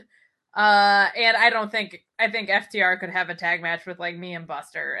stupid. And I think FTR could have a tag match with like me and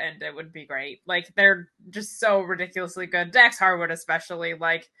Buster and it would be great. Like they're just so ridiculously good. Dax Harwood especially,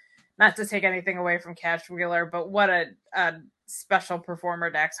 like, not to take anything away from Cash Wheeler, but what a special performer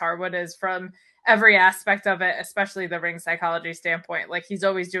Dax Harwood is from every aspect of it, especially the ring psychology standpoint. Like he's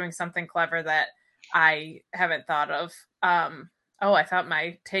always doing something clever that I haven't thought of. I thought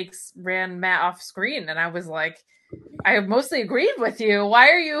my takes ran Matt off screen and I was like, I mostly agreed with you. Why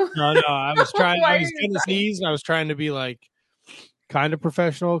are you? No, I was trying. I was going to sneeze, and I was trying to be like kind of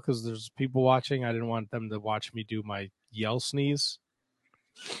professional because there's people watching. I didn't want them to watch me do my yell sneeze.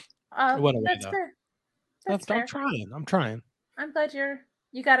 That's fair. I'm trying. I'm glad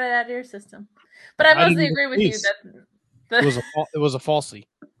you got it out of your system. But I mostly agree with you that it was a falsie.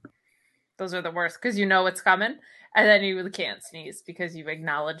 Those are the worst because you know it's coming, and then you can't sneeze because you've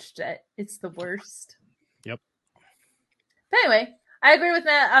acknowledged that it's the worst. Yep. But anyway, I agree with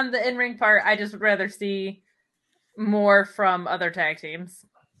Matt on the in-ring part. I just would rather see more from other tag teams.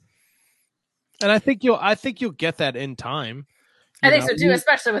 And I think you'll get that in time. I think so too,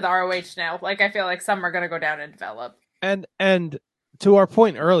 especially with ROH now. Like I feel like some are going to go down and develop. And to our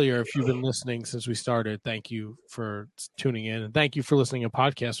point earlier, if you've been listening since we started, thank you for tuning in and thank you for listening in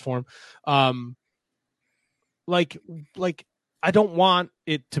podcast form. Like I don't want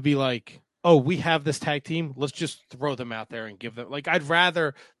it to be like, oh, we have this tag team. Let's just throw them out there and give them. Like, I'd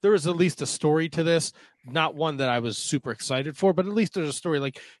rather there is at least a story to this, not one that I was super excited for, but at least there's a story.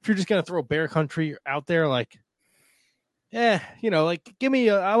 Like, if you're just gonna throw Bear Country out there, like, like give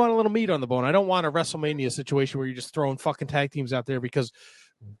me. I want a little meat on the bone. I don't want a WrestleMania situation where you're just throwing fucking tag teams out there because,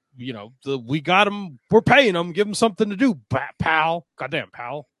 we got them. We're paying them. Give them something to do, pal. Goddamn,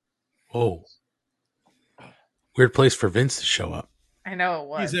 pal. Oh, weird place for Vince to show up. I know it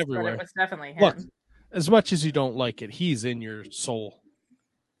was. He's everywhere. But it was definitely him. Look, as much as you don't like it, he's in your soul.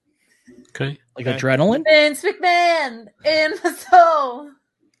 Okay. Like adrenaline? Vince McMahon in the soul.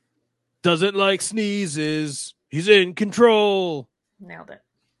 Doesn't like sneezes. He's in control. Nailed it.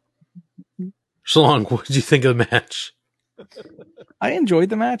 So long. What did you think of the match? I enjoyed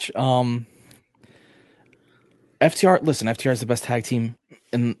the match. FTR, listen, FTR is the best tag team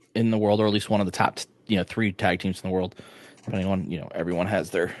in the world, or at least one of the top 3 tag teams in the world. Depending on, everyone has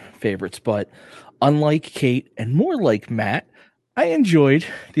their favorites. But unlike Kate and more like Matt, I enjoyed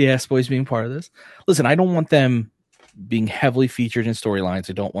the Ass Boys being part of this. Listen, I don't want them being heavily featured in storylines.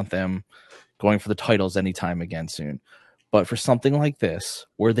 I don't want them going for the titles anytime again soon. But for something like this,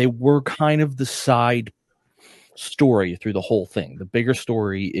 where they were kind of the side story through the whole thing, the bigger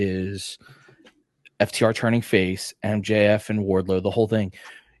story is FTR turning face, MJF and Wardlow, the whole thing.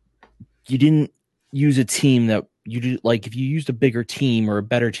 You didn't use a team that you do, like if you used a bigger team or a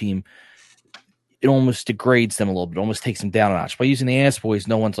better team, it almost degrades them a little bit, almost takes them down a notch. By using the Ass Boys,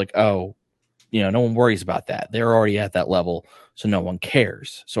 no one's like, oh, no one worries about that. They're already at that level, so no one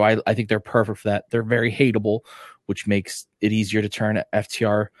cares. So I think they're perfect for that. They're very hateable, which makes it easier to turn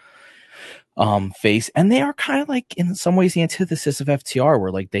FTR face. And they are kind of like, in some ways, the antithesis of FTR,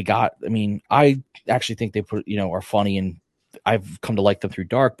 where like I actually think they are funny, and I've come to like them through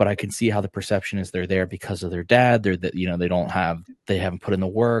Dark, but I can see how the perception is they're there because of their dad. They're that, they haven't put in the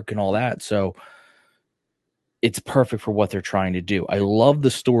work and all that. So it's perfect for what they're trying to do. I love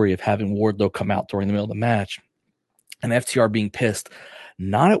the story of having Wardlow come out during the middle of the match and FTR being pissed,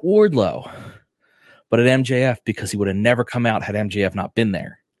 not at Wardlow, but at MJF, because he would have never come out had MJF not been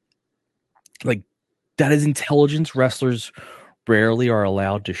there. Like, that is intelligence wrestlers rarely are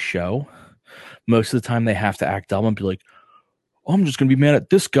allowed to show. Most of the time they have to act dumb and be like, oh, I'm just going to be mad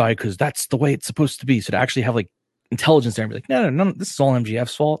at this guy because that's the way it's supposed to be. So to actually have like intelligence there and be like, no, this is all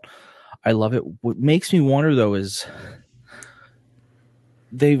MJF's fault. I love it. What makes me wonder though is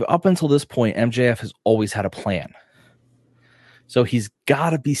up until this point, MJF has always had a plan. So he's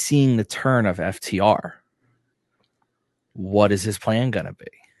got to be seeing the turn of FTR. What is his plan going to be?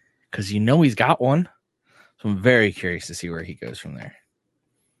 Because he's got one. So I'm very curious to see where he goes from there.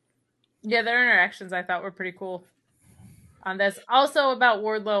 Yeah, their interactions I thought were pretty cool on this. Also about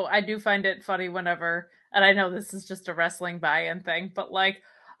Wardlow, I do find it funny whenever, and I know this is just a wrestling buy-in thing, but like,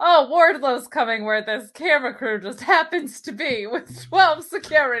 oh, Wardlow's coming where this camera crew just happens to be with 12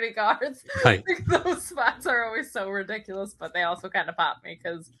 security guards. Right. Those spots are always so ridiculous, but they also kind of pop me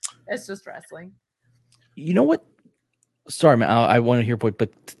because it's just wrestling. You know what? Sorry, man. I want to hear, but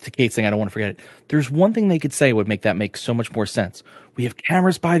to Kate's thing, I don't want to forget it. There's one thing they could say would make that make so much more sense. We have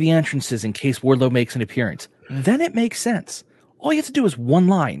cameras by the entrances in case Wardlow makes an appearance. Then it makes sense. All you have to do is one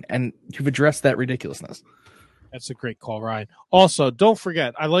line, and you've addressed that ridiculousness. That's a great call, Ryan. Also, don't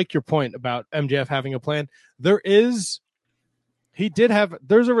forget, I like your point about MJF having a plan. There's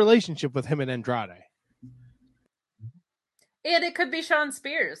a relationship with him and Andrade. And it could be Sean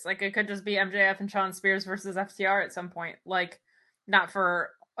Spears. Like, it could just be MJF and Sean Spears versus FTR at some point. Like, not for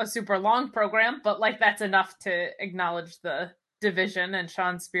a super long program, but, like, that's enough to acknowledge the division, and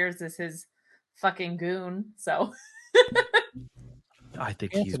Sean Spears is his fucking goon, so... I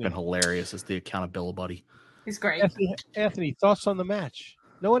think he's been hilarious as the accountability buddy. He's great. Anthony, thoughts on the match?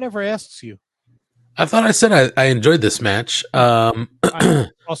 No one ever asks you. I thought I said I enjoyed this match. I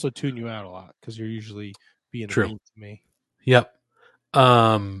also tune you out a lot because you're usually being True. mean to me. Yep.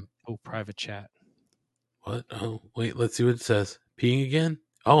 Private chat. What? Oh, wait, let's see what it says. Peeing again?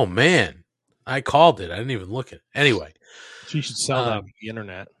 Oh, man. I called it. I didn't even look at it. Anyway. She should sell that on the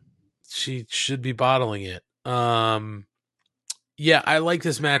internet. She should be bottling it. Yeah, I like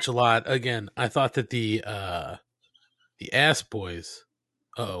this match a lot. Again, I thought that the Ass Boys.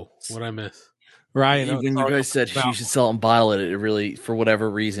 Uh-oh, what'd I miss? Ryan, when you guys said you should sell it and bottle it, it really, for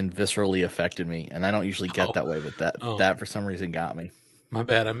whatever reason, viscerally affected me. And I don't usually get that way, but that for some reason got me. My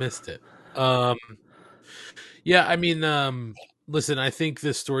bad, I missed it. Yeah, I mean, listen, I think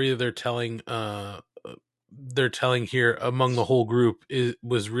the story they're telling here among the whole group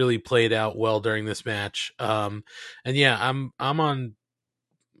was really played out well during this match. And yeah, I'm on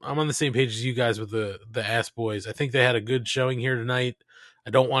the same page as you guys with the Ass Boys. I think they had a good showing here tonight. I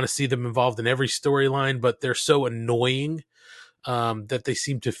don't want to see them involved in every storyline, but they're so annoying that they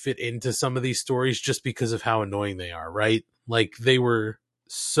seem to fit into some of these stories just because of how annoying they are, right? Like, they were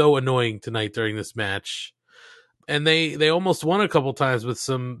so annoying tonight during this match. And they almost won a couple times with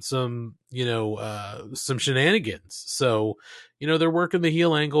some some shenanigans. So, they're working the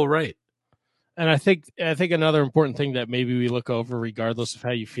heel angle right. And I think another important thing that maybe we look over, regardless of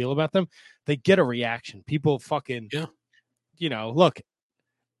how you feel about them, they get a reaction. People fucking, look,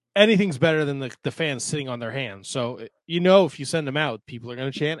 anything's better than the fans sitting on their hands. So, if you send them out, people are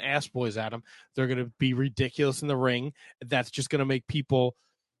going to chant Ass Boys at them. They're going to be ridiculous in the ring. That's just going to make people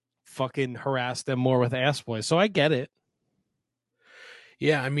fucking harass them more with Ass Boys. So I get it.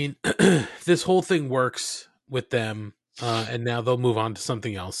 Yeah, I mean, this whole thing works with them, and now they'll move on to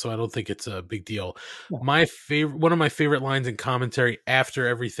something else. So I don't think it's a big deal. Yeah. One of my favorite lines in commentary after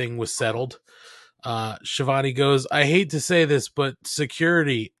everything was settled, Shivani goes, "I hate to say this, but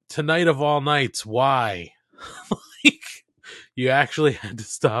security tonight of all nights, why?" Like, you actually had to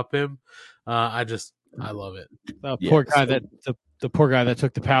stop him. I love it. Poor guy the poor guy that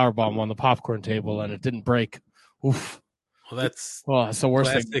took the power bomb on the popcorn table and it didn't break. Oof. Well, that's the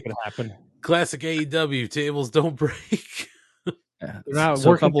worst thing that could happen. Classic AEW, tables don't break. They're not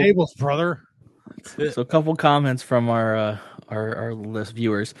working tables, brother. So a couple comments from our list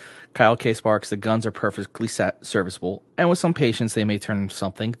viewers. Kyle K. Sparks, the guns are perfectly serviceable, and with some patience, they may turn into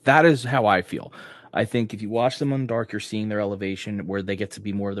something. That is how I feel. I think if you watch them on Dark, you're seeing their elevation where they get to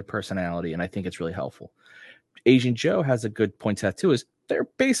be more of their personality, and I think it's really helpful. Asian Joe has a good point to that too, is they're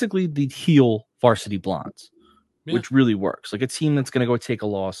basically the heel Varsity Blondes, which really works. Like a team that's going to go take a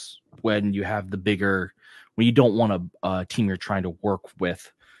loss when you have when you don't want a team you're trying to work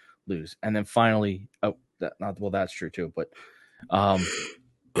with lose. And then finally, that's true too, but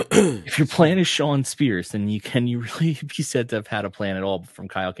if your plan is Sean Spears, then can you really be said to have had a plan at all from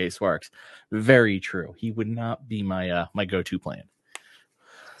Kyle K. Sparks? Very true. He would not be my go-to plan.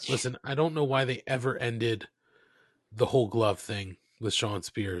 Listen, I don't know why they ever ended the whole glove thing with Sean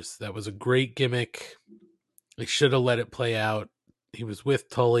Spears. That was a great gimmick. They should have let it play out. He was with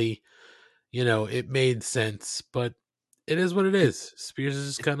Tully. It made sense, but it is what it is. Spears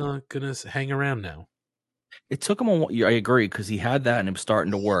is just kind of going to hang around now. It took him I agree, because he had that and it was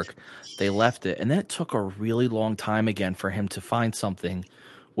starting to work. They left it, and then it took a really long time again for him to find something,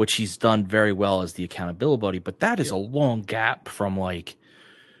 which he's done very well as the accountability buddy. But that is a long gap from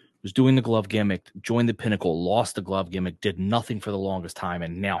was doing the glove gimmick, joined the Pinnacle, lost the glove gimmick, did nothing for the longest time,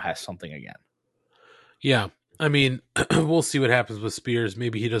 and now has something again. Yeah. I mean, we'll see what happens with Spears.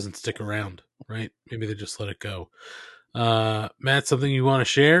 Maybe he doesn't stick around, right? Maybe they just let it go. Matt, something you want to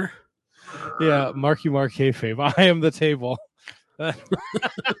share? Yeah, Marky Mark kayfabe. I am the table.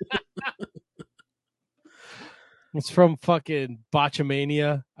 It's from fucking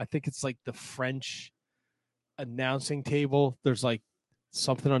Botchamania. I think it's like the French announcing table. There's like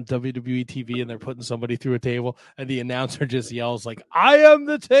something on WWE TV and they're putting somebody through a table and the announcer just yells like, "I am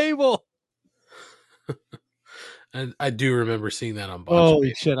the table." And I do remember seeing that on Botch.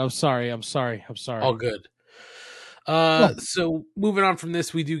 Holy shit! I'm sorry. All good. So moving on from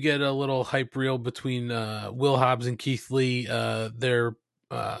this, we do get a little hype reel between Will Hobbs and Keith Lee. They're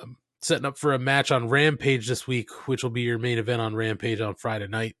setting up for a match on Rampage this week, which will be your main event on Rampage on Friday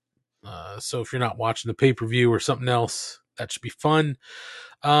night. So if you're not watching the pay-per-view or something else, that should be fun.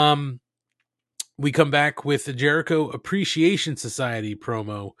 We come back with the Jericho Appreciation Society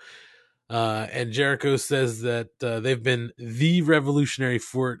promo. And Jericho says that they've been the revolutionary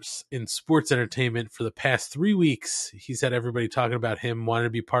force in sports entertainment for the past 3 weeks. He's had everybody talking about him wanting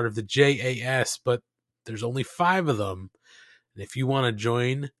to be part of the JAS, but there's only 5 of them. And if you want to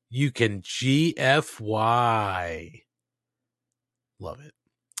join, you can GFY. Love it.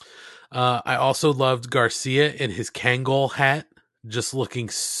 I also loved Garcia in his Kangol hat, just looking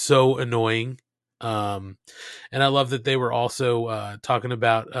so annoying. And I love that they were also talking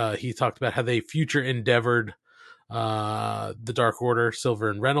about he talked about how they future endeavored the Dark Order, Silver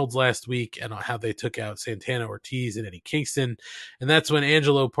and Reynolds last week, and how they took out Santana, Ortiz, and Eddie Kingston. And that's when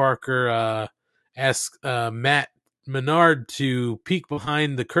Angelo Parker asked Matt Menard to peek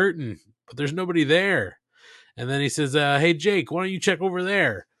behind the curtain, but there's nobody there. And then he says, hey Jake, why don't you check over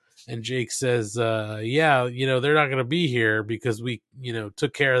there? And Jake says, yeah, they're not going to be here because we,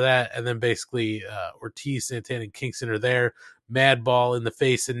 took care of that. And then basically Ortiz, Santana, and Kingston are there, Madball in the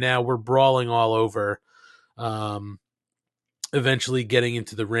face. And now we're brawling all over, eventually getting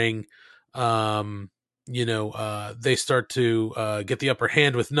into the ring. They start to get the upper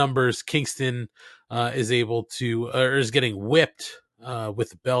hand with numbers. Kingston is getting whipped with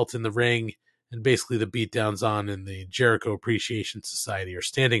the belt in the ring. And basically the beatdowns on in the Jericho Appreciation Society are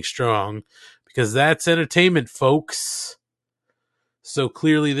standing strong because that's entertainment, folks. So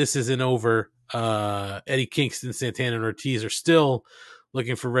clearly this isn't over. Eddie Kingston, Santana, and Ortiz are still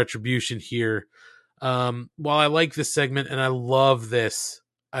looking for retribution here. While I like this segment and I love this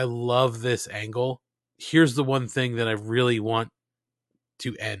angle, here's the one thing that I really want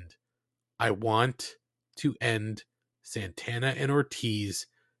to end. I want to end Santana and Ortiz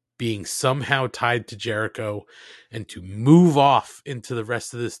being somehow tied to Jericho and to move off into the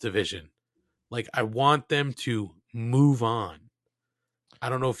rest of this division. Like, I want them to move on. I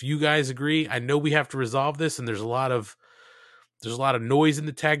don't know if you guys agree. I know we have to resolve this, and there's a lot of noise in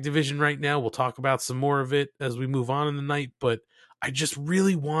the tag division right now. We'll talk about some more of it as we move on in the night, but I just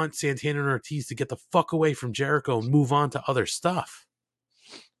really want Santana and Ortiz to get the fuck away from Jericho and move on to other stuff.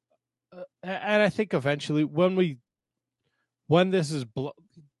 And I think eventually when we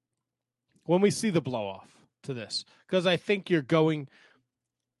see the blow off to this, because I think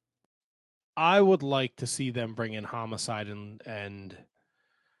I would like to see them bring in Homicide and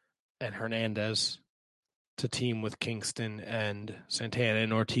Hernandez to team with Kingston and Santana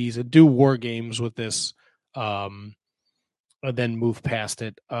and Ortiz and do war games with this, and then move past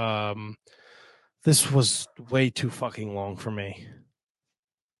it. This was way too fucking long for me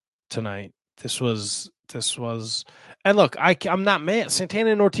tonight. This was, and look, I'm not mad. Santana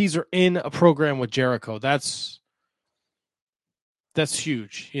and Ortiz are in a program with Jericho. That's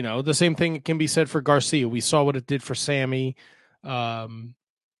huge. The same thing can be said for Garcia. We saw what it did for Sammy, and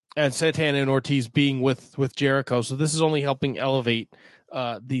Santana and Ortiz being with Jericho. So this is only helping elevate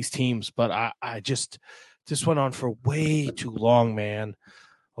these teams. But I just went on for way too long, man.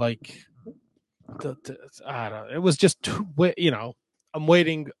 Like, I don't know. It was just too, I'm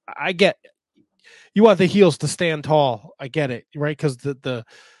waiting. I get you want the heels to stand tall. I get it, right? Because the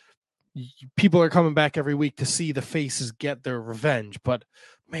people are coming back every week to see the faces get their revenge. But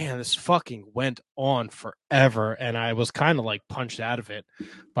man, this fucking went on forever, and I was kind of like punched out of it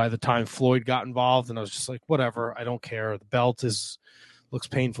by the time Floyd got involved, and I was just like, whatever, I don't care. The belt looks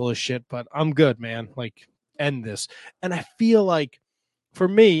painful as shit, but I'm good, man. Like, end this. And I feel like, for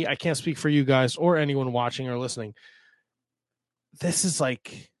me, I can't speak for you guys or anyone watching or listening, this is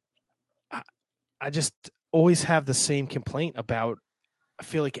like, I just always have the same complaint about, I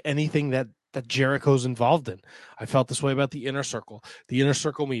feel like anything that Jericho's involved in. I felt this way about the Inner Circle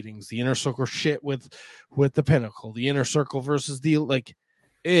meetings, the Inner Circle shit with the Pinnacle, the Inner Circle versus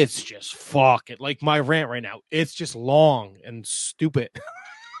it's just fuck it. Like my rant right now, it's just long and stupid.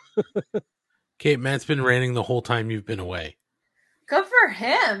 Kate, Matt's been ranting the whole time you've been away. Good for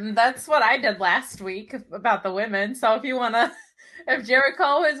him. That's what I did last week about the women. So if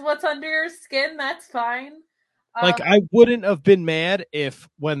Jericho is what's under your skin, that's fine. I wouldn't have been mad if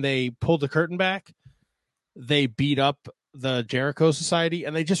when they pulled the curtain back, they beat up the Jericho Society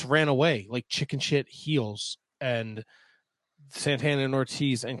and they just ran away like chicken shit heels, and Santana and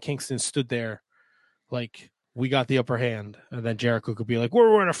Ortiz and Kingston stood there like, we got the upper hand, and then Jericho could be like, we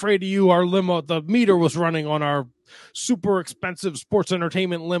weren't afraid of you. Our limo, the meter was running on our super expensive sports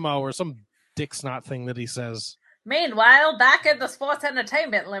entertainment limo or some dick snot thing that he says. Meanwhile, back in the sports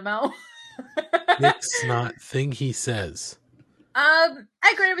entertainment limo. It's not thing he says. I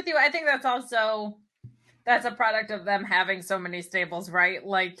agree with you. I think that's a product of them having so many stables, right?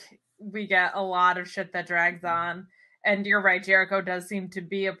 Like, we get a lot of shit that drags on. And you're right, Jericho does seem to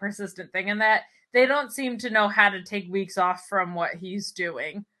be a persistent thing in that they don't seem to know how to take weeks off from what he's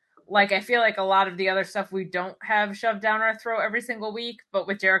doing. Like, I feel like a lot of the other stuff we don't have shoved down our throat every single week, but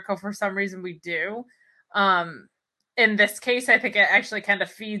with Jericho, for some reason, we do. In this case, I think it actually kind of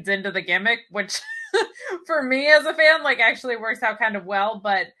feeds into the gimmick, which for me as a fan, like, actually works out kind of well.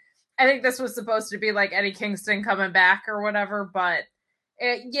 But I think this was supposed to be like Eddie Kingston coming back or whatever, but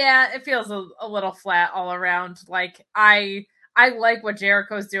it feels a little flat all around. Like, I like what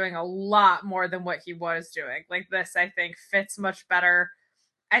Jericho's doing a lot more than what he was doing. Like, this, I think, fits much better.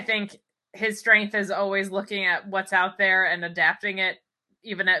 I think his strength is always looking at what's out there and adapting it,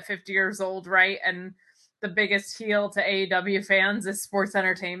 even at 50 years old, right? And the biggest heel to AEW fans is sports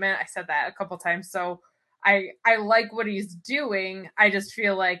entertainment. I said that a couple times. So I like what he's doing. I just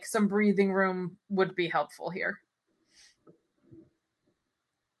feel like some breathing room would be helpful here.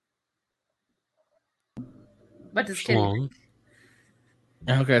 What does Kitty think?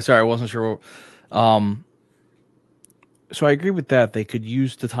 Okay, sorry, I wasn't sure. So I agree with that. They could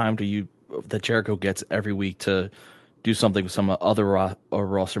use the time that Jericho gets every week to do something with some other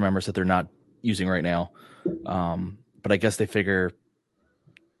roster members that they're not using right now. But I guess they figure,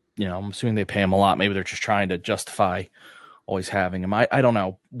 I'm assuming they pay him a lot. Maybe they're just trying to justify always having him. I don't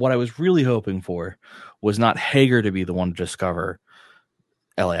know. What I was really hoping for was not Hager to be the one to discover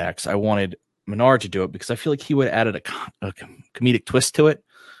LAX. I wanted Menard to do it because I feel like he would have added a comedic twist to it,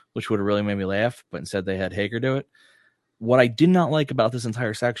 which would have really made me laugh. But instead they had Hager do it. What I did not like about this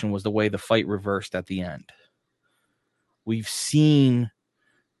entire section was the way the fight reversed at the end. We've seen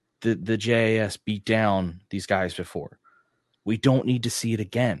the JAS beat down these guys before. We don't need to see it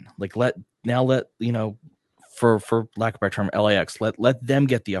again. Like, let for lack of a better term, LAX, let them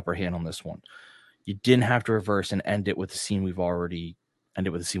get the upper hand on this one. You didn't have to reverse and end it with a scene we've already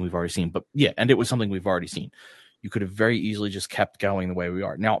seen. But yeah, end it with something we've already seen. You could have very easily just kept going the way we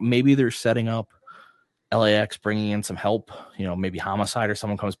are. Now, maybe they're setting up LAX bringing in some help, maybe Homicide or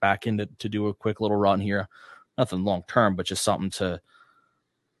someone comes back in to do a quick little run here. Nothing long term, but just something to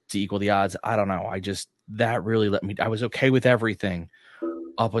equal the odds. I don't know. That really I was okay with everything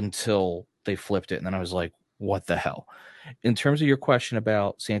up until they flipped it. And then I was like, what the hell? In terms of your question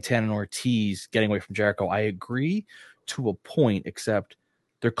about Santana and Ortiz getting away from Jericho, I agree to a point, except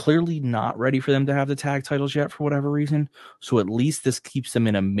they're clearly not ready for them to have the tag titles yet for whatever reason. So at least this keeps them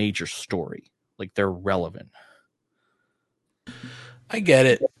in a major story. Like, they're relevant. I get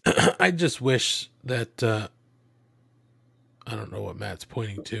it. I just wish that I don't know what Matt's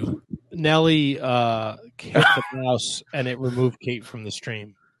pointing to. Nelly hit the mouse and it removed Kate from the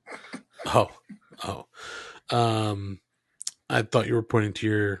stream. Oh. I thought you were pointing to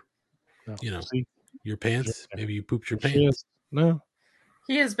your, your pants. Yeah. Maybe you pooped your pants. No.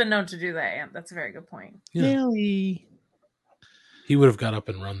 He has been known to do that, and that's a very good point. Yeah. Nelly. He would have got up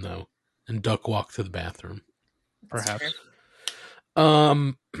and run though, and duck walk to the bathroom. Perhaps.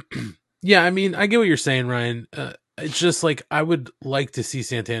 Yeah, I mean, I get what you're saying, Ryan. It's just like I would like to see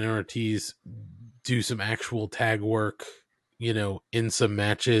Santana and Ortiz do some actual tag work, in some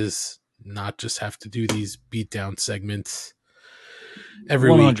matches, not just have to do these beatdown segments every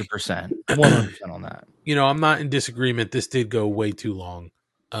 100%. week. 100% on that. I'm not in disagreement. This did go way too long.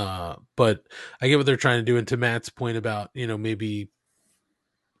 But I get what they're trying to do. And to Matt's point about, maybe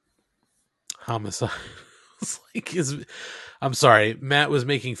Homicide. I'm sorry, Matt was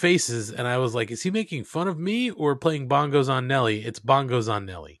making faces, and I was like, is he making fun of me or playing bongos on Nelly? It's bongos on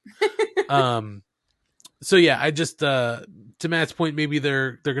Nelly. So yeah, I just to Matt's point, maybe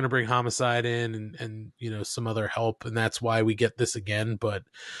they're going to bring Homicide in and some other help, and that's why we get this again. But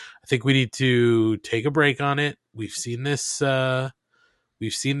I think we need to take a break on it. We've seen this now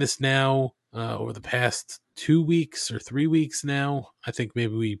over the past 2 weeks or 3 weeks now. I think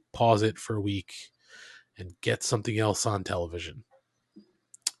maybe we pause it for a week and get something else on television.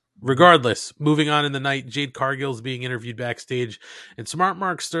 Regardless, moving on in the night, Jade Cargill is being interviewed backstage, and Smart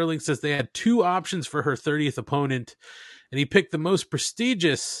Mark Sterling says they had 2 options for her 30th opponent, and he picked the most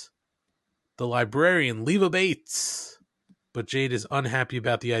prestigious, the librarian, Leva Bates. But Jade is unhappy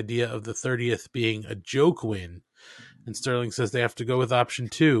about the idea of the 30th being a joke win, and Sterling says they have to go with option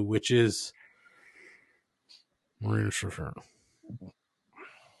 2, which is Marina Shafir.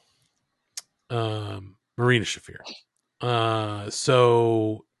 Marina Shafir.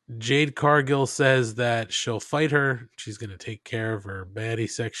 So Jade Cargill says that she'll fight her. She's going to take care of her baddie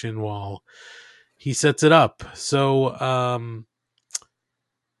section while he sets it up. So,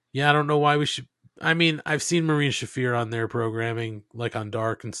 yeah, I don't know why we should. I mean, I've seen Marina Shafir on their programming, like on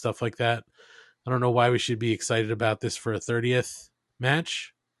Dark and stuff like that. I don't know why we should be excited about this for a 30th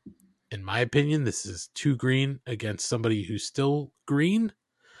match. In my opinion, this is too green against somebody who's still green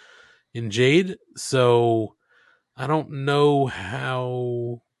in Jade. So I don't know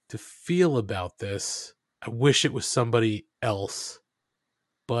how to feel about this. I wish it was somebody else.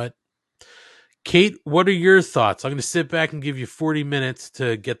 But Kate, what are your thoughts? I'm going to sit back and give you 40 minutes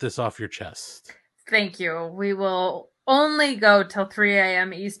to get this off your chest. Thank you. We will only go till 3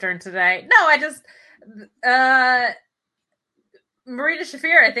 a.m. Eastern today. No, I just Marina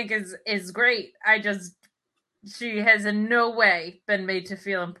Shafir, I think, is great. She has in no way been made to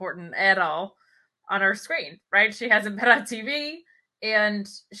feel important at all on our screen, right? She hasn't been on TV, and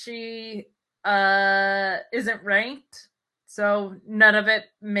she isn't ranked, so none of it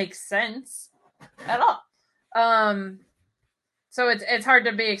makes sense at all. So it's hard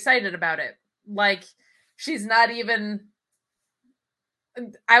to be excited about it. Like, she's not even.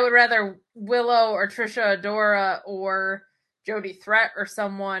 I would rather Willow or Trisha Adora or Jody Threat or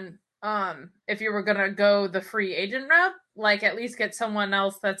someone. If you were gonna go the free agent route, like, at least get someone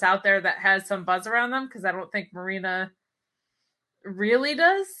else that's out there that has some buzz around them, because I don't think Marina really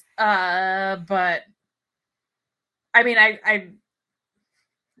does. But I mean, I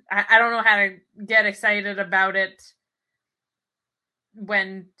don't know how to get excited about it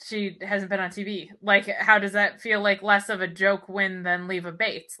when she hasn't been on TV. Like, how does that feel like less of a joke win than Leva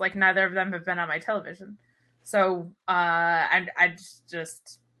Bates? Like, neither of them have been on my television. So I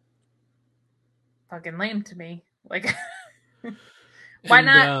just fucking lame to me. Like, why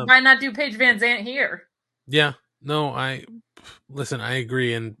not do Paige Van Zandt here? Yeah, no, I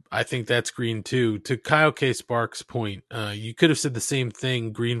agree, and I think that's green too. To Kyle K. Sparks' point, you could have said the same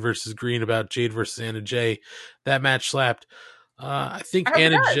thing, green versus green, about Jade versus Anna Jay. That match slapped. I think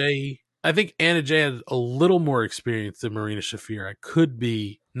Anna Jay had a little more experience than Marina Shafir. I could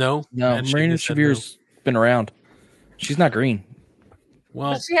be no. Marina Shafir's been around. She's not green.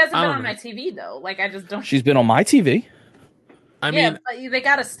 Well, but she hasn't been on my TV though. Like, I just don't. She's been on my TV. I mean, but they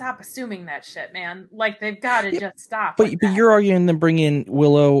got to stop assuming that shit, man. Like, they've got to just stop. But you're arguing them bring in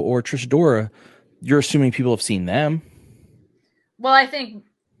Willow or Trish Adora. You're assuming people have seen them. Well,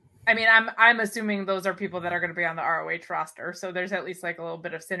 I'm assuming those are people that are going to be on the ROH roster, so there's at least like a little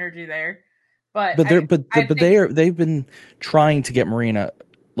bit of synergy there. But they've been trying to get Marina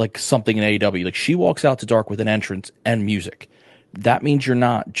like something in AEW. Like, she walks out to Dark with an entrance and music. That means you're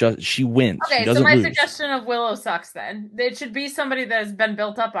not just, she wins. Okay, so my suggestion of Willow sucks then. It should be somebody that has been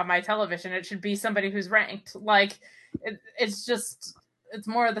built up on my television. It should be somebody who's ranked. Like, it's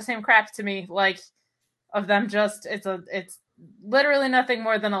more of the same crap to me. Like, of them just, it's literally nothing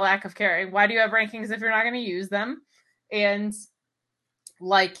more than a lack of caring. Why do you have rankings if you're not going to use them? And,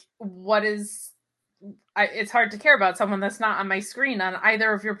 like, it's hard to care about someone that's not on my screen on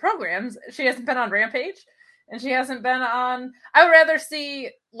either of your programs. She hasn't been on Rampage. And she hasn't been on. I would rather see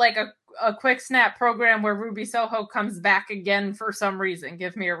like a quick snap program where Ruby Soho comes back again for some reason.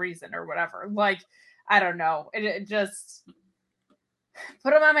 Give me a reason or whatever. Like, I don't know. It just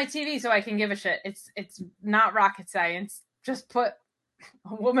put them on my TV so I can give a shit. It's not rocket science. Just put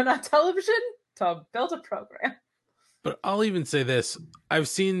a woman on television to build a program. But I'll even say this: I've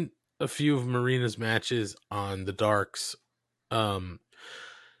seen a few of Marina's matches on the Darks.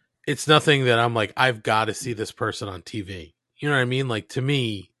 It's nothing that I'm like, I've got to see this person on TV. You know what I mean? Like, to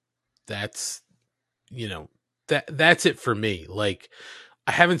me, that's it for me. Like,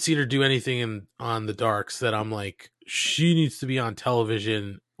 I haven't seen her do anything on the Darks that I'm like, she needs to be on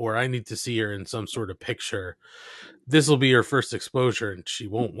television, or I need to see her in some sort of picture. This will be her first exposure, and she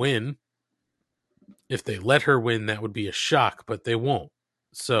won't win. If they let her win, that would be a shock, but they won't.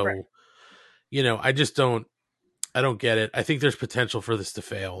 So, right. I don't get it. I think there's potential for this to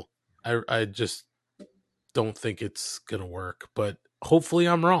fail. I just don't think it's going to work, but hopefully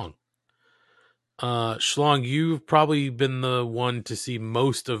I'm wrong. Schlong, you've probably been the one to see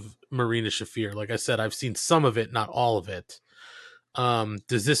most of Marina Shafir. Like I said, I've seen some of it, not all of it.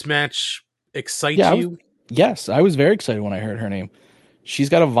 Does this match excite you? Yes, I was very excited when I heard her name. She's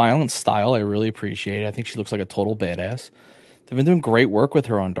got a violent style I really appreciate. I think she looks like a total badass. They've been doing great work with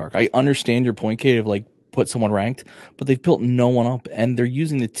her on Dark. I understand your point, Kate, of like, put someone ranked, but they've built no one up, and they're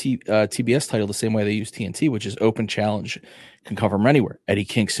using the TBS title the same way they use TNT, which is open challenge, can cover them anywhere. Eddie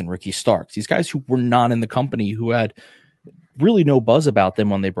Kingston, Ricky Starks, these guys who were not in the company, who had really no buzz about them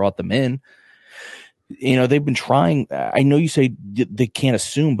when they brought them in. they've been trying. I know you say they can't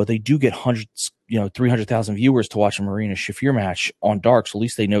assume, but they do get hundreds, 300,000 viewers to watch a Marina Shafir match on Dark. So at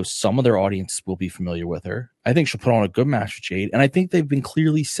least they know some of their audience will be familiar with her. I think she'll put on a good match with Jade. And I think they've been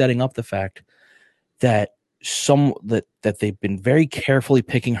clearly setting up the fact that that they've been very carefully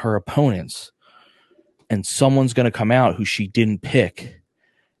picking her opponents, and someone's going to come out who she didn't pick.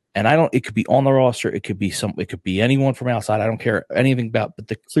 And it could be on the roster. It could be anyone from outside. I don't care anything about, but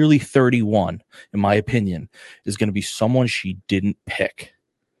the clearly 31, in my opinion, is going to be someone she didn't pick.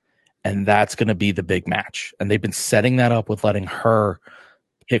 And that's going to be the big match. And they've been setting that up with letting her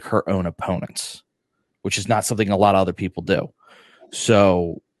pick her own opponents, which is not something a lot of other people do.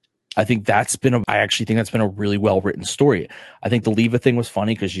 So I think I actually think that's been a really well written story. I think the Leva thing was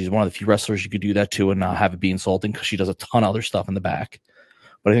funny because she's one of the few wrestlers you could do that to and not have it be insulting, because she does a ton of other stuff in the back.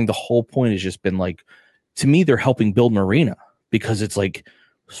 But I think the whole point has just been like, to me, they're helping build Marina, because it's like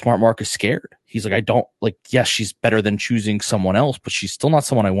Smart Mark is scared. He's like, yes, she's better than choosing someone else, but she's still not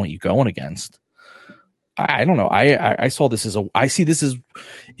someone I want you going against. I don't know. I see this as,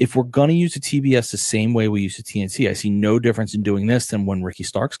 if we're going to use the TBS the same way we used the TNT, I see no difference in doing this than when Ricky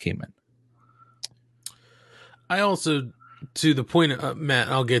Starks came in. I also, to the point, Matt,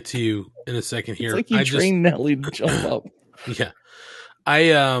 I'll get to you in a second here. It's like you trained Nelly to jump up. Yeah.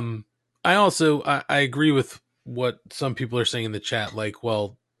 I agree with what some people are saying in the chat. Like,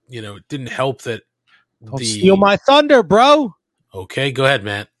 well, it didn't help that. Don't steal my thunder, bro. Okay, go ahead,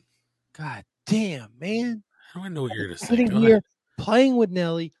 Matt. God damn, man. I don't know what you're going to say. Sitting here playing with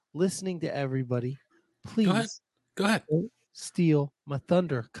Nelly, listening to everybody. Please. Go ahead. Don't steal my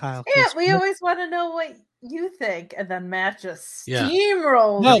thunder, Kyle. Yeah, we always want to know what you think, and then Matt just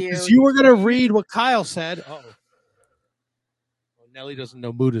steamrolls No, you. because you were going to read what Kyle said. Uh-oh. Nelly doesn't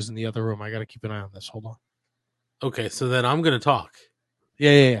know Muda's in the other room. I got to keep an eye on this. Hold on. Okay, so then I'm going to talk.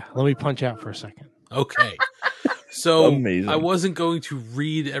 Yeah. Let me punch out for a second. Okay. So Amazing. I wasn't going to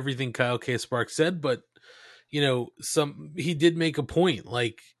read everything Kyle K. Sparks said, but he did make a point.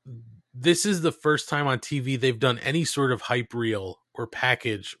 Like, this is the first time on TV they've done any sort of hype reel or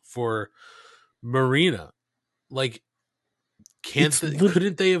package for Marina. Like,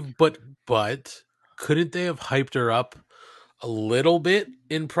 couldn't they have hyped her up a little bit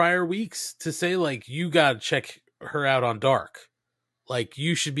in prior weeks to say, like, you got to check her out on Dark? Like,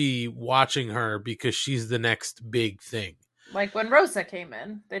 you should be watching her because she's the next big thing. Like when Rosa came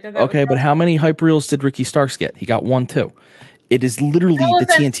in, they did that. Okay, but how many hype reels did Ricky Starks get? He got one too. It is literally the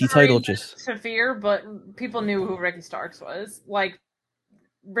TNT title. Just Shafir, but people knew who Ricky Starks was. Like,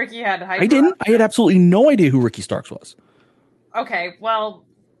 Ricky had hype. I didn't. I had absolutely no idea who Ricky Starks was. Okay, well,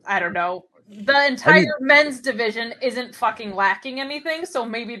 I don't know. The entire men's division isn't fucking lacking anything, so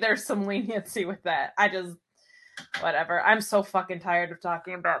maybe there's some leniency with that. Whatever. I'm so fucking tired of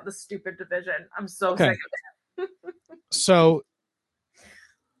talking about this stupid division. I'm so sick of it. So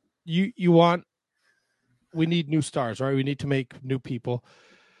we need new stars, right? We need to make new people.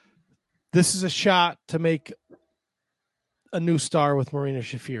 This is a shot to make a new star with Marina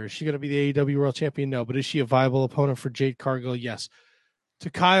Shafir. Is she going to be the AEW World Champion? No, but is she a viable opponent for Jade Cargill? Yes. To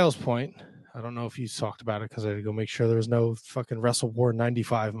Kyle's point, I don't know if you talked about it because I had to go make sure there was no fucking Wrestle War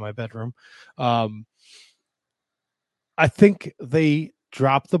 95 in my bedroom. I think they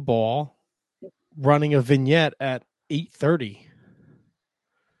dropped the ball running a vignette at 8:30.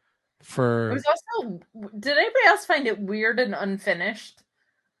 It was also, did anybody else find it weird and unfinished?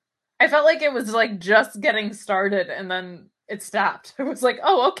 I felt like it was like just getting started and then it stopped. It was like,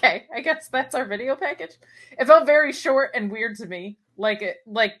 oh, okay, I guess that's our video package. It felt very short and weird to me. Like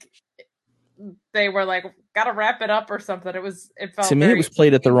they were like, gotta wrap it up or something. It felt to me, it was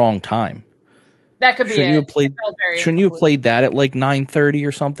played at the wrong time. That could be shouldn't you have played that at like 9:30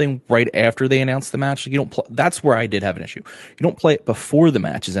 or something right after they announced the match? Like, you don't that's where I did have an issue. You don't play it before the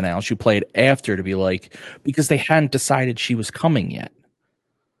match is announced. You play it after to be like, because they hadn't decided she was coming yet.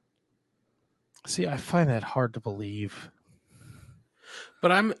 See, I find that hard to believe.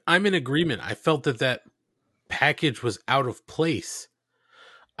 But I'm in agreement. I felt that package was out of place.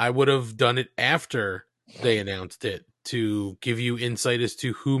 I would have done it after they announced it to give you insight as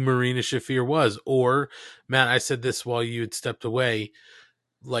to who Marina Shafir was. Or, Matt, I said this while you had stepped away.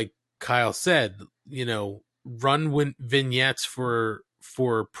 Like Kyle said, run vignettes for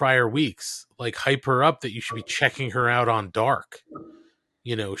prior weeks. Like, hype her up that you should be checking her out on Dark.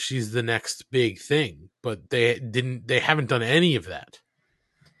 She's the next big thing. But they haven't done any of that.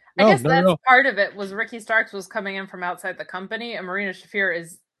 I guess that's part of it. Was Ricky Starks was coming in from outside the company, and Marina Shafir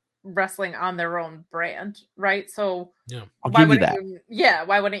is wrestling on their own brand, right? So yeah, I'll give you that.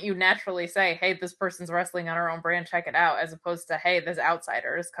 Why wouldn't you naturally say, hey, this person's wrestling on our own brand, check it out, as opposed to, hey, this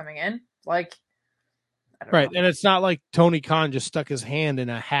outsider is coming in? Like, I don't Right. know. And it's not like Tony Khan just stuck his hand in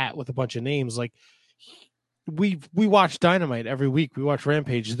a hat with a bunch of names. Like we watch Dynamite every week. We watch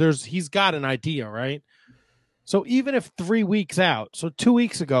Rampage. He's got an idea, right? So even if 3 weeks out, so 2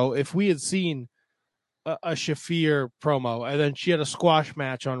 weeks ago, if we had seen a Shafir promo and then she had a squash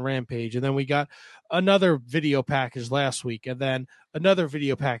match on Rampage, and then we got another video package last week, and then another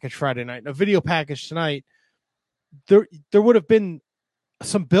video package Friday night, and a video package tonight, there would have been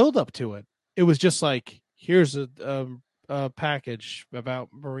some build up to it. It was just like, here's a package about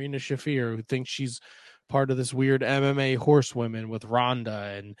Marina Shafir, who thinks she's part of this weird MMA horsewomen with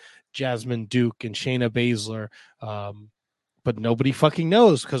Ronda and Jasmine Duke and Shayna Baszler. But nobody fucking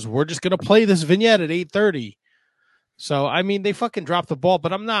knows because we're just going to play this vignette at 8:30. So, I mean, they fucking dropped the ball,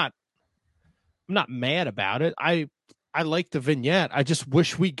 but I'm not mad about it. I like the vignette. I just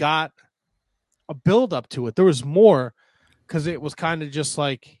wish we got a build up to it. There was more, because it was kind of just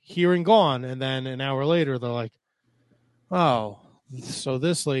like here and gone. And then an hour later, they're like, oh, so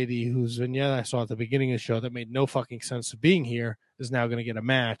this lady whose vignette I saw at the beginning of the show that made no fucking sense to being here is now going to get a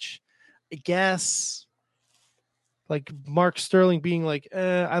match. I guess, like Mark Sterling being like,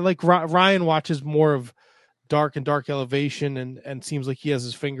 I like Ryan watches more of Dark and Dark Elevation and seems like he has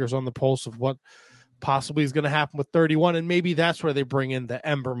his fingers on the pulse of what possibly is going to happen with 31. And maybe that's where they bring in the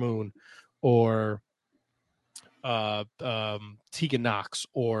Ember Moon or Tegan Knox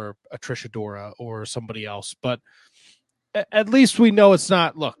or Trish Adora or somebody else. But at least we know it's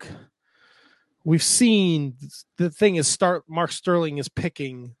not. Look, we've seen the thing is Mark Sterling is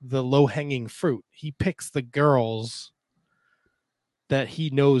picking the low hanging fruit. He picks the girls that he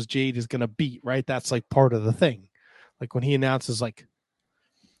knows Jade is going to beat, right? That's like part of the thing. Like when he announces, like,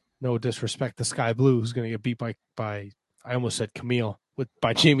 no disrespect to Sky Blue, who's going to get beat by I almost said Camille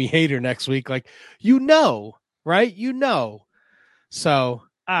by Jamie Hayter next week. Like, right? So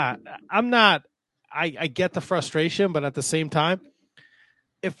I'm not, I get the frustration, but at the same time,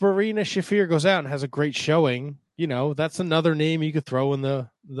 if Marina Shafir goes out and has a great showing, that's another name you could throw in the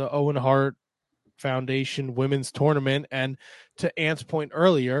Owen Hart Foundation women's tournament. And to Ant's point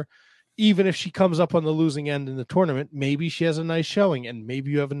earlier, even if she comes up on the losing end in the tournament, maybe she has a nice showing, and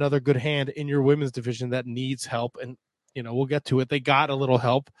maybe you have another good hand in your women's division that needs help. And we'll get to it. They got a little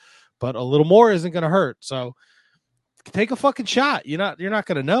help, but a little more isn't going to hurt. So take a fucking shot. You're not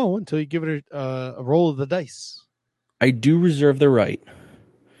going to know until you give it a roll of the dice. I do reserve the right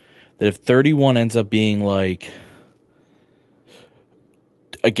that if 31 ends up being like,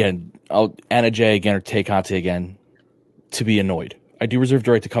 again, Anna Jay again or Tay Conti again, to be annoyed. I do reserve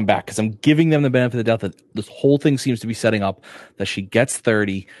the right to come back because I'm giving them the benefit of the doubt that this whole thing seems to be setting up that she gets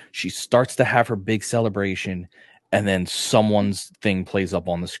 30, she starts to have her big celebration, and then someone's thing plays up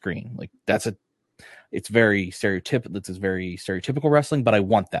on the screen. Like it's very stereotypical. It's very stereotypical wrestling, but I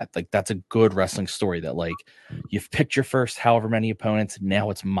want that. Like that's a good wrestling story that like you've picked your first however many opponents. Now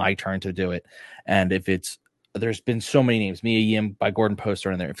it's my turn to do it. And if there's been so many names, Mia Yim by Gordon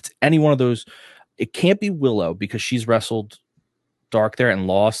Poster in there. If it's any one of those, it can't be Willow because she's wrestled Dark there and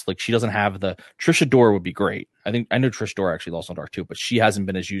lost. Like she doesn't have the Trish Adora would be great. I know Trish Adora actually lost on Dark too, but she hasn't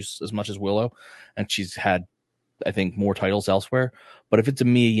been as used as much as Willow, and she's had, I think, more titles elsewhere. But if it's a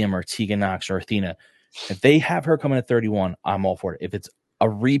Mia Yim or Tegan Knox or Athena, if they have her coming at 31, I'm all for it. If it's a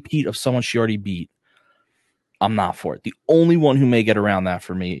repeat of someone she already beat, I'm not for it. The only one who may get around that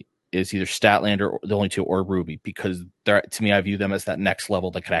for me is either Statlander, or the only two, or Ruby, because to me, I view them as that next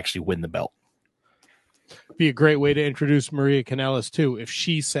level that could actually win the belt. Be a great way to introduce Maria Kanellis too. If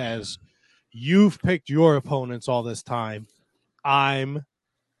she says, "You've picked your opponents all this time, I'm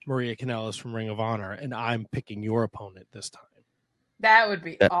Maria Kanellis from Ring of Honor, and I'm picking your opponent this time." That would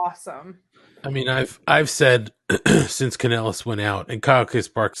be awesome. I mean, I've said since Kanellis went out, and Kyle K.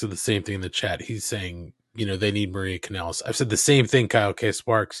 Sparks said the same thing in the chat. He's saying, they need Maria Kanellis. I've said the same thing, Kyle K.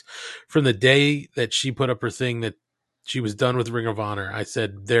 Sparks, from the day that she put up her thing that she was done with Ring of Honor. I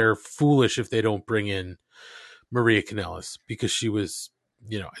said they're foolish if they don't bring in Maria Kanellis because she was,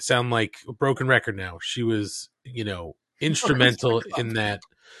 I sound like a broken record now. She was, instrumental in that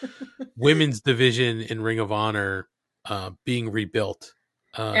women's division in Ring of Honor being rebuilt.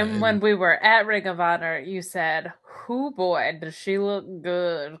 And when we were at Ring of Honor, you said, "Who boy, does she look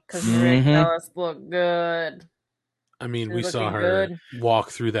good?" Because Maria Kanellis looked good. I mean, we saw her walk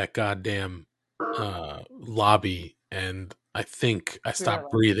through that goddamn lobby, and I think I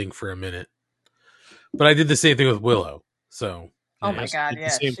stopped breathing for a minute. But I did the same thing with Willow. So, oh my god, yeah, the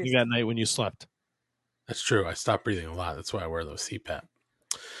same thing that night when you slept. That's true. I stopped breathing a lot. That's why I wear those CPAP.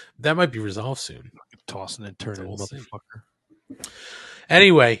 That might be resolved soon. Tossing and turning, motherfucker.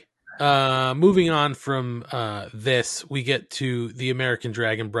 Anyway, Moving on from this, we get to the American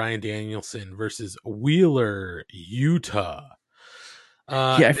Dragon, Bryan Danielson versus Wheeler Yuta.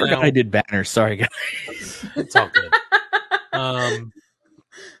 Yeah, I forgot now- I did banners. Sorry, guys. It's all good.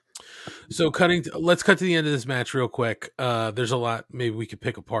 So let's cut to the end of this match real quick. There's a lot maybe we could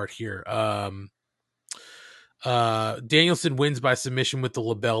pick apart here. Danielson wins by submission with the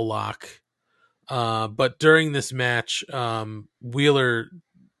label lock. But during this match, Wheeler,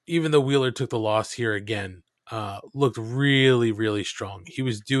 even though Wheeler took the loss here again, looked really, really strong. He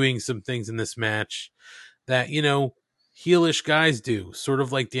was doing some things in this match that, heelish guys do, sort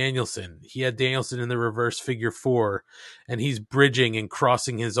of like Danielson. He had Danielson in the reverse figure 4, and he's bridging and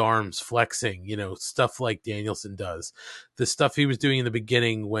crossing his arms, flexing, stuff like Danielson does. The stuff he was doing in the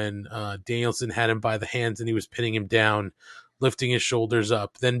beginning when Danielson had him by the hands and he was pinning him down, lifting his shoulders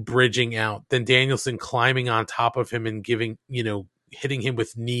up, then bridging out, then Danielson climbing on top of him and giving, hitting him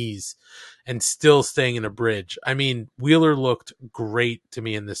with knees and still staying in a bridge. I mean, Wheeler looked great to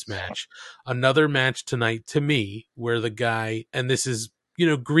me in this match. Another match tonight to me where the guy, and this is,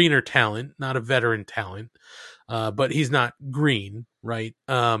 greener talent, not a veteran talent, but he's not green, right?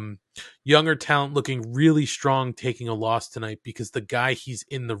 Younger talent looking really strong, taking a loss tonight because the guy he's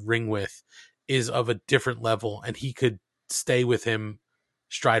in the ring with is of a different level and he could stay with him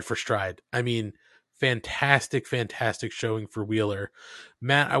stride for stride. I mean, fantastic showing for Wheeler.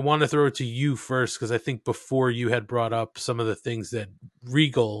 Matt, I want to throw it to you first because I think before you had brought up some of the things that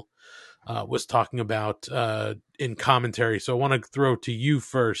Regal was talking about in commentary. So I want to throw it to you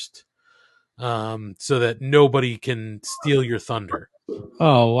first so that nobody can steal your thunder.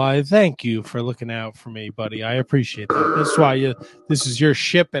 Oh, I thank you for looking out for me, buddy. I appreciate that. That's why this is your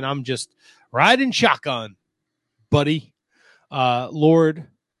ship and I'm just riding shotgun, buddy. Lord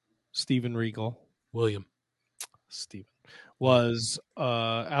Steven Regal. Steven was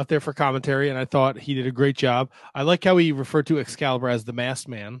out there for commentary, and I thought he did a great job. I like how he referred to Excalibur as the masked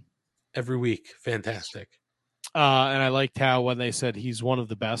man. Every week. Fantastic. And I liked how when they said he's one of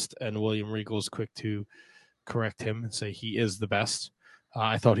the best, and William Regal is quick to correct him and say he is the best.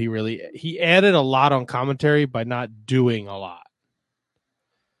 I thought he added a lot on commentary by not doing a lot.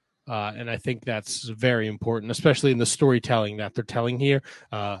 And I think that's very important, especially in the storytelling that they're telling here.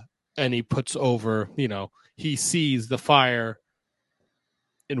 And he puts over, he sees the fire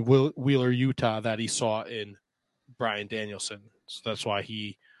in Wheeler Yuta that he saw in Bryan Danielson. So that's why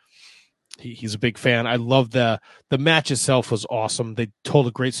he's a big fan. I love the match itself was awesome. They told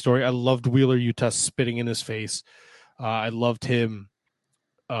a great story. I loved Wheeler Yuta spitting in his face. I loved him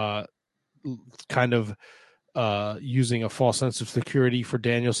kind of using a false sense of security for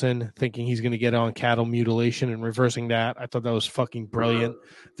Danielson, thinking he's going to get on cattle mutilation and reversing that. I thought that was fucking brilliant.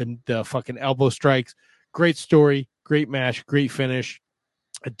 The fucking elbow strikes. Great story, great match, great finish.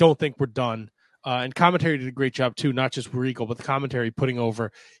 I don't think we're done. And commentary did a great job too, not just Regal, but the commentary putting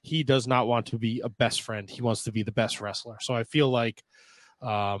over, he does not want to be a best friend. He wants to be the best wrestler. So I feel like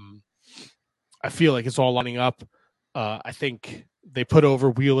it's all lining up. I think they put over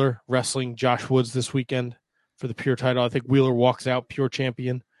Wheeler wrestling Josh Woods this weekend for the pure title. I think Wheeler walks out pure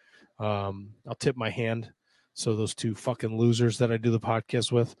champion. I'll tip my hand so those two fucking losers that I do the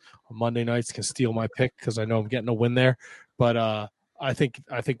podcast with on Monday nights can steal my pick because I know I'm getting a win there. But I think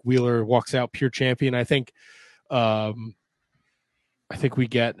Wheeler walks out pure champion. I think we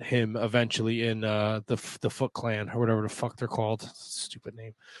get him eventually in the Foot Clan or whatever the fuck they're called. Stupid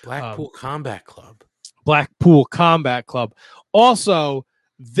name. Blackpool Combat Club. Blackpool Combat Club. Also,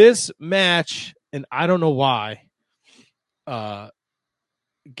 this match, and I don't know why,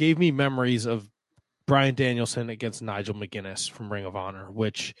 gave me memories of Bryan Danielson against Nigel McGuinness from Ring of Honor,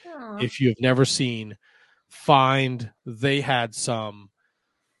 which, if you have never seen, they had some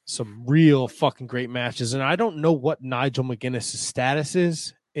real fucking great matches. And I don't know what Nigel McGuinness' status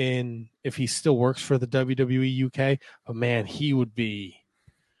is if he still works for the WWE UK, but man, he would be.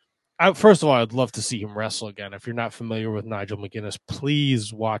 First of all, I'd love to see him wrestle again. If you're not familiar with Nigel McGuinness,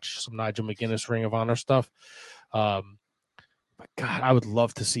 please watch some Nigel McGuinness Ring of Honor stuff. But God, I would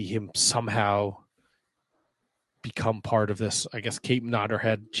love to see him somehow become part of this. I guess Cape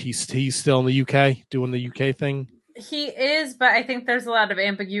Notterhead, he's still in the UK doing the UK thing. He is, but I think there's a lot of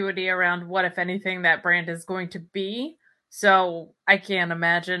ambiguity around what, if anything, that brand is going to be. So I can't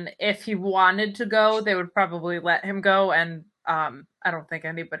imagine if he wanted to go, they would probably let him go. And I don't think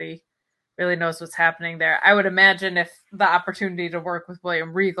anybody really knows what's happening there. I would imagine if the opportunity to work with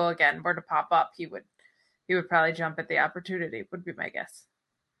William Regal again were to pop up, he would probably jump at the opportunity, would be my guess.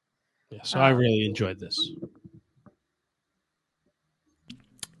 Yeah, so I really enjoyed this.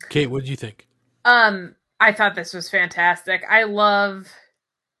 Kate, what did you think? I thought this was fantastic. I love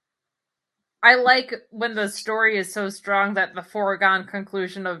I like when the story is so strong that the foregone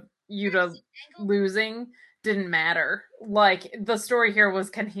conclusion of Yuta losing didn't matter. Like, the story here was,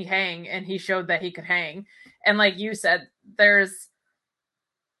 can he hang? And he showed that he could hang. And like you said, there's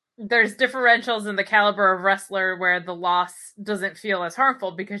differentials in the caliber of wrestler where the loss doesn't feel as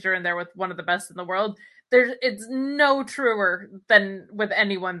harmful because you're in there with one of the best in the world. It's no truer than with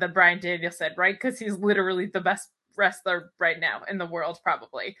anyone than Bryan Danielson, right? Because he's literally the best wrestler right now in the world,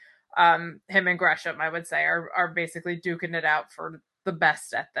 probably. Him and Gresham, I would say, are basically duking it out for the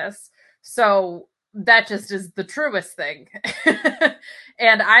best at this. So that just is the truest thing.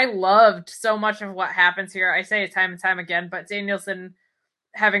 And I loved so much of what happens here. I say it time and time again, but Danielson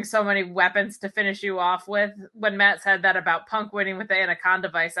having so many weapons to finish you off with. When Matt said that about Punk winning with the Anaconda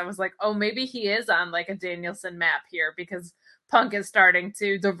Vice, I was like, oh, maybe he is on like a Danielson map here because Punk is starting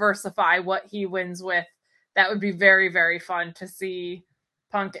to diversify what he wins with. That would be very, very fun to see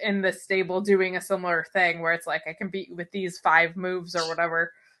Punk in this stable doing a similar thing where it's like, I can beat you with these 5 moves or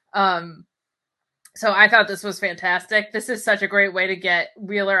whatever. So I thought this was fantastic. This is such a great way to get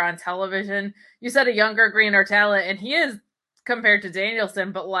Wheeler on television. You said a younger, greener talent, and he is compared to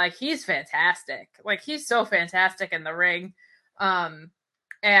Danielson, but like, he's fantastic. Like, he's so fantastic in the ring.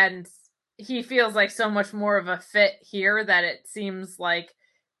 And he feels like so much more of a fit here that it seems like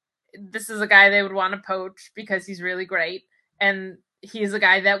this is a guy they would want to poach because he's really great. And he's a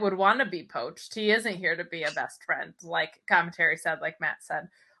guy that would want to be poached. He isn't here to be a best friend, like commentary said, like Matt said.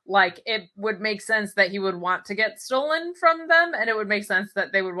 Like, it would make sense that he would want to get stolen from them, and it would make sense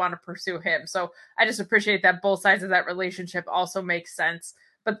that they would want to pursue him. So I just appreciate that both sides of that relationship also make sense.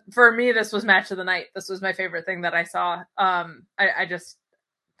 But for me, this was match of the night. This was my favorite thing that I saw.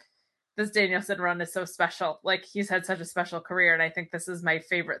 This Danielson run is so special. Like, he's had such a special career, and I think this is my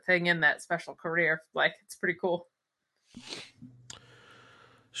favorite thing in that special career. Like, it's pretty cool.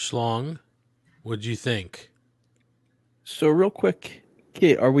 Schlong, what'd you think? So real quick,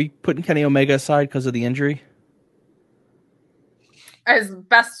 Kate, are we putting Kenny Omega aside because of the injury? As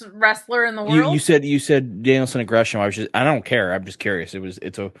best wrestler in the world? You said Danielson and Gresham. I don't care. I'm just curious.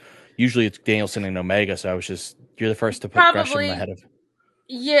 Usually it's Danielson and Omega, so you're the first to put Gresham ahead of.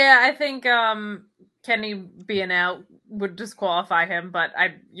 Yeah, I think Kenny being out would disqualify him, but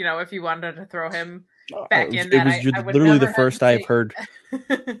if you wanted to throw him back in, you're literally the first I've heard.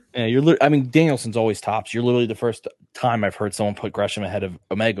 Yeah, Danielson's always tops. You're literally the first time I've heard someone put Gresham ahead of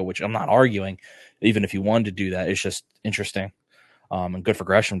Omega, which I'm not arguing. Even if you wanted to do that, it's just interesting. And good for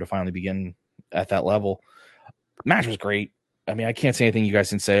Gresham to finally begin at that level. Match was great. I mean, I can't say anything you guys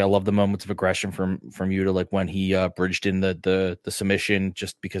can say. I love the moments of aggression from Yuta, like when he bridged in the submission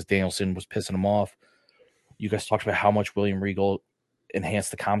just because Danielson was pissing him off. You guys talked about how much William Regal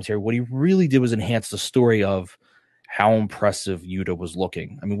enhanced the commentary. What he really did was enhance the story of how impressive Yuta was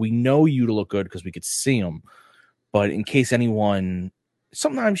looking. I mean, we know Yuta looked good because we could see him, but in case anyone,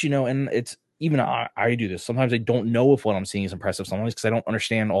 sometimes, and it's even I do this. Sometimes I don't know if what I'm seeing is impressive. Sometimes because I don't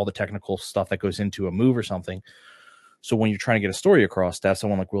understand all the technical stuff that goes into a move or something. So when you're trying to get a story across, to have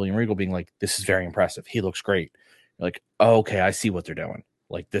someone like William Regal being like, "This is very impressive. He looks great." You're like, oh, okay, I see what they're doing.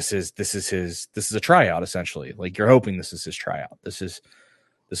 Like, this is a tryout essentially. Like, you're hoping this is his tryout. This is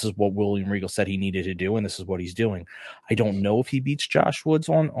what William Regal said he needed to do, and this is what he's doing. I don't know if he beats Josh Woods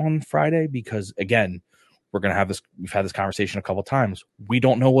on Friday because, again, we're gonna have this. We've had this conversation a couple of times. We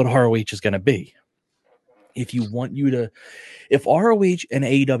don't know what ROH is going to be. If ROH and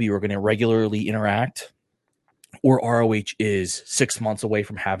AEW are going to regularly interact, or ROH is 6 months away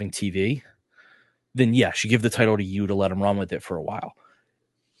from having TV, then yes, you give the title to you to let them run with it for a while.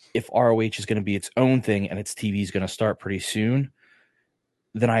 If ROH is going to be its own thing and its TV is going to start pretty soon,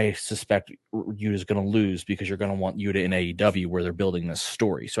 then I suspect Yuta is going to lose because you're going to want Yuta in AEW where they're building this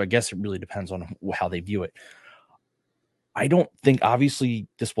story. So I guess it really depends on how they view it. I don't think, obviously,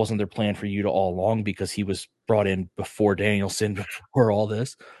 this wasn't their plan for Yuta all along because he was brought in before Danielson, before all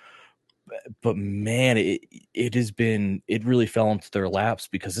this. But man, it really fell into their laps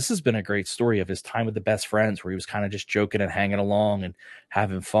because this has been a great story of his time with the best friends where he was kind of just joking and hanging along and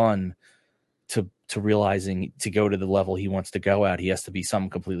having fun to realizing to go to the level he wants to go at, he has to be something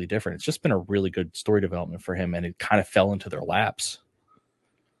completely different. It's just been a really good story development for him, and it kind of fell into their laps.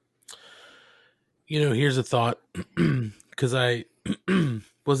 Here's a thought, because I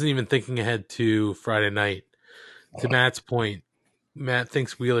wasn't even thinking ahead to Friday night. To Matt's point, Matt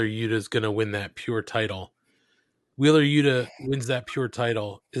thinks Wheeler Yuta is going to win that pure title. Wheeler Yuta wins that pure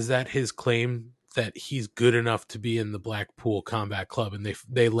title. Is that his claim that he's good enough to be in the Blackpool Combat Club, and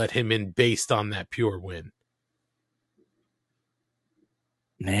they let him in based on that pure win?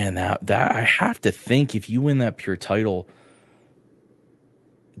 Man, that I have to think if you win that pure title,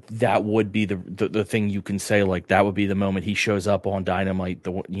 that would be the thing you can say, like that would be the moment he shows up on Dynamite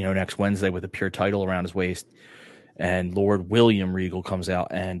next Wednesday with a pure title around his waist, and Lord William Regal comes out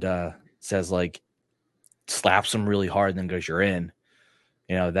and says, like, slaps him really hard and then goes, "You're in."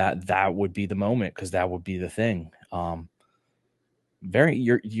 That would be the moment, because that would be the thing.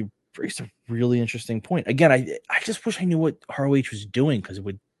 You raised a really interesting point. Again, I just wish I knew what ROH was doing, because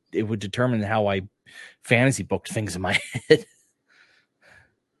it would determine how I fantasy booked things in my head.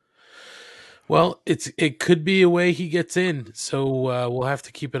 Well, it could be a way he gets in, so we'll have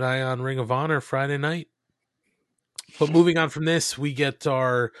to keep an eye on Ring of Honor Friday night. But moving on from this, we get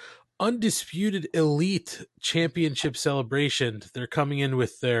our Undisputed Elite Championship celebration. They're coming in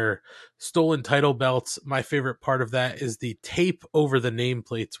with their stolen title belts. My favorite part of that is the tape over the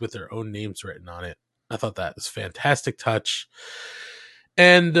nameplates with their own names written on it. I thought that was a fantastic touch.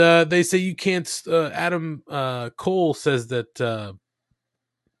 And they say you can't. Adam Cole says that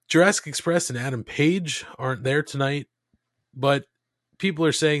Jurassic Express and Adam Page aren't there tonight, but people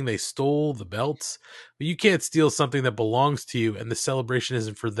are saying they stole the belts. But you can't steal something that belongs to you, and the celebration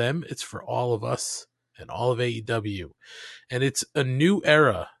isn't for them. It's for all of us and all of AEW. And it's a new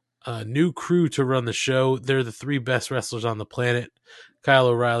era, a new crew to run the show. They're the 3 best wrestlers on the planet. Kyle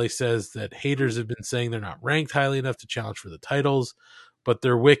O'Reilly says that haters have been saying they're not ranked highly enough to challenge for the titles, but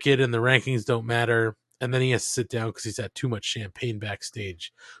they're wicked and the rankings don't matter. And then he has to sit down because he's had too much champagne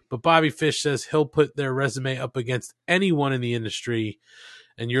backstage. But Bobby Fish says he'll put their resume up against anyone in the industry.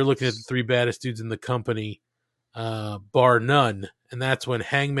 And you're looking at the 3 baddest dudes in the company, bar none. And that's when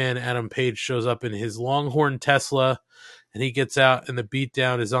Hangman Adam Page shows up in his Longhorn Tesla, and he gets out, and the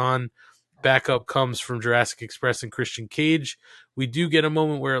beatdown is on. Backup comes from Jurassic Express and Christian Cage. We do get a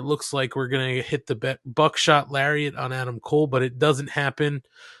moment where it looks like we're going to hit the buckshot lariat on Adam Cole, but it doesn't happen.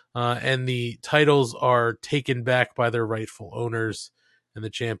 And the titles are taken back by their rightful owners, and the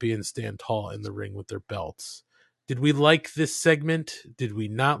champions stand tall in the ring with their belts. Did we like this segment? Did we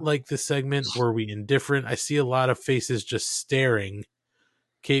not like this segment? Were we indifferent? I see a lot of faces just staring.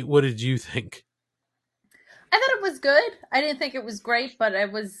 Kate, what did you think? I thought it was good. I didn't think it was great, but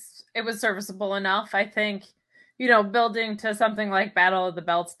it was serviceable enough. I think, building to something like Battle of the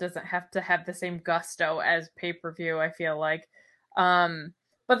Belts doesn't have to have the same gusto as pay-per-view, I feel like.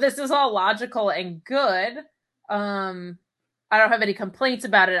 But this is all logical and good. I don't have any complaints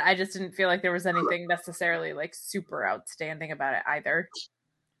about it. I just didn't feel like there was anything necessarily like super outstanding about it either.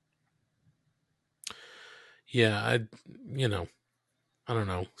 Yeah, I don't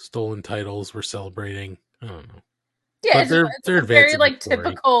know. Stolen titles, we're celebrating. I don't know. Yeah, but they're very like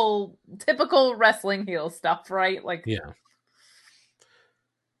typical wrestling heel stuff, right? Like, yeah.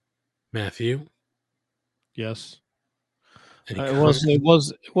 Matthew? Yes. It was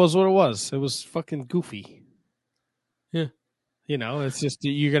what it was. It was fucking goofy. Yeah. It's just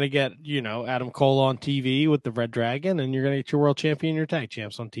you're gonna get Adam Cole on TV with the Red Dragon, and you're gonna get your world champion, your tag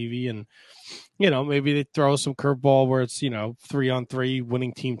champs on TV, and maybe they throw some curveball where it's 3-on-3,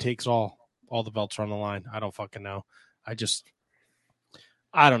 winning team takes all the belts are on the line. I don't fucking know. I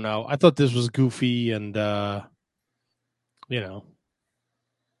don't know. I thought this was goofy and a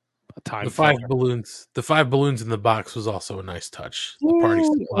time. The 5 balloons. The 5 balloons in the box was also a nice touch. The party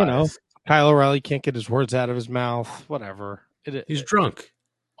supplies. Kyle O'Reilly can't get his words out of his mouth. Whatever. He's drunk.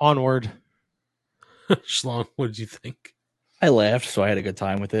 Onward. Schlong, what did you think? I laughed, so I had a good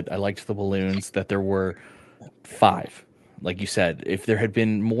time with it. I liked the balloons, that there were 5. Like you said, if there had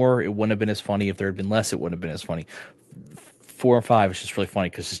been more, it wouldn't have been as funny. If there had been less, it wouldn't have been as funny. 4 and 5 is just really funny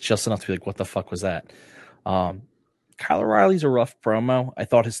because it's just enough to be like, what the fuck was that? Kyle O'Reilly's a rough promo. I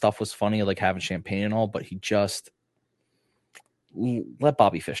thought his stuff was funny, like having champagne and all, but he just let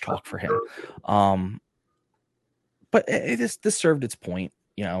Bobby Fish talk for him. But this served its point.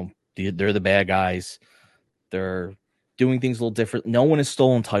 They're the bad guys. They're doing things a little different. No one has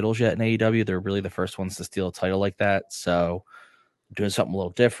stolen titles yet in AEW. They're really the first ones to steal a title like that. So doing something a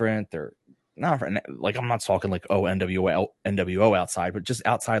little different. They're not like, I'm not talking like, NWO outside, but just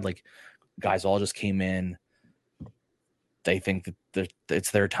outside, like guys all just came in. They think that it's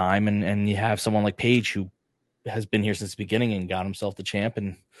their time. And you have someone like Page who has been here since the beginning and got himself the champ,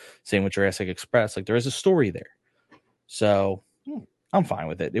 and same with Jurassic Express. Like there is a story there. So I'm fine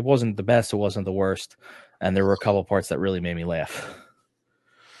with it. It wasn't the best. It wasn't the worst. And there were a couple parts that really made me laugh.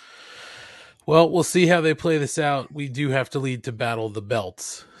 Well, we'll see how they play this out. We do have to lead to Battle of the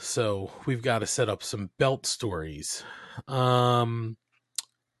Belts. So we've got to set up some belt stories. Shivani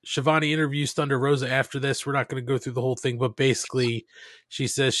interviews Thunder Rosa after this. We're not going to go through the whole thing, but basically she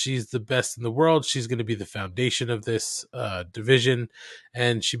says she's the best in the world. She's going to be the foundation of this division.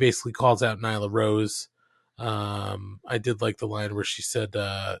 And she basically calls out Nyla Rose. I did like the line where she said,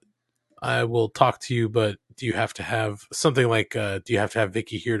 I will talk to you, but do you have to have something like, do you have to have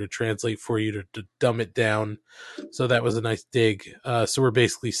Vicky here to translate for you to dumb it down? So that was a nice dig. So we're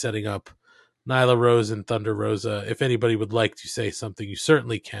basically setting up Nyla Rose and Thunder Rosa. If anybody would like to say something, you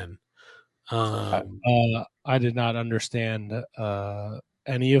certainly can. I did not understand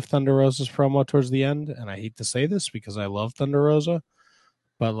any of Thunder Rosa's promo towards the end, and I hate to say this because I love Thunder Rosa,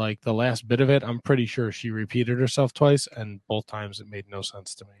 but like the last bit of it, I'm pretty sure she repeated herself twice, and both times it made no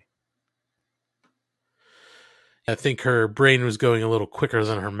sense to me. I think her brain was going a little quicker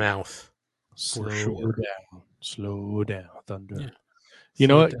than her mouth. Slow down, Thunder. Yeah. You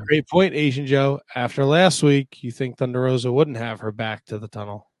know Slow what? down. Great point, Asian Joe. After last week, you think Thunder Rosa wouldn't have her back to the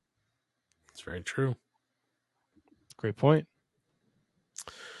tunnel. It's very true. Great point.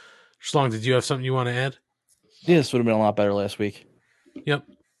 Schlong, did you have something you want to add? Yeah, this would have been a lot better last week. Yep,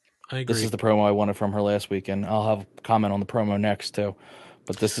 I agree. This is the promo I wanted from her last week, and I'll have a comment on the promo next too.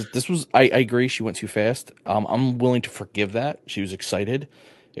 But this was I agree she went too fast. I'm willing to forgive that. She was excited.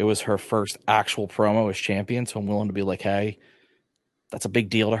 It was her first actual promo as champion, so I'm willing to be like, hey, that's a big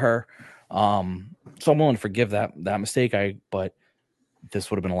deal to her. So I'm willing to forgive that mistake. But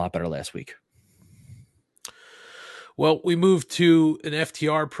this would have been a lot better last week. Well, we moved to an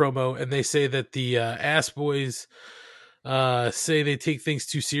FTR promo, and they say that the Ass Boys say they take things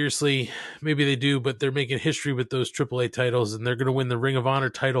too seriously. Maybe they do, but they're making history with those AAA titles, and they're going to win the Ring of Honor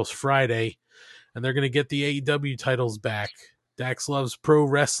titles Friday, and they're going to get the AEW titles back. Dax loves pro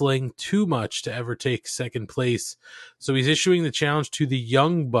wrestling too much to ever take second place, so he's issuing the challenge to the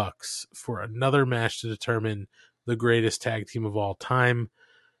Young Bucks for another match to determine the greatest tag team of all time.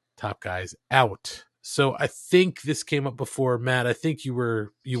 Top guys out. So I think this came up before, Matt. I think you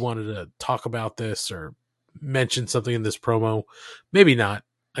wanted to talk about this or mention something in this promo. Maybe not.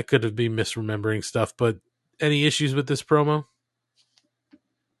 I could have been misremembering stuff, but any issues with this promo?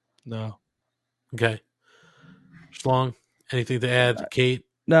 No. Okay. Schlong, anything to add? Kate?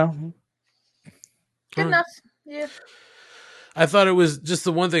 No. Good enough. Yeah. I thought it was just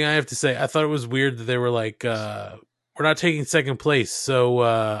the one thing I have to say. I thought it was weird that they were like, we're not taking second place. So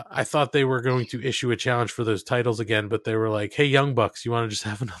I thought they were going to issue a challenge for those titles again, but they were like, hey, Young Bucks, you want to just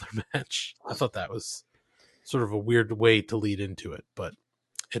have another match? I thought that was sort of a weird way to lead into it, but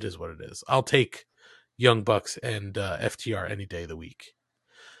it is what it is. I'll take Young Bucks and FTR any day of the week.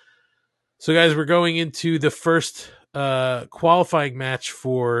 So, guys, we're going into the first qualifying match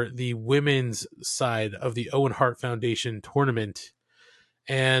for the women's side of the Owen Hart Foundation tournament.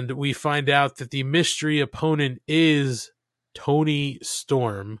 And we find out that the mystery opponent is Toni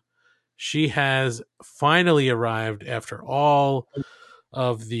Storm. She has finally arrived after all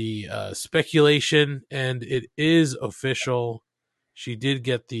of the speculation, and it is official. She did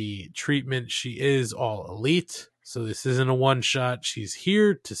get the treatment. She is all elite, so this isn't a one-shot. She's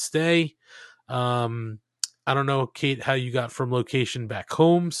here to stay. I don't know, Kate, how you got from location back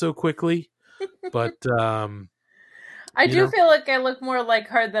home so quickly, but I do feel like I look more like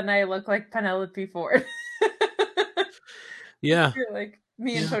her than I look like Penelope Ford. Yeah. I feel like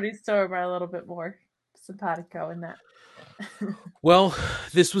me and Toni Storm are a little bit more simpatico in that. Well,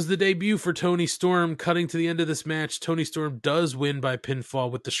 this was the debut for Toni Storm. Cutting to the end of this match, Toni Storm does win by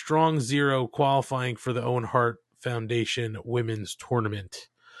pinfall with the strong 0 qualifying for the Owen Hart Foundation Women's Tournament.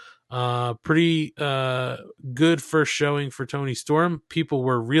 Pretty good first showing for Toni Storm. People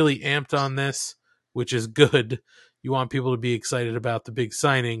were really amped on this, which is good. You want people to be excited about the big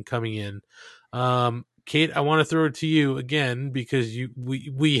signing coming in. Kate, I want to throw it to you again because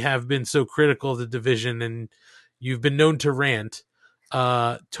we have been so critical of the division and you've been known to rant.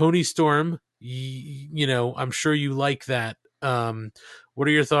 Toni Storm, I'm sure you like that. What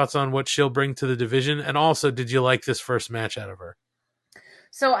are your thoughts on what she'll bring to the division? And also, did you like this first match out of her?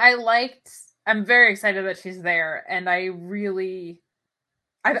 So I'm very excited that she's there. And I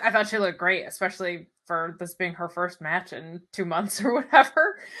thought she looked great, especially for this being her first match in 2 months or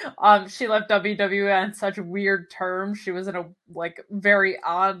whatever. She left WWE on such weird terms. She was in a very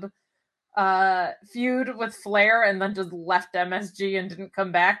odd feud with Flair and then just left MSG and didn't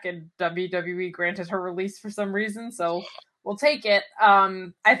come back, and WWE granted her release for some reason. So we'll take it.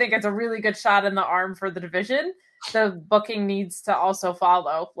 I think it's a really good shot in the arm for the division. The booking needs to also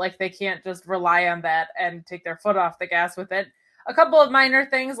follow. They can't just rely on that and take their foot off the gas with it. A couple of minor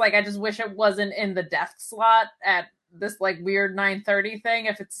things, I just wish it wasn't in the death slot at this weird 9:30 thing.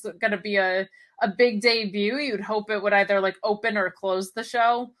 If it's going to be a big debut, you'd hope it would either open or close the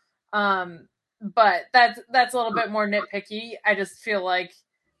show. But that's a little bit more nitpicky. I just feel like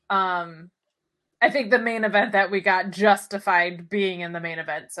I think the main event that we got justified being in the main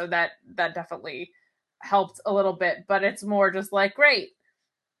event. So that definitely helped a little bit, but it's more just like, great,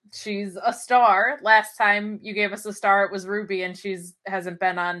 she's a star. Last time you gave us a star, it was Ruby, and she's hasn't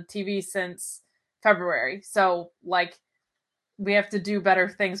been on TV since February. So like, we have to do better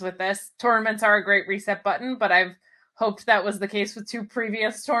things with this. Tournaments are a great reset button, but I've hoped that was the case with 2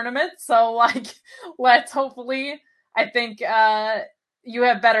 previous tournaments. So like, let's hopefully, I think you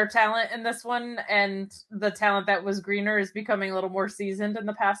have better talent in this one, and the talent that was greener is becoming a little more seasoned in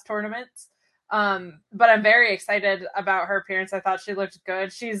the past tournaments. But I'm very excited about her appearance. I thought she looked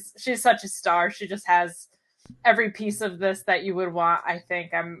good. She's such a star. She just has every piece of this that you would want. I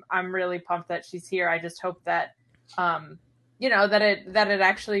think I'm really pumped that she's here. I just hope that that it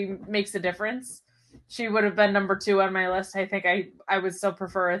actually makes a difference. She would have been number 2 on my list. I think I would still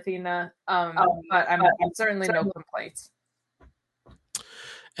prefer Athena, but I'm certainly no complaints.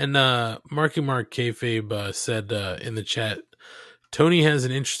 And Marky Mark Kayfabe said in the chat, Tony has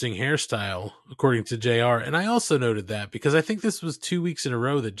an interesting hairstyle, according to JR. And I also noted that because I think this was 2 weeks in a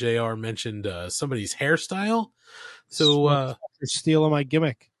row that JR mentioned somebody's hairstyle. So you're stealing my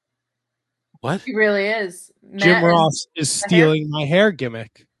gimmick. What? He really is. Jim Ross is stealing my hair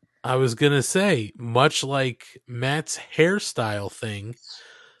gimmick. I was going to say, much like Matt's hairstyle thing,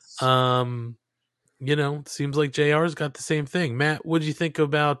 seems like JR's got the same thing. Matt, what do you think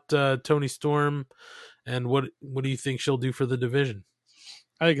about Toni Storm, and what do you think she'll do for the division?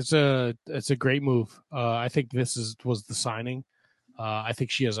 I think it's a great move. I think this was the signing. I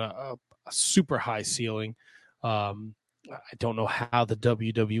think she has a super high ceiling. I don't know how the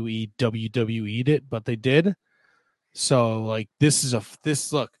WWE WWE'd it, but they did. So like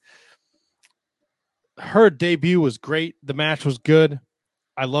this look. Her debut was great. The match was good.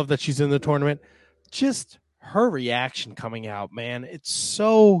 I love that she's in the tournament. Just her reaction coming out, man. It's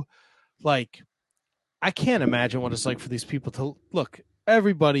so like, I can't imagine what it's like for these people to look.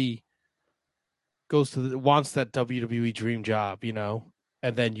 Everybody wants that WWE dream job,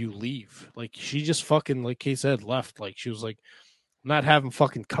 and then you leave. Like, she just fucking, like Kay said, left. Like, she was like, I'm not having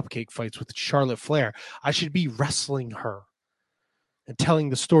fucking cupcake fights with Charlotte Flair. I should be wrestling her and telling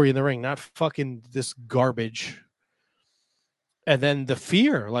the story in the ring, not fucking this garbage. And then the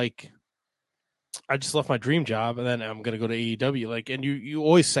fear, like, I just left my dream job and then I'm going to go to AEW. Like, and you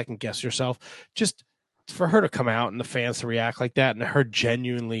always second guess yourself. Just for her to come out and the fans to react like that, and her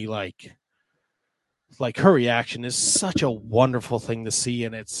genuinely like her reaction is such a wonderful thing to see.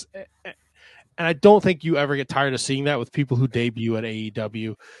 And and I don't think you ever get tired of seeing that with people who debut at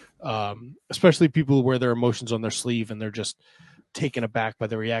AEW, especially people who wear their emotions on their sleeve and they're just taken aback by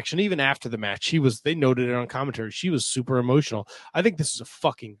the reaction. Even after the match, they noted it on commentary. She was super emotional. I think this is a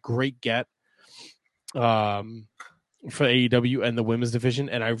fucking great get for AEW and the women's division.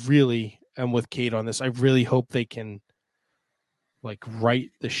 And I really am with Kate on this. I really hope they can like right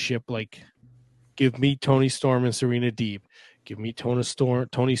the ship. Like, give me Toni Storm and Serena Deeb. Give me Toni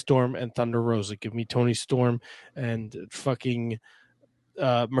Storm and Thunder Rosa. Give me Toni Storm and fucking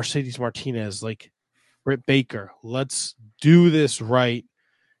Mercedes Martinez. Like, Britt Baker. Let's do this right.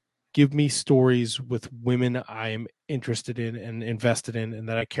 Give me stories with women I am interested in and invested in and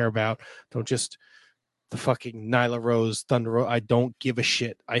that I care about. Don't just the fucking Nyla Rose, Thunder Rose. I don't give a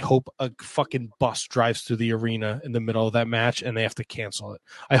shit. I hope a fucking bus drives through the arena in the middle of that match and they have to cancel it.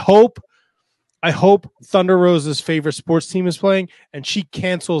 I hope Thunder Rose's favorite sports team is playing and she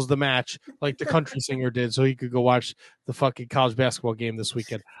cancels the match like the country singer did so he could go watch the fucking college basketball game this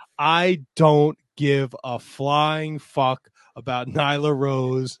weekend. I don't give a flying fuck about Nyla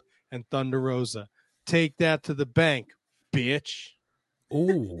Rose and Thunder Rosa. Take that to the bank, bitch.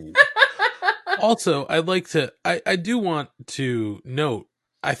 Ooh. Also, I do want to note,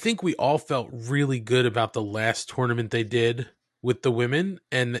 I think we all felt really good about the last tournament they did with the women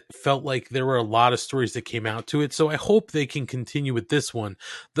and felt like there were a lot of stories that came out to it. So I hope they can continue with this one.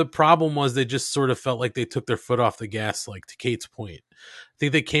 The problem was they just sort of felt like they took their foot off the gas, like to Kate's point. I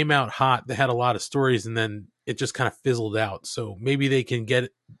think they came out hot. They had a lot of stories and then it just kind of fizzled out. So maybe they can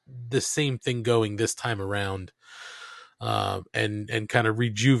get the same thing going this time around and kind of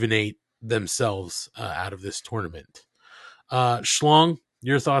rejuvenate themselves out of this tournament. Schlong,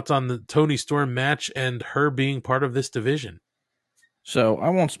 your thoughts on the Toni Storm match and her being part of this division? So I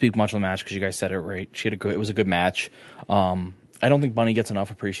won't speak much on the match because you guys said it right. It was a good match. I don't think Bunny gets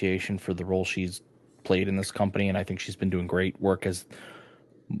enough appreciation for the role she's played in this company, and I think she's been doing great work as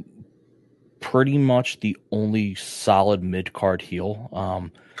pretty much the only solid mid-card heel.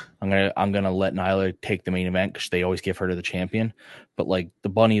 I'm gonna let Nyla take the main event because they always give her to the champion, but like the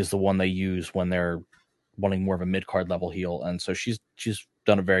Bunny is the one they use when they're wanting more of a mid-card level heel, and so she's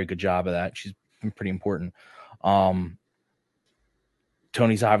done a very good job of that. She's been pretty important.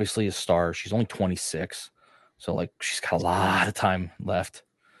 Tony's obviously a star. She's only 26, so like she's got a lot of time left.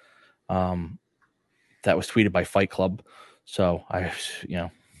 That was tweeted by Fight Club, so I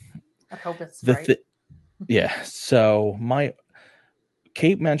hope it's right. Yeah. So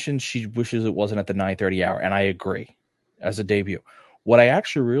Kate mentioned she wishes it wasn't at the 9:30 hour, and I agree. As a debut, what I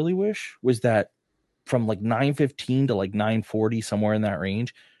actually really wish was that from like 9:15 to like 9:40, somewhere in that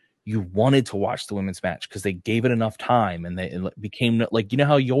range, you wanted to watch the women's match because they gave it enough time, and it became like, you know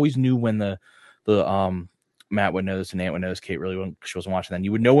how you always knew when the Matt would know this and Ant would know this. Kate really wouldn't, she wasn't watching then.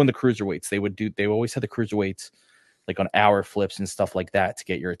 You would know when the cruiserweights they always had the cruiserweights like on hour flips and stuff like that to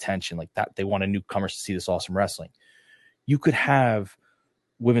get your attention, like that. They wanted newcomers to see this awesome wrestling. You could have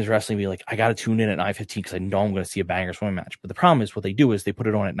women's wrestling be like, I got to tune in at 9:15 because I know I'm going to see a banger swimming match. But the problem is what they do is they put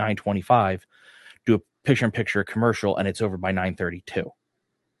it on at 9:25, do a picture-in-picture commercial, and it's over by 9:32.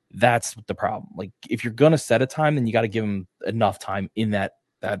 That's the problem. Like, if you're going to set a time, then you got to give them enough time in that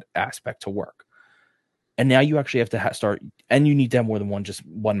aspect to work. And now you actually have to start, and you need to have more than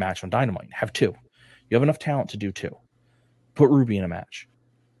one match on Dynamite. Have two. You have enough talent to do two. Put Ruby in a match.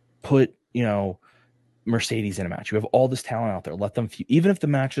 Put, Mercedes in a match. You have all this talent out there. Let them, even if the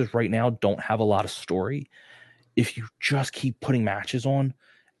matches right now don't have a lot of story, if you just keep putting matches on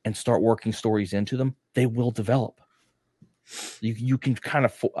and start working stories into them, they will develop. You can kind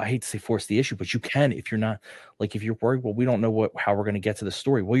of, I hate to say force the issue, but you can if you're not, like, if you're worried, well, we don't know how we're going to get to the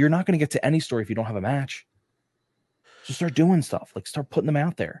story. Well, you're not going to get to any story if you don't have a match. So start doing stuff, like start putting them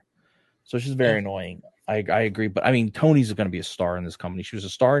out there. So it's just very annoying. I agree. But I mean, Tony's going to be a star in this company. She was a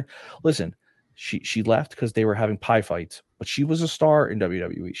star. Listen, she left because they were having pie fights, but she was a star in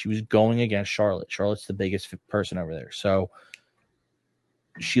WWE. She was going against Charlotte. Charlotte's the biggest person over there. So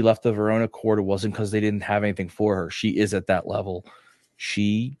she left the Verona court. It wasn't because they didn't have anything for her. She is at that level.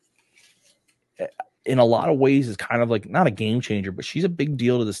 She, in a lot of ways, is kind of like not a game changer, but she's a big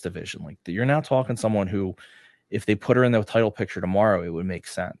deal to this division. Like, you're now talking someone who, if they put her in the title picture tomorrow, it would make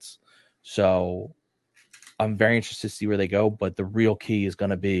sense. So I'm very interested to see where they go, but the real key is going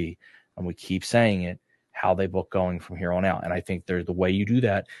to be, and we keep saying it, how they book going from here on out. And I think the way you do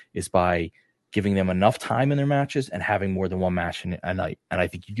that is by giving them enough time in their matches and having more than one match in a night. And I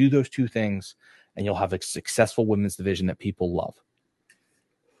think you do those two things and you'll have a successful women's division that people love.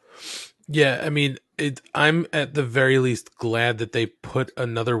 Yeah, I mean, I'm at the very least glad that they put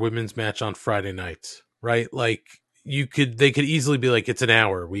another women's match on Friday nights, right? Like, they could easily be like, it's an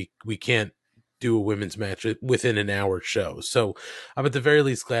hour. We can't do a women's match within an hour show. So I'm at the very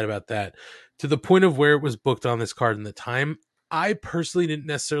least glad about that. To the point of where it was booked on this card in the time, I personally didn't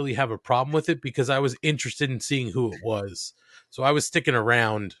necessarily have a problem with it because I was interested in seeing who it was. So I was sticking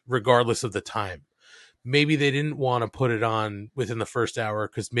around regardless of the time. Maybe they didn't want to put it on within the first hour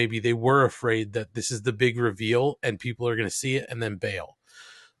because maybe they were afraid that this is the big reveal and people are going to see it and then bail.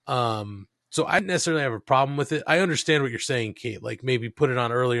 So I didn't necessarily have a problem with it. I understand what you're saying, Kate. Like, maybe put it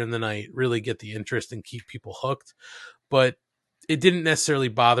on earlier in the night, really get the interest and keep people hooked. But it didn't necessarily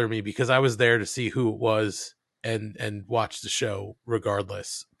bother me because I was there to see who it was and watch the show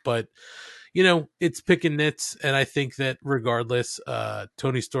regardless. But, it's picking nits. And I think that regardless,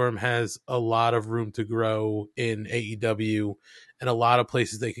 Toni Storm has a lot of room to grow in AEW and a lot of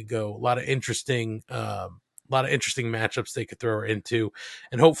places they could go, a lot of interesting matchups they could throw her into.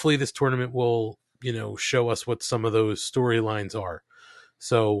 And hopefully this tournament will, show us what some of those storylines are.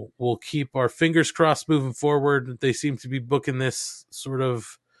 So we'll keep our fingers crossed moving forward. They seem to be booking this sort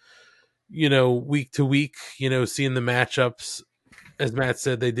of, week to week, seeing the matchups. As Matt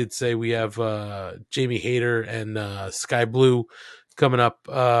said, they did say we have Jamie Hayter and Sky Blue coming up,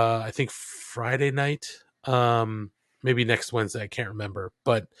 I think Friday night. Maybe next Wednesday. I can't remember.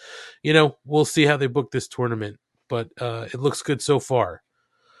 But, we'll see how they book this tournament. But it looks good so far.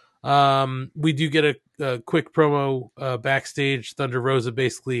 We do get a quick promo backstage. Thunder Rosa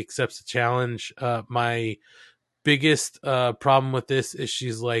basically accepts the challenge. My biggest problem with this is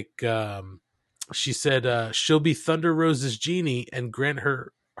she's like, she said she'll be Thunder Rosa's genie and grant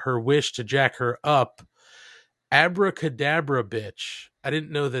her wish to jack her up. Abracadabra, bitch. I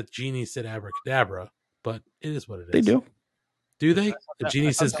didn't know that genie said abracadabra, but it is what it is. They do. Do they? The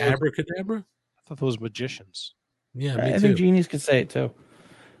genie says abracadabra? I thought those magicians. Yeah, me I too. think genies could say it too.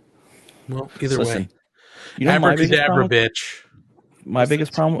 Well, either way. Abracadabra, bitch. My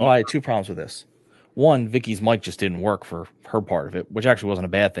biggest problem? Well, I had two problems with this. One, Vicky's mic just didn't work for her part of it, which actually wasn't a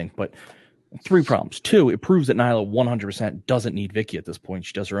bad thing, but 3 problems. 2, it proves that Nyla 100% doesn't need Vicky at this point.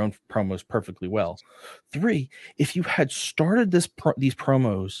 She does her own promos perfectly well. 3, if you had started these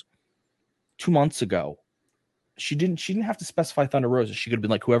promos 2 months ago, she didn't have to specify Thunder Rosa. She could have been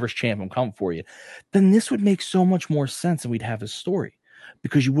like, whoever's champ, I'm coming for you. Then this would make so much more sense and we'd have a story.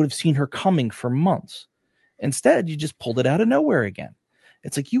 because you would have seen her coming for months. Instead, you just pulled it out of nowhere again.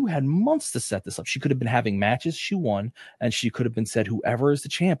 It's like you had months to set this up. She could have been having matches. She won, and she could have been said, whoever is the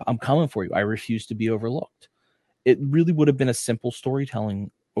champ, I'm coming for you. I refuse to be overlooked. It really would have been a simple storytelling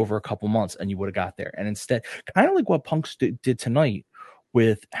over a couple months, and you would have got there. And instead, kind of like what Punk did tonight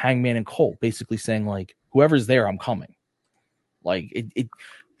with Hangman and Cole, basically saying, like, whoever's there, I'm coming. Like,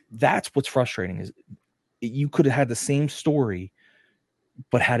 that's what's frustrating is you could have had the same story,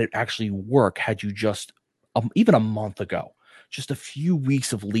 but had it actually work had you just, even a month ago, just a few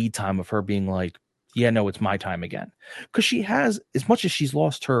weeks of lead time of her being like, yeah, no, it's my time again. Because she has, as much as she's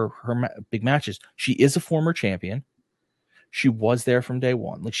lost her big matches, she is a former champion. She was there from day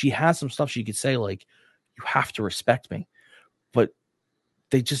one. Like, she has some stuff she could say, like, you have to respect me. But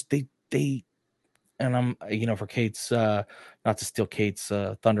they just, they, and I'm, for Kate's, not to steal Kate's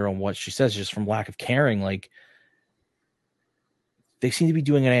thunder on what she says, just from lack of caring, like, they seem to be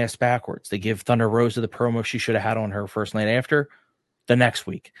doing an ass backwards. They give Thunder Rosa the promo she should have had on her first night after the next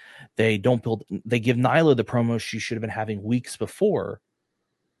week. They give Nyla the promo she should have been having weeks before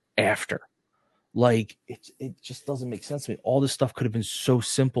after. Like, it just doesn't make sense to me. All this stuff could have been so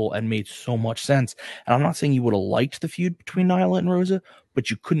simple and made so much sense. And I'm not saying you would have liked the feud between Nyla and Rosa, but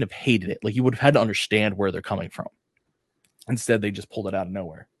you couldn't have hated it. Like, you would have had to understand where they're coming from. Instead, they just pulled it out of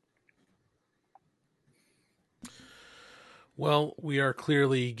nowhere. Well, we are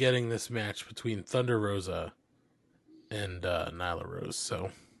clearly getting this match between Thunder Rosa and Nyla Rose, so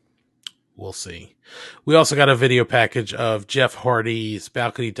we'll see. We also got a video package of Jeff Hardy's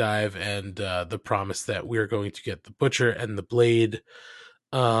balcony dive and the promise that we're going to get the Butcher and the Blade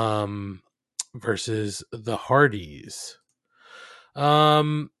versus the Hardys.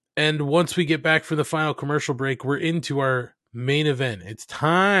 And once we get back for the final commercial break, we're into our main event. It's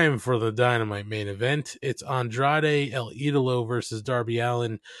time for the Dynamite main event. It's Andrade El Idolo versus Darby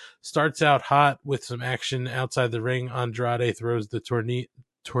Allin. Starts out hot with some action outside the ring. Andrade throws the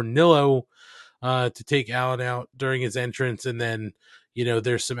tornillo to take Allin out during his entrance, and then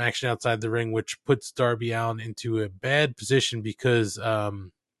there's some action outside the ring which puts Darby Allin into a bad position because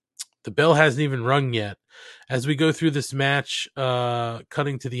the bell hasn't even rung yet. As we go through this match,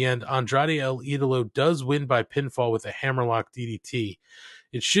 cutting to the end, Andrade El Idolo does win by pinfall with a hammerlock DDT.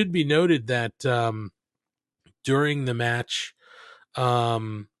 It should be noted that during the match,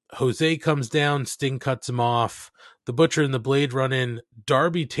 Jose comes down, Sting cuts him off, the Butcher and the Blade run in,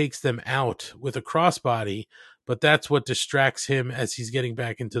 Darby takes them out with a crossbody, but that's what distracts him as he's getting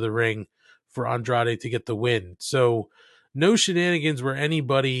back into the ring for Andrade to get the win. So no shenanigans where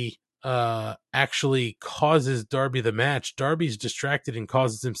anybody actually causes Darby the match. Darby's distracted and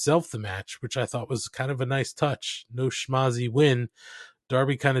causes himself the match, which I thought was kind of a nice touch. No schmazzy win.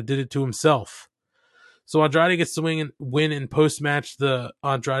 Darby kind of did it to himself. So Andrade gets the win in post-match. The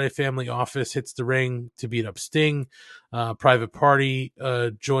Andrade family office hits the ring to beat up Sting. Private Party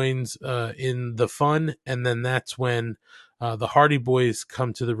joins in the fun, and then that's when the Hardy Boys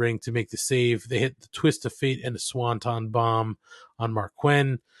come to the ring to make the save. They hit the Twist of Fate and a Swanton Bomb on Mark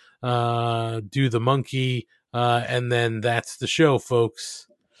Quinn. Do the monkey, and then that's the show, folks.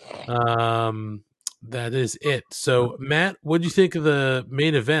 That is it. So, Matt, what do you think of the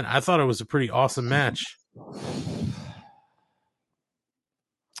main event? I thought it was a pretty awesome match.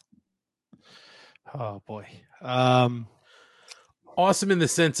 Oh boy. Awesome in the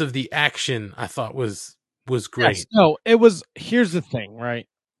sense of the action, I thought was great. Yes, no, it was. Here's the thing, right?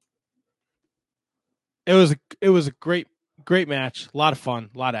 It was a great match, a lot of fun,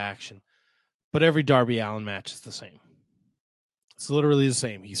 a lot of action. But every Darby Allin match is the same. It's literally the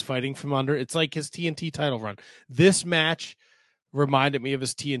same. He's fighting from under. It's like his TNT title run. This match reminded me of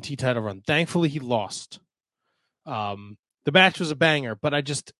his TNT title run. Thankfully, he lost. The match was a banger, but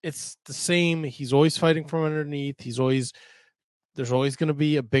it's the same. He's always fighting from underneath. There's always going to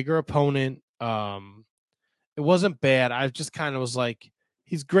be a bigger opponent. It wasn't bad. I just kind of was like,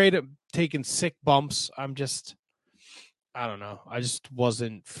 he's great at taking sick bumps. I don't know. I just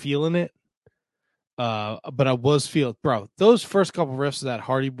wasn't feeling it. But I was feeling, bro, those first couple riffs of that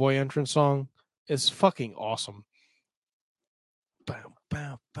Hardy Boy entrance song is fucking awesome. Bow,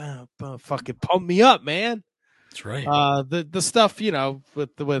 bow, bow, bow. Fucking pump me up, man. That's right. The stuff,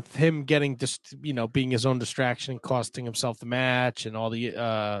 with him getting just, being his own distraction, costing himself the match and all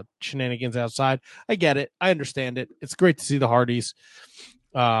the shenanigans outside. I get it. I understand it. It's great to see the Hardys.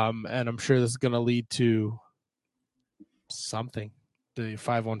 And I'm sure this is going to lead to something. The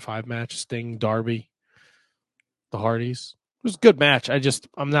 5-on-5 match, Sting, Darby, the Hardys. It was a good match.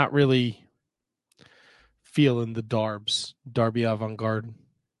 I'm not really feeling the Darby Avant-Garde.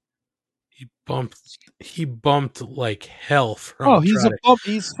 He bumped like hell from Oh, he's a Andrade. bump.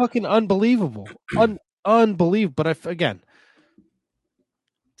 He's fucking unbelievable. Unbelievable. But again,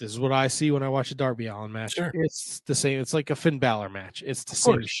 this is what I see when I watch a Darby Allin match. Sure. It's the same. It's like a Finn Balor match. It's the Of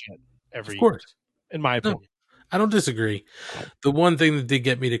same course. shit every Of course. year, in my opinion. I don't disagree. The one thing that did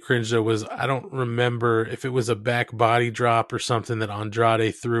get me to cringe though was I don't remember if it was a back body drop or something that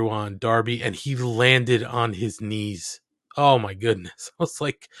Andrade threw on Darby and he landed on his knees. Oh my goodness. I was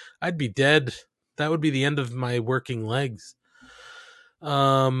like, I'd be dead. That would be the end of my working legs.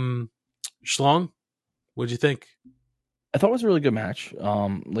 Schlong, what'd you think? I thought it was a really good match.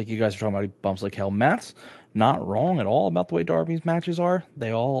 Like you guys are talking about, he bumps like hell. Matt's not wrong at all about the way Darby's matches are.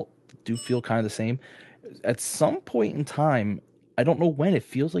 They all do feel kind of the same. At some point in time, I don't know when, it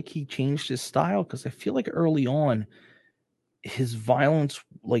feels like he changed his style, because I feel like early on, his violence,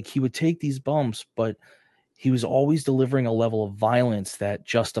 like he would take these bumps, but he was always delivering a level of violence that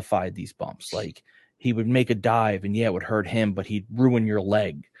justified these bumps. Like he would make a dive and it would hurt him, but he'd ruin your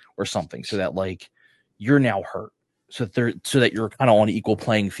leg or something so that like you're now hurt. So that you're kind of on equal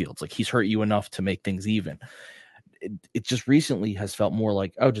playing fields. Like he's hurt you enough to make things even. It just recently has felt more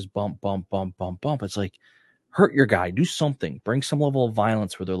like, oh, just bump. It's like, hurt your guy, do something, bring some level of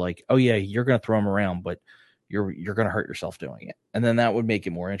violence where they're like, oh yeah, you're going to throw him around, but you're going to hurt yourself doing it. And then that would make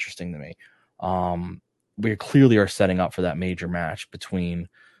it more interesting to me. We clearly are setting up for that major match between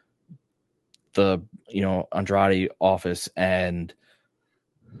the, Andrade office and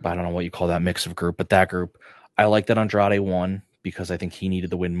I don't know what you call that mix of group, but that group. I like that Andrade won because I think he needed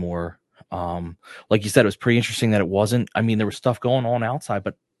the win more. Like you said, it was pretty interesting that it wasn't. I mean, there was stuff going on outside,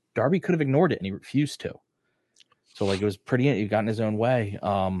 but Darby could have ignored it and he refused to. So like it was pretty. He got in his own way.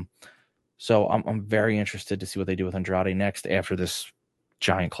 So I'm very interested to see what they do with Andrade next after this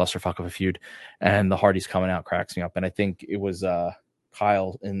giant clusterfuck of a feud. And the Hardys coming out cracks me up. And I think it was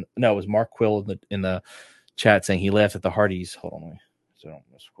Kyle it was Mark Quill in the chat saying he laughed at the Hardys. Hold on, so I don't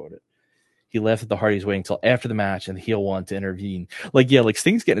misquote it. He laughed at the Hardys waiting until after the match and the heel wanted to intervene. Like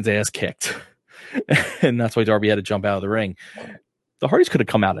Sting's getting his ass kicked. And that's why Darby had to jump out of the ring. The Hardys could have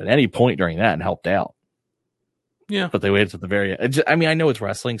come out at any point during that and helped out. Yeah. But they waited to the very end. I mean, I know it's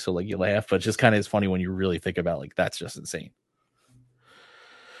wrestling, so like you laugh, but it just kind of is funny when you really think about like that's just insane.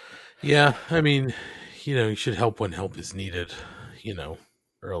 Yeah, I mean, you should help when help is needed,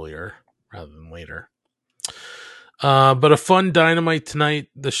 earlier rather than later. But a fun Dynamite tonight.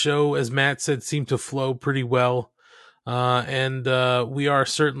 The show, as Matt said, seemed to flow pretty well. And we are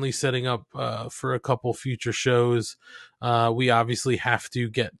certainly setting up for a couple future shows. We obviously have to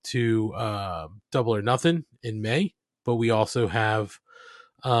get to Double or Nothing in May, but we also have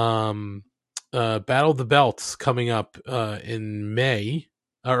Battle of the Belts coming up in May.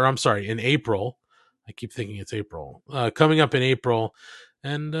 Or I'm sorry, in April. I keep thinking it's April. Coming up in April.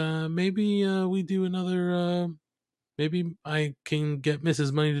 And maybe we do another... maybe I can get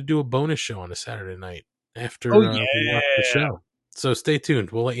Mrs. Money to do a bonus show on a Saturday night after we watch the show. So stay tuned.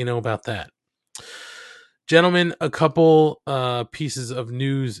 We'll let you know about that. Gentlemen, a couple pieces of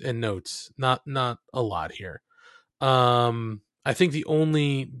news and notes. Not a lot here. I think the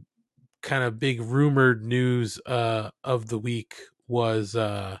only kind of big rumored news of the week was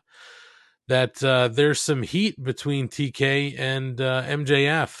that there's some heat between TK and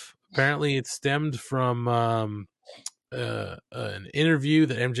MJF. Apparently it stemmed from an interview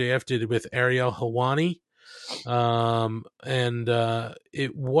that MJF did with Ariel Helwani. And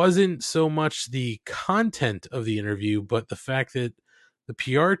it wasn't so much the content of the interview, but the fact that the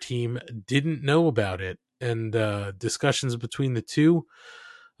PR team didn't know about it, and discussions between the two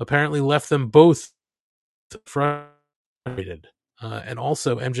apparently left them both frustrated. And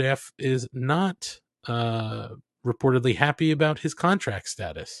also MJF is not reportedly happy about his contract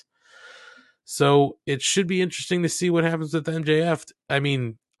status. So it should be interesting to see what happens with MJF. I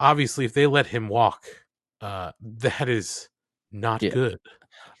mean, obviously, if they let him walk, that is not good.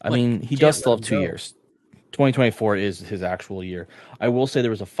 I mean, he does still have 2 years. 2024 is his actual year. I will say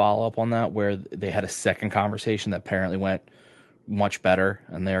there was a follow-up on that where they had a second conversation that apparently went much better,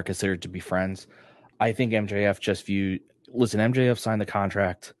 and they are considered to be friends. I think MJF just MJF signed the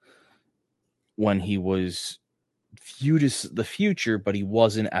contract when he was viewed as the future, but he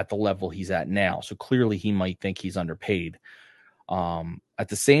wasn't at the level he's at now. So clearly he might think he's underpaid. At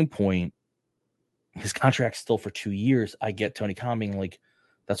the same point, his contract's still for 2 years. I get Tony Khan being like,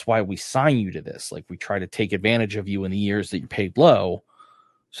 that's why we sign you to this. Like, we try to take advantage of you in the years that you're paid low,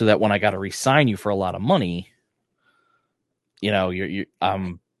 so that when I got to re-sign you for a lot of money, we're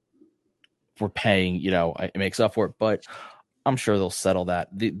paying, it makes up for it. But I'm sure they'll settle that.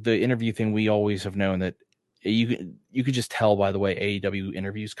 The interview thing, we always have known that you could just tell by the way AEW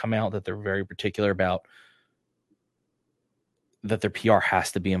interviews come out that they're very particular about that their PR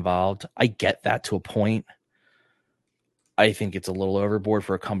has to be involved. I get that to a point. I think it's a little overboard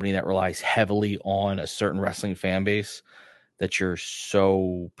for a company that relies heavily on a certain wrestling fan base that you're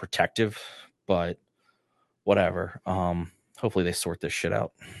so protective, but whatever. Hopefully they sort this shit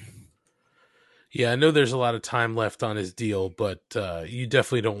out. Yeah, I know there's a lot of time left on his deal, but you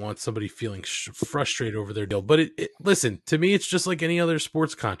definitely don't want somebody feeling frustrated over their deal. But listen, to me, it's just like any other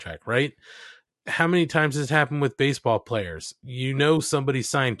sports contract, right? How many times has it happened with baseball players? You know somebody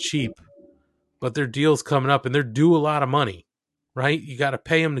signed cheap, but their deal's coming up and they're due a lot of money, right? You got to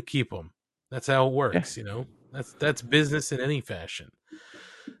pay them to keep them. That's how it works, you know? That's business in any fashion.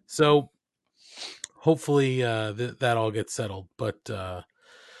 So hopefully that all gets settled. But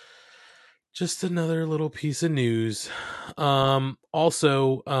just another little piece of news.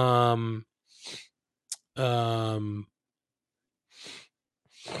 Also,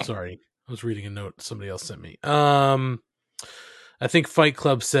 sorry, I was reading a note somebody else sent me. I think Fight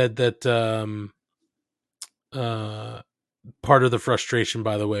Club said that part of the frustration,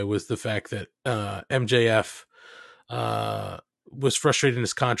 by the way, was the fact that MJF was frustrated in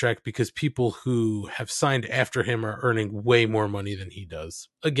his contract because people who have signed after him are earning way more money than he does.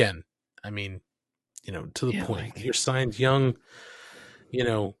 Again, I mean, you know, to the point. You're signed young, you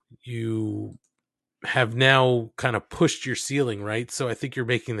know, you have now kind of pushed your ceiling, right? So I think you're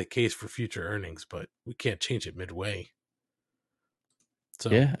making the case for future earnings, but we can't change it midway. So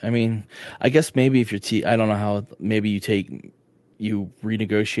yeah, I mean, I guess maybe if you're I don't know how, maybe you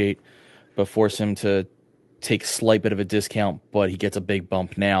renegotiate, but force him to take a slight bit of a discount, but he gets a big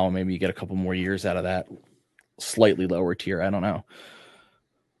bump now. Maybe you get a couple more years out of that slightly lower tier. I don't know.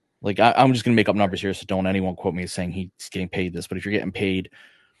 Like I'm just gonna make up numbers here, so don't anyone quote me as saying he's getting paid this. But if you're getting paid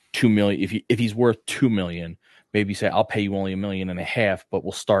 $2 million, if he's worth $2 million, maybe say I'll pay you only $1.5 million, but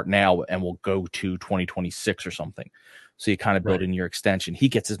we'll start now and we'll go to 2026 or something. So you kind of build in your extension. He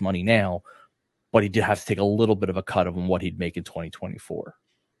gets his money now, but he did have to take a little bit of a cut of what he'd make in 2024.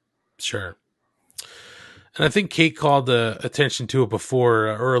 Sure. And I think Kate called attention to it before,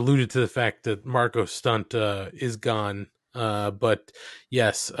 or alluded to the fact that Marco Stunt is gone. But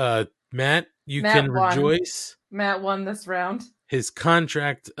yes, Matt can won. rejoice. Matt won this round. His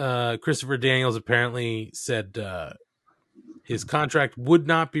contract, Christopher Daniels apparently said his contract would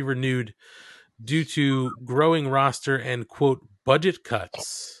not be renewed due to growing roster and, quote, budget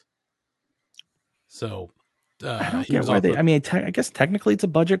cuts. So I don't get why I mean, I guess technically it's a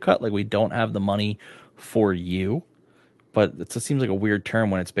budget cut. Like, we don't have the money for you, but it just seems like a weird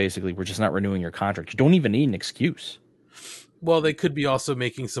term when it's basically we're just not renewing your contract. You don't even need an excuse. Well, they could be also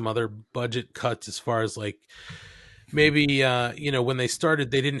making some other budget cuts as far as like maybe, you know, when they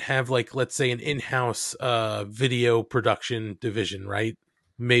started, they didn't have like, let's say, an in-house video production division, right?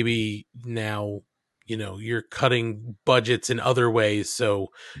 Maybe now, you know, you're cutting budgets in other ways, so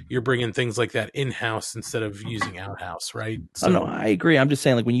you're bringing things like that in-house instead of using out-house, right? So, no, I agree. I'm just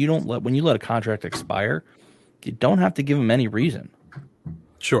saying, like, when you let a contract expire, you don't have to give them any reason.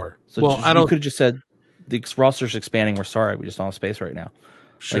 Sure. So well, you could have just said the roster's expanding. We're sorry, we just don't have space right now.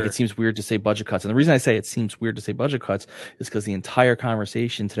 Sure. Like, it seems weird to say budget cuts, and the reason I say it seems weird to say budget cuts is because the entire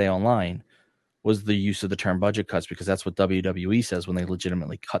conversation today online was the use of the term budget cuts, because that's what WWE says when they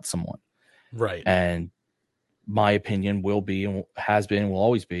legitimately cut someone. Right. And my opinion will be, and has been, and will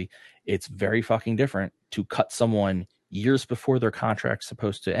always be, it's very fucking different to cut someone years before their contract's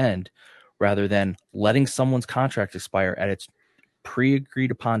supposed to end, rather than letting someone's contract expire at its pre-agreed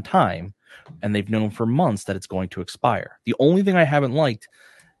upon time, and they've known for months that it's going to expire. The only thing I haven't liked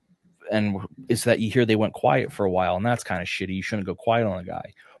is that you hear they went quiet for a while, and that's kind of shitty. You shouldn't go quiet on a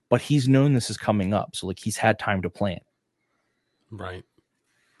guy. But he's known this is coming up, so like he's had time to plan. Right.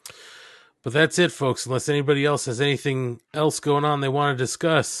 But that's it, folks. Unless anybody else has anything else going on they want to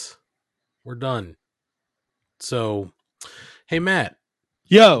discuss, we're done. So, hey, Matt.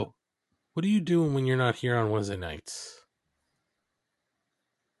 Yo. What are you doing when you're not here on Wednesday nights?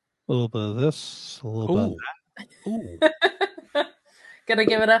 A little bit of this, a little bit of that. Ooh. Gonna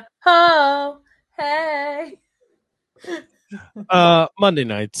give it a ho, hey. Monday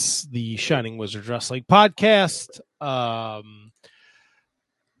nights, the Shining Wizards Wrestling podcast.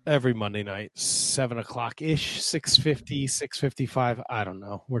 Every Monday night, 7:00 ish, 6:50, 6:55. I don't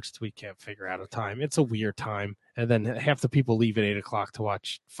know. We can't figure out a time. It's a weird time. And then half the people leave at 8:00 to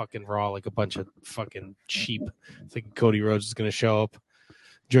watch fucking Raw, like a bunch of fucking sheep. Thinking Cody Rhodes is going to show up.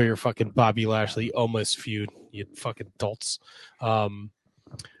 Enjoy your fucking Bobby Lashley almost feud, you fucking adults.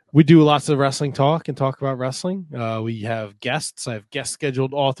 We do lots of wrestling talk and talk about wrestling. We have guests. I have guests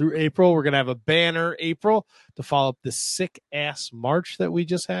scheduled all through April. We're going to have a banner April to follow up the sick ass March that we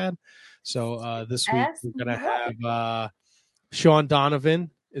just had. So this week we're going to have Sean Donovan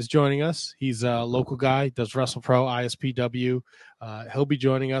is joining us. He's a local guy, does WrestlePro, ISPW. He'll be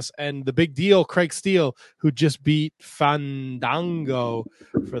joining us. And the big deal, Craig Steele, who just beat Fandango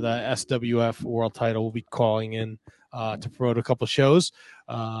for the SWF world title, will be calling in to promote a couple shows.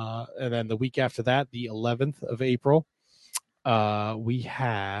 And then the week after that, the 11th of April, we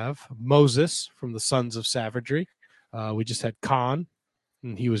have Moses from the Sons of Savagery. We just had Khan,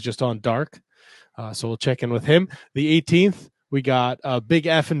 and he was just on Dark. So we'll check in with him. The 18th, we got Big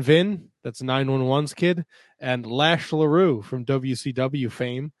F and Vin, that's 911's kid, and Lash LaRue from WCW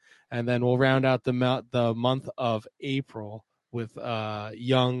fame. And then we'll round out the month of April with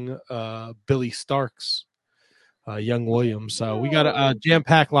young Billy Starks. Young Williams. So we got a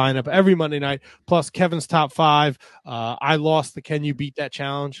jam-packed lineup every Monday night, plus Kevin's top 5. I lost the Can You Beat That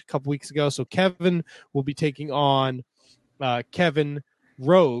challenge a couple weeks ago. So Kevin will be taking on Kevin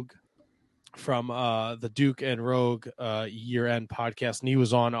Rogue from the Duke and Rogue year-end podcast. And he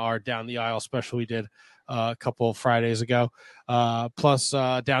was on our Down the Aisle special we did a couple of Fridays ago. Plus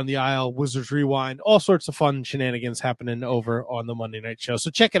Down the Aisle, Wizards Rewind, all sorts of fun shenanigans happening over on the Monday night show. So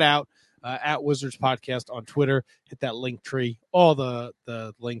check it out. At Wizards Podcast on Twitter. Hit that link tree. All the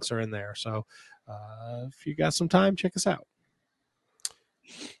links are in there. So if you got some time, check us out.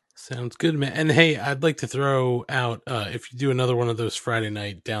 Sounds good, man. And hey, I'd like to throw out if you do another one of those Friday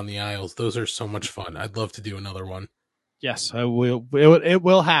night Down the Aisles, those are so much fun. I'd love to do another one. Yes, I will. It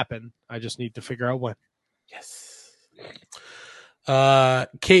will happen. I just need to figure out when. Yes.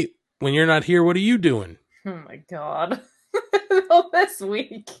 Kate, when you're not here, what are you doing? Oh my God. This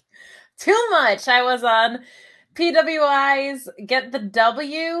week. Too much. I was on PWI's Get the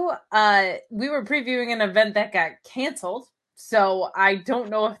W. We were previewing an event that got canceled, so I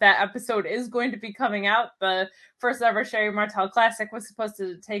don't know if that episode is going to be coming out. The first ever Sherry Martel Classic was supposed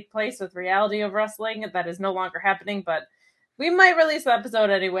to take place with Reality of Wrestling. That is no longer happening, but we might release the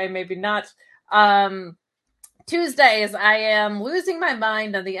episode anyway, maybe not. Tuesdays, I am losing my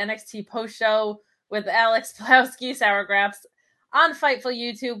mind on the NXT post show with Alex Plowski, Sour Graps, on Fightful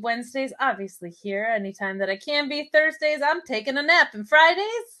YouTube. Wednesdays, obviously here anytime that I can be. Thursdays, I'm taking a nap. And Fridays,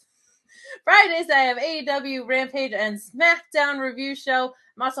 I have AEW, Rampage, and SmackDown review show.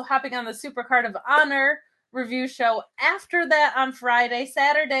 I'm also hopping on the Supercard of Honor review show after that on Friday.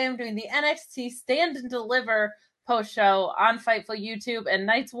 Saturday, I'm doing the NXT Stand and Deliver post show on Fightful YouTube. And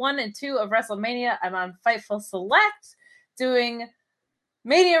nights 1 and 2 of WrestleMania, I'm on Fightful Select doing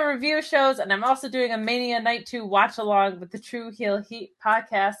Mania review shows, and I'm also doing a Mania Night 2 watch along with the True Heel Heat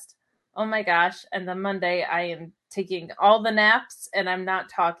podcast. Oh my gosh. And then Monday, I am taking all the naps, and I'm not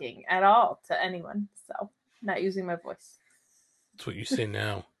talking at all to anyone. So, not using my voice. That's what you say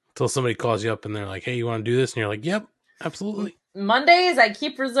now. Until somebody calls you up and they're like, hey, you want to do this? And you're like, yep, absolutely. Mondays, I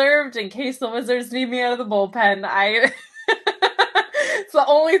keep reserved in case the Wizards need me out of the bullpen. It's the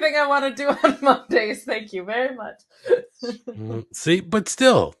only thing I want to do on Mondays. Thank you very much. See, but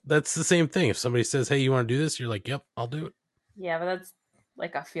still, that's the same thing. If somebody says, hey, you want to do this? You're like, yep, I'll do it. Yeah, but that's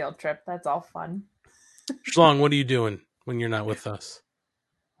like a field trip. That's all fun. Schlong, what are you doing when you're not with us?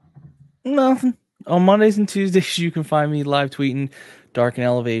 Nothing. On Mondays and Tuesdays, you can find me live tweeting Dark and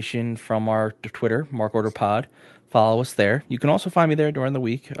Elevation from our Twitter, Mark Order Pod. Follow us there. You can also find me there during the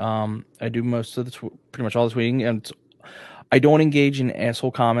week. I do most of pretty much all the tweeting, and I don't engage in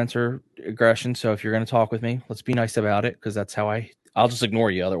asshole comments or aggression. So if you're going to talk with me, let's be nice about it, because that's how I'll just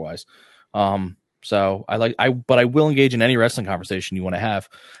ignore you otherwise. So but I will engage in any wrestling conversation you want to have.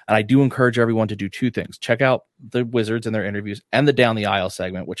 And I do encourage everyone to do 2 things. Check out the Wizards and their interviews and the Down the Aisle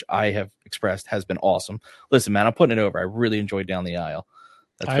segment, which I have expressed has been awesome. Listen, man, I'm putting it over. I really enjoyed Down the Aisle.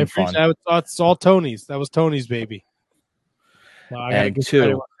 I appreciate that. It's all Tony's. That was Tony's baby. So I gotta give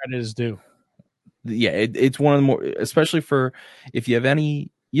credit what credit is due. Yeah, it's one of the more, especially for if you have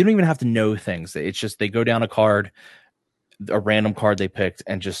any, you don't even have to know things. It's just they go down a random card they picked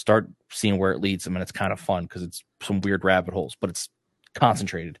and just start seeing where it leads them. And it's kind of fun because it's some weird rabbit holes, but it's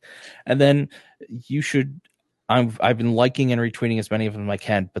concentrated. And then I've been liking and retweeting as many of them as I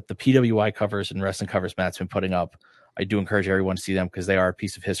can, but the PWI covers and wrestling covers Matt's been putting up, I do encourage everyone to see them because they are a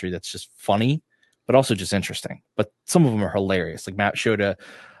piece of history that's just funny, but also just interesting. But some of them are hilarious. Like Matt showed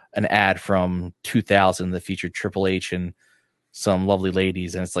an ad from 2000 that featured Triple H and some lovely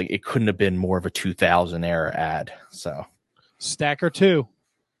ladies, and it's like it couldn't have been more of a 2000 era ad. So Stacker 2.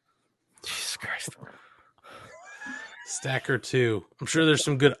 Jesus Christ. Stacker 2. I'm sure there's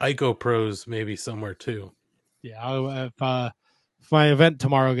some good Ico pros maybe somewhere too. Yeah, if my event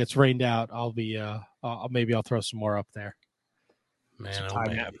tomorrow gets rained out, I'll be maybe I'll throw some more up there. Man, oh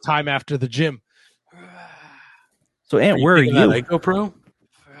Time, man. time after the gym. So, Ant, where are thinking that you? Ico Pro?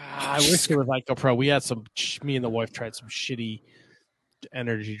 I wish it was Ico Pro. We had me and the wife tried some shitty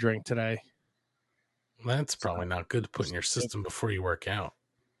energy drink today. That's probably not good to put in your system before you work out.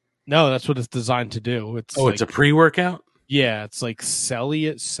 No, that's what it's designed to do. It's it's a pre-workout? Yeah, it's like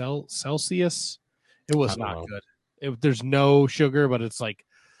Celsius. It was not know. good. There's no sugar, but it's like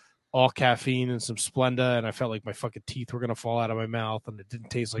all caffeine and some Splenda, and I felt like my fucking teeth were gonna fall out of my mouth, and it didn't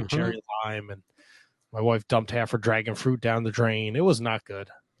taste like cherry lime. And my wife dumped half her dragon fruit down the drain. It was not good.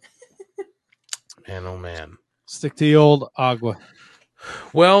 Man, oh man. Stick to the old agua.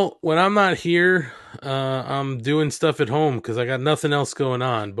 Well, when I'm not here, I'm doing stuff at home because I got nothing else going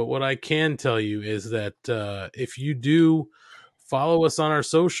on. But what I can tell you is that if you do follow us on our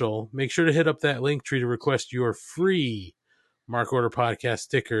social, make sure to hit up that link tree to request your free Mark Order Podcast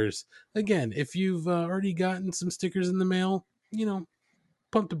stickers. Again, if you've already gotten some stickers in the mail,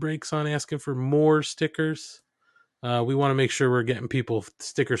 pump the brakes on asking for more stickers. We want to make sure we're getting people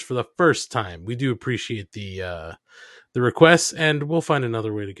stickers for the first time. We do appreciate the requests, and we'll find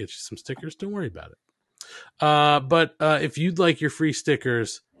another way to get you some stickers. Don't worry about it. But if you'd like your free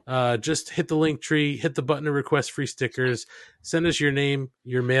stickers, just hit the link tree, hit the button to request free stickers, send us your name,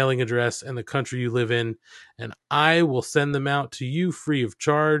 your mailing address, and the country you live in, and I will send them out to you free of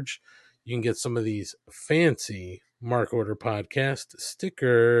charge. You can get some of these fancy Mark Order Podcast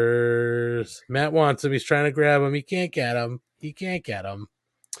stickers. Matt wants them. He's trying to grab them. He can't get them.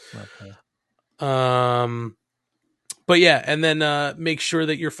 Okay. But yeah, and then make sure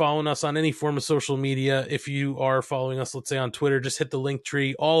that you're following us on any form of social media. If you are following us, let's say on Twitter, just hit the link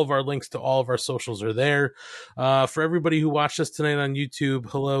tree. All of our links to all of our socials are there. For everybody who watched us tonight on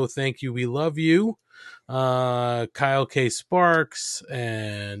YouTube, hello, thank you, we love you. Kyle K. Sparks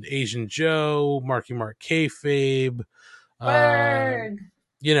and Asian Joe, Marky Mark Kayfabe.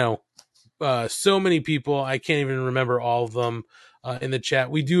 So many people, I can't even remember all of them. In the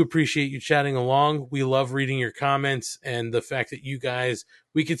chat. We do appreciate you chatting along. We love reading your comments and the fact that you guys,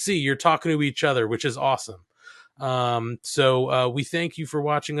 we could see you're talking to each other, which is awesome. So we thank you for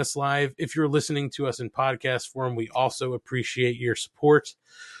watching us live. If you're listening to us in podcast form, we also appreciate your support.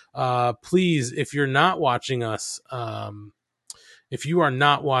 Please, if you're not watching us, if you are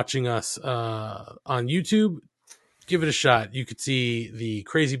not watching us on YouTube, give it a shot. You could see the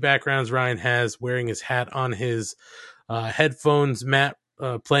crazy backgrounds Ryan has wearing his hat on his headphones, Matt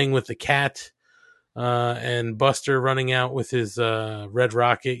playing with the cat, and Buster running out with his red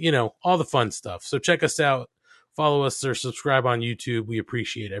rocket, all the fun stuff. So check us out, follow us, or subscribe on YouTube. We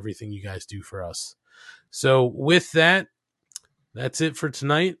appreciate everything you guys do for us. So with that, that's it for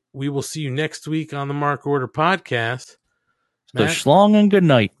tonight. We will see you next week on the Mark Order Podcast. So schlong and good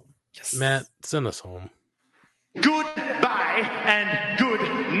night. Yes. Matt, send us home. Goodbye and good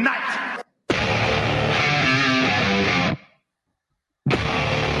night.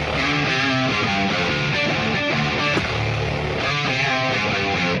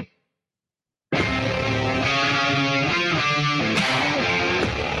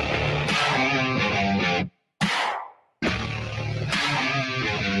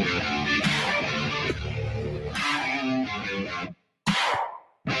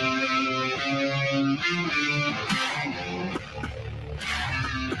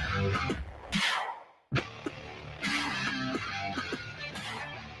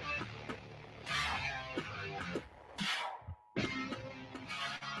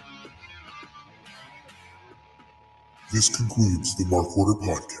 This concludes the Mark Order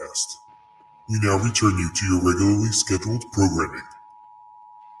Podcast. We now return you to your regularly scheduled programming.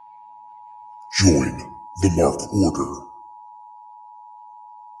 Join the Mark Order.